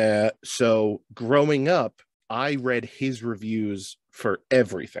 90s. So growing up, I read his reviews for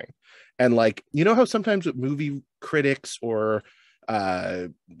everything. And like, you know how sometimes with movie critics or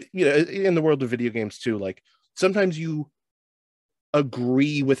you know, in the world of video games too, like sometimes you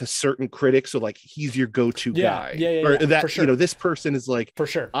agree with a certain critic, so like he's your go-to guy, or that, sure, you know, this person is like, for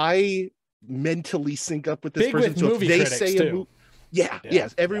sure, I mentally sync up with this big person. with so if they say too.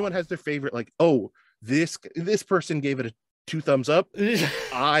 Yes, everyone has their favorite, like, oh, this person gave it a 2 thumbs up.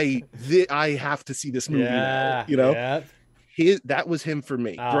 I have to see this movie now, you know. That was him for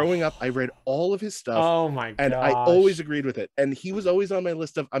me. Growing up, I read all of his stuff. Oh my god! And I always agreed with it. And he was always on my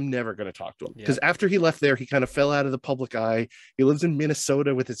list of I'm never going to talk to him, because after he left there, he kind of fell out of the public eye. He lives in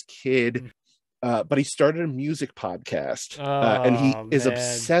Minnesota with his kid, but he started a music podcast, and he is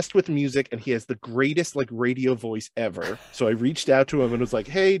obsessed with music, and he has the greatest like radio voice ever. So I reached out to him and was like,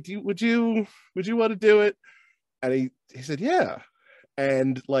 "Hey, would you want to do it?" And he said, "Yeah."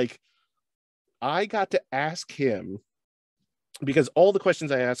 And like, I got to ask him, because all the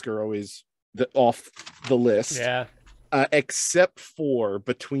questions I ask are always off the list, except for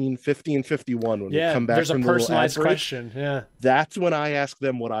between 50 and 51 when we come back. There's from a personalized question. That's when I ask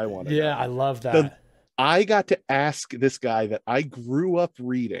them what I want to know. I love that. I got to ask this guy that I grew up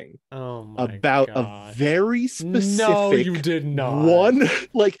reading about a very specific. No, you did not. One,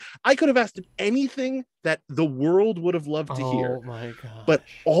 like I could have asked him anything that the world would have loved to hear. Oh my god! But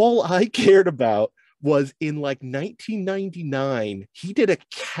all I cared about was in like 1999, he did a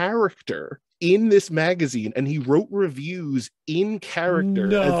character in this magazine, and he wrote reviews in character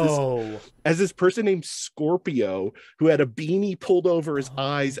as this person named Scorpio, who had a beanie pulled over his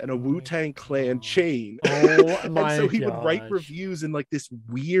eyes and a Wu-Tang Clan chain. And so he would write reviews in like this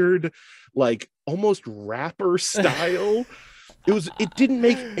weird, like almost rapper style. It didn't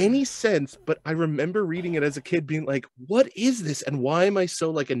make any sense, but I remember reading it as a kid being like, what is this? And why am I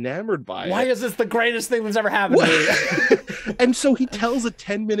so like enamored by it? Why is this the greatest thing that's ever happened to me? And so he tells a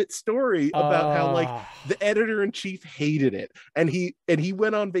 10-minute story about how like the editor-in-chief hated it. And he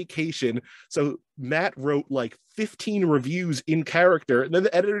went on vacation. So Matt wrote like 15 reviews in character. And then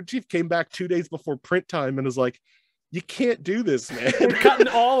the editor-in-chief came back 2 days before print time and was like, you can't do this, man. We're cutting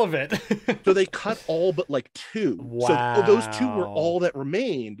all of it. So they cut all but like 2. Wow. So those 2 were all that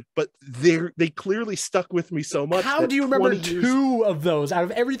remained, but they clearly stuck with me so much. How do you remember 2 of those out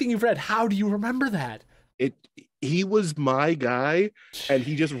of everything you've read? How do you remember that? He was my guy, and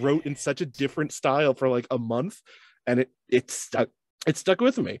he just wrote in such a different style for like a month, and it stuck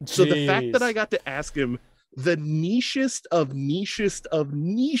with me. Jeez. So the fact that I got to ask him the nichest of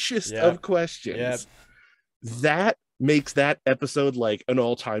questions, that makes that episode like an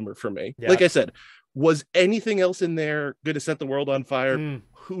all-timer for me. Yep. Like I said, was anything else in there going to set the world on fire?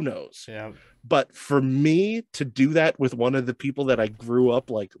 Who knows? Yeah. But for me to do that with one of the people that I grew up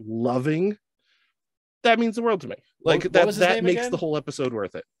like loving, that methis the world to me. Like that makes again? The whole episode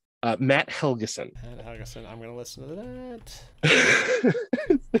worth it. Matt Helgeson. I'm going to listen to that.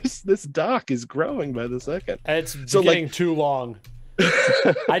 this doc is growing by the second. It's getting too long.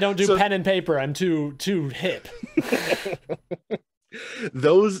 I don't do pen and paper. I'm too hip.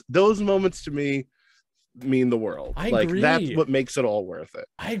 Those moments to me mean the world. I agree. That's what makes it all worth it.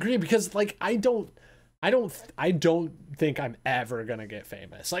 I agree, because like I don't think I'm ever gonna get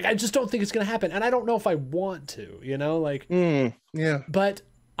famous. Like I just don't think it's gonna happen, and I don't know if I want to. You know, like yeah. But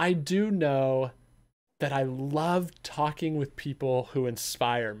I do know that I love talking with people who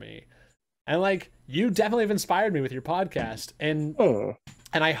inspire me, and like you definitely have inspired me with your podcast, and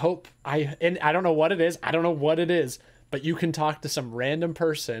I hope I don't know what it is. I don't know what it is, but you can talk to some random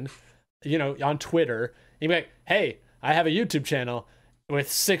person, you know, on Twitter, and be like, hey, I have a YouTube channel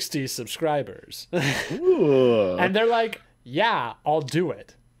with 60 subscribers. And they're like, yeah, I'll do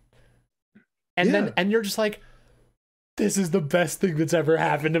it. And then you're just like, this is the best thing that's ever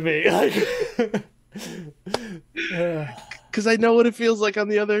happened to me. Like, because I know what it feels like on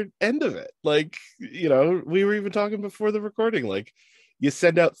the other end of it. Like, you know, we were even talking before the recording, like you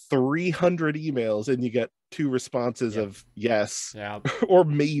send out 300 emails and you get 2 responses of yes, or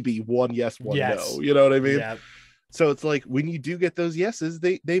maybe 1 yes, 1 no. You know what I mean? Yeah. So it's like when you do get those yeses,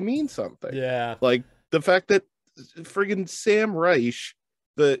 they mean something. Yeah. Like the fact that friggin' Sam Reich,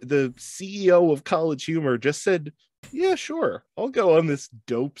 the CEO of College Humor, just said, yeah, sure, I'll go on this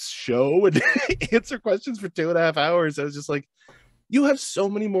dope's show and answer questions for 2.5 hours. I was just like, you have so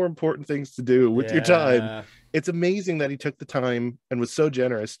many more important things to do with your time. It's amazing that he took the time and was so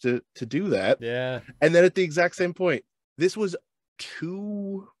generous to do that. Yeah. And then at the exact same point, this was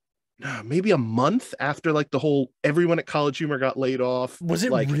maybe a month after like the whole everyone at College Humor got laid off. Was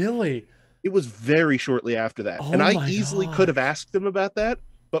it like, really? It was very shortly after that. And I easily could have asked him about that.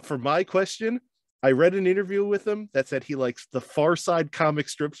 But for my question, I read an interview with him that said he likes the Far Side comic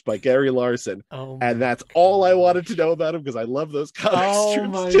strips by Gary Larson. And that's all I wanted to know about him, because I love those comic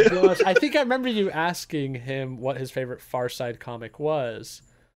strips. Oh my gosh. I think I remember you asking him what his favorite Far Side comic was.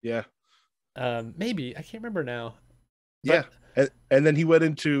 Yeah. Maybe. I can't remember now. But... yeah. And then he went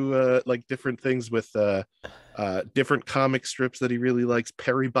into like different things with different comic strips that he really likes.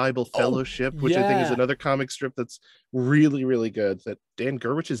 Perry Bible Fellowship, which I think is another comic strip that's really, really good, that Dan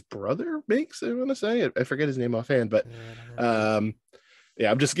Gerwich's brother makes, I want to say. I forget his name offhand, but I'm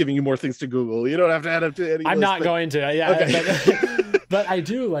just giving you more things to Google. You don't have to add up to any. I'm not going to. Yeah. Okay. But I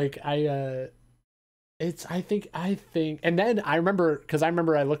do like, I think, and then I remember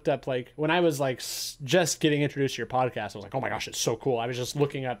I looked up, like, when I was like just getting introduced to your podcast, I was like, oh my gosh, it's so cool. I was just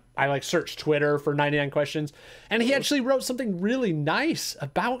looking up, I like searched Twitter for 99 questions, and he actually wrote something really nice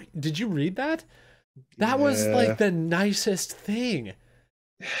about, did you read that? That was like the nicest thing.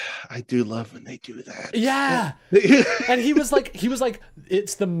 I do love when they do that. Yeah. And he was like,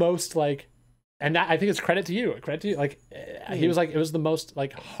 it's the most like, and I think it's credit to you. Like, he was like, it was the most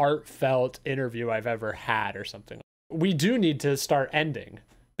like heartfelt interview I've ever had, or something. We do need to start ending,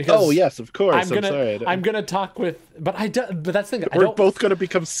 because yes, of course. I'm gonna talk with, but that's the thing. We're both gonna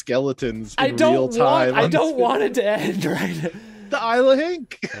become skeletons in real time. I don't want it to end right. The Isle of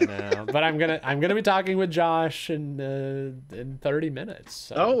Hank. I know, but I'm gonna be talking with Josh in 30 minutes.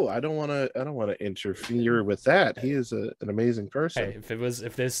 So. Oh, I don't want to interfere with that. He is an amazing person. Hey, if it was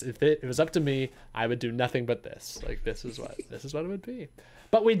up to me, I would do nothing but this. Like, this is what it would be.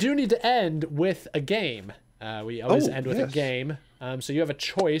 But we do need to end with a game. We always end with a game. So you have a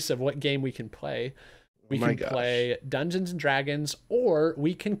choice of what game we can play. We can play Dungeons and Dragons, or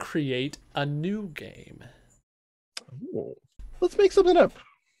we can create a new game. Oh. Let's make something up.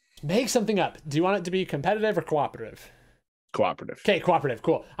 Make something up. Do you want it to be competitive or cooperative? Cooperative. Okay, cooperative.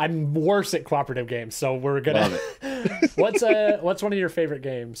 Cool. I'm worse at cooperative games, so we're gonna. Love it. What's one of your favorite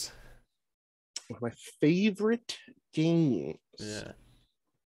games? One of my favorite games. Yeah.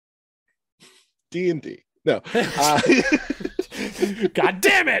 D&D. No. God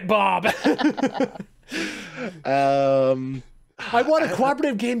damn it, Bob. I want a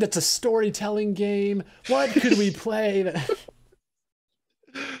cooperative game that's a storytelling game. What could we play?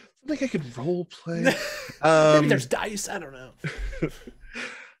 Something I could role play. Maybe there's dice. I don't know.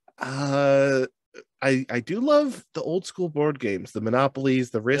 I do love the old school board games, the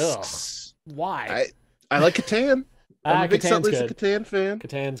Monopolies, the Risks. Ugh. Why? I like Catan. I'm a big Catan's Settlers of Catan fan.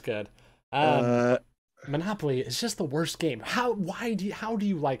 Catan's good. Monopoly is just the worst game. How do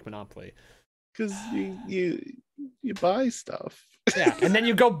you like Monopoly? Because you buy stuff. Yeah, and then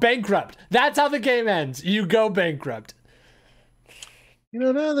you go bankrupt. That's how the game ends. You go bankrupt. You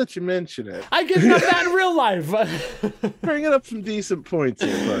know, now that you mention it, I get that in real life. bringing up some decent points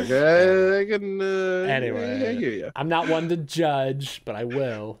here, Mark. I can. Anyway, I hear you. I'm not one to judge, but I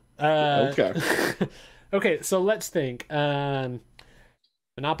will. Okay. Okay, so let's think.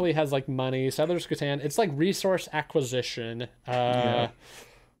 Monopoly has like money. Settlers of Catan, it's like resource acquisition. Yeah.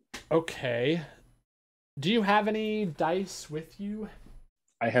 Okay. Do you have any dice with you?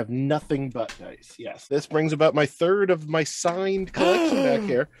 I have nothing but dice. Yes. This brings about my third of my signed collection back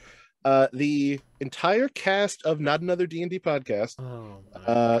here. The entire cast of Not Another D&D Podcast. Oh my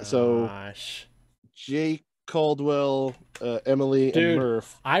gosh. So Jake Caldwell, Emily, Dude, and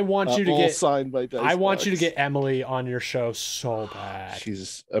Murph. I want you to all get signed by dice. I want you to get Emily on your show so bad.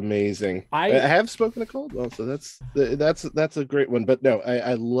 She's amazing. I have spoken to Caldwell, so that's a great one. But no,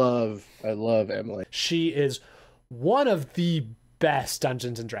 I love Emily. She is one of the best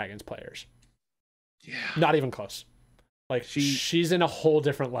Dungeons and Dragons players. Yeah. Not even close. Like she's in a whole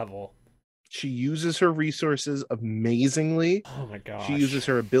different level. She uses her resources amazingly. Oh my gosh. She uses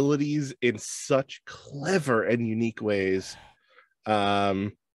her abilities in such clever and unique ways.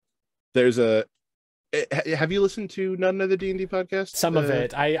 There's a have you listened to Not Another D&D Podcast? Some of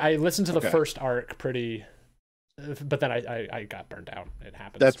it. I listened to the okay. first arc pretty, but then I got burned out. It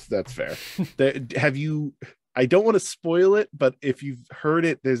happens. That's fair. Have you I don't want to spoil it, but if you've heard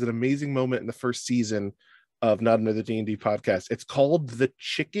it, there's an amazing moment in the first season of Not Another D&D Podcast. It's called the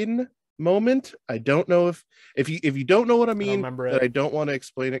chicken moment. I don't know if you don't know what I mean, I don't want to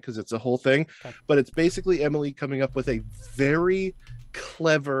explain it because it's a whole thing. Okay. But it's basically Emily coming up with a very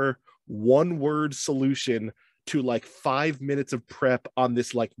clever one-word solution to like 5 minutes of prep on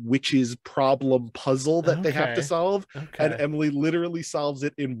this like witch's problem puzzle that they have to solve. Okay. And Emily literally solves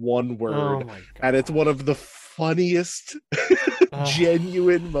it in one word. Oh my God. And it's one of the funniest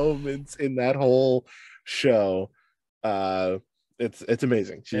genuine moments in that whole show. It's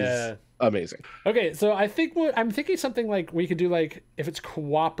amazing. She's amazing. Okay, so I think I'm thinking something like we could do, like, if it's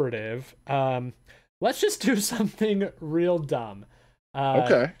cooperative, let's just do something real dumb.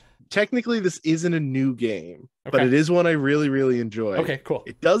 Okay. Technically, this isn't a new game, but it is one I really, really enjoy. Okay, cool.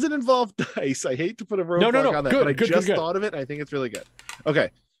 It doesn't involve dice. I hate to put a roadblock on that, but I just thought of it, and I think it's really good.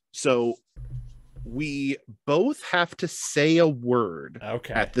 Okay, so we both have to say a word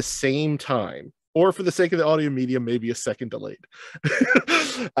at the same time, or for the sake of the audio medium, maybe a second delayed.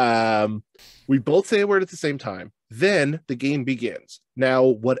 We both say a word at the same time. Then the game begins. Now,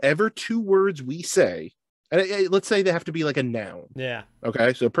 whatever two words we say, and let's say they have to be like a noun. Yeah.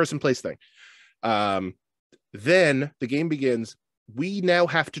 Okay. So person, place, thing. Then the game begins. We now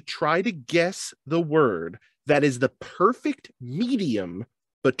have to try to guess the word that is the perfect medium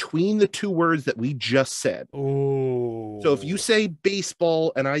between the two words that we just said. Ooh. So if you say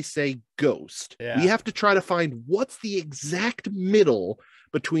baseball and I say ghost, we have to try to find what's the exact middle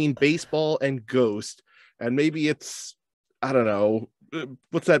between baseball and ghost. And maybe it's, I don't know,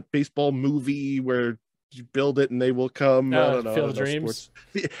 what's that baseball movie where you build it and they will come? I don't know. Field of Dreams.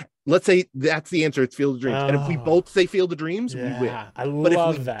 Let's say that's the answer. It's Field of Dreams. And if we both say Field of Dreams, we win. I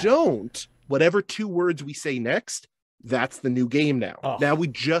love that. But if we don't, whatever two words we say next, that's the new game now. Now we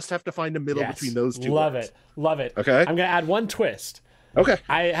just have to find a middle between those two words. Love it. Okay. I'm going to add one twist. Okay.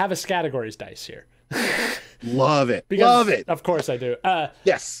 I have a categories dice here. Love it. Love it. Of course I do.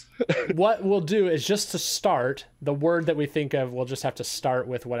 Yes. What we'll do is just to start, the word that we think of, we'll just have to start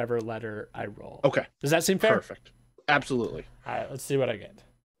with whatever letter I roll. Okay. Does that seem fair? Perfect. Absolutely. All right. Let's see what I get.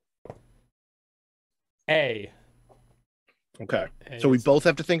 A. Okay. So we both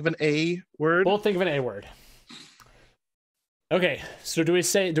have to think of an A word? Both think of an A word. Okay. So do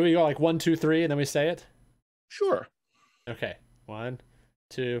we go like 1, 2, 3 and then we say it? Sure. Okay. 1,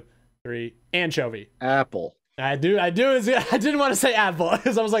 2, 3. Anchovy. Apple. I didn't want to say apple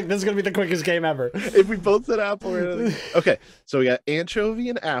because I was like, this is gonna be the quickest game ever. If we both said apple, okay. So we got anchovy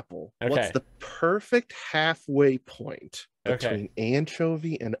and apple. Okay. What's the perfect halfway point between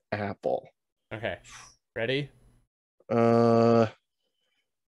anchovy and apple? Okay. Ready? Oh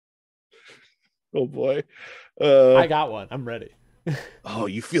boy. I got one. I'm ready. Oh,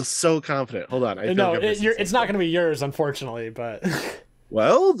 you feel so confident. Hold on. No, it's not going to be yours, unfortunately, but.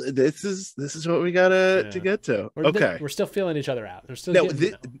 Well, this is what we gotta to get to. We're still feeling each other out. We're still no,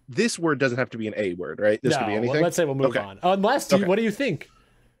 this word doesn't have to be an A word, right? This could be anything. Well, let's say we'll move on. Unless, what do you think?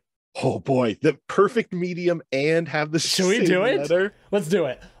 Oh boy, the perfect medium and have the Should we do it? Letter? Let's do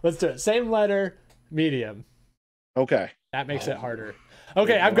it. Same letter, medium. Okay. That makes it harder.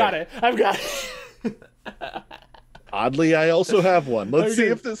 Okay, I've got it. Oddly, I also have one. Let's see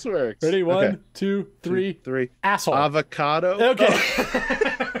if this works. Ready? One, two, three. Asshole. Avocado. Okay.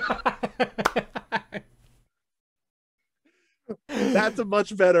 That's a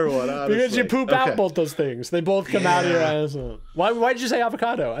much better one, honestly. Because you poop out both those things. They both come out of your ass. Why did you say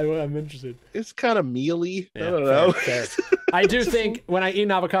avocado? I'm interested. It's kind of mealy. I don't know. Fair. I do think when I eat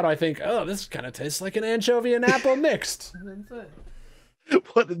an avocado, I think, oh, this kind of tastes like an anchovy and apple mixed. That's it.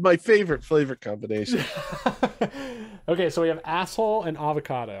 What is my favorite flavor combination? Okay, so we have asshole and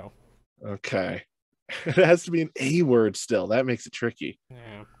avocado. Okay. It has to be an A word still. That makes it tricky.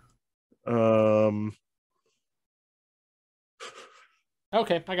 Yeah.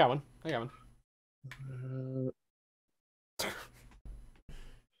 Okay, I got one.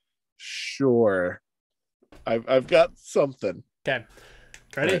 Sure. I've got something. Okay.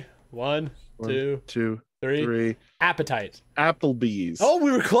 Ready? Right. One, two, three. Appetite. Applebee's. Oh,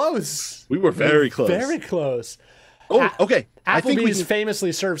 we were close. We were very close. Very close. Oh, okay. Applebee's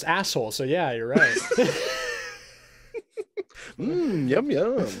famously serves asshole, so yeah, you're right. Yum,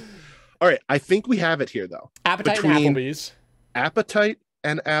 yum. All right, I think we have it here, though. Appetite and Applebee's. Appetite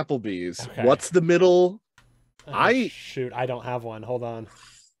and Applebee's. Okay. What's the middle? Shoot, I don't have one. Hold on.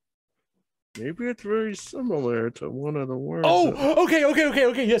 Maybe it's very similar to one of the words. Oh, okay.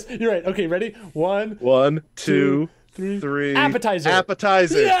 Yes, you're right. Okay, ready? One, two, three. Appetizer.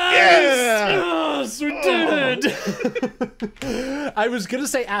 Yes, we did it. I was gonna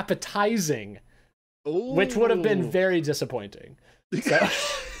say appetizing, which would have been very disappointing. So.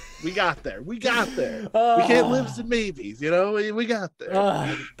 We got there. We can't live in maybes, you know. We got there.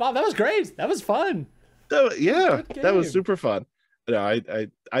 Bob, that was great. That was fun. That was super fun. No,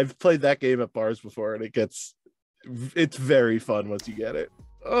 I've played that game at bars before, and it's very fun once you get it.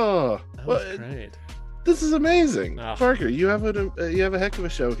 Oh, that was great. This is amazing, Parker. You have a heck of a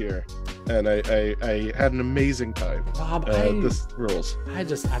show here, and I had an amazing time. Bob, this rules. I'm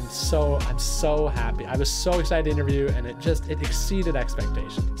so happy. I was so excited to interview, and it exceeded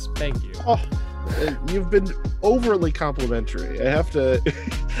expectations. Thank you. Oh, you've been overly complimentary. I have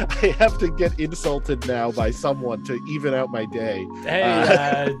to get insulted now by someone to even out my day.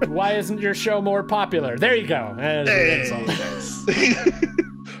 Hey, why isn't your show more popular? There you go.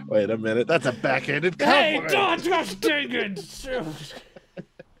 Wait a minute, that's a backhanded compliment. Hey, don't just dang it.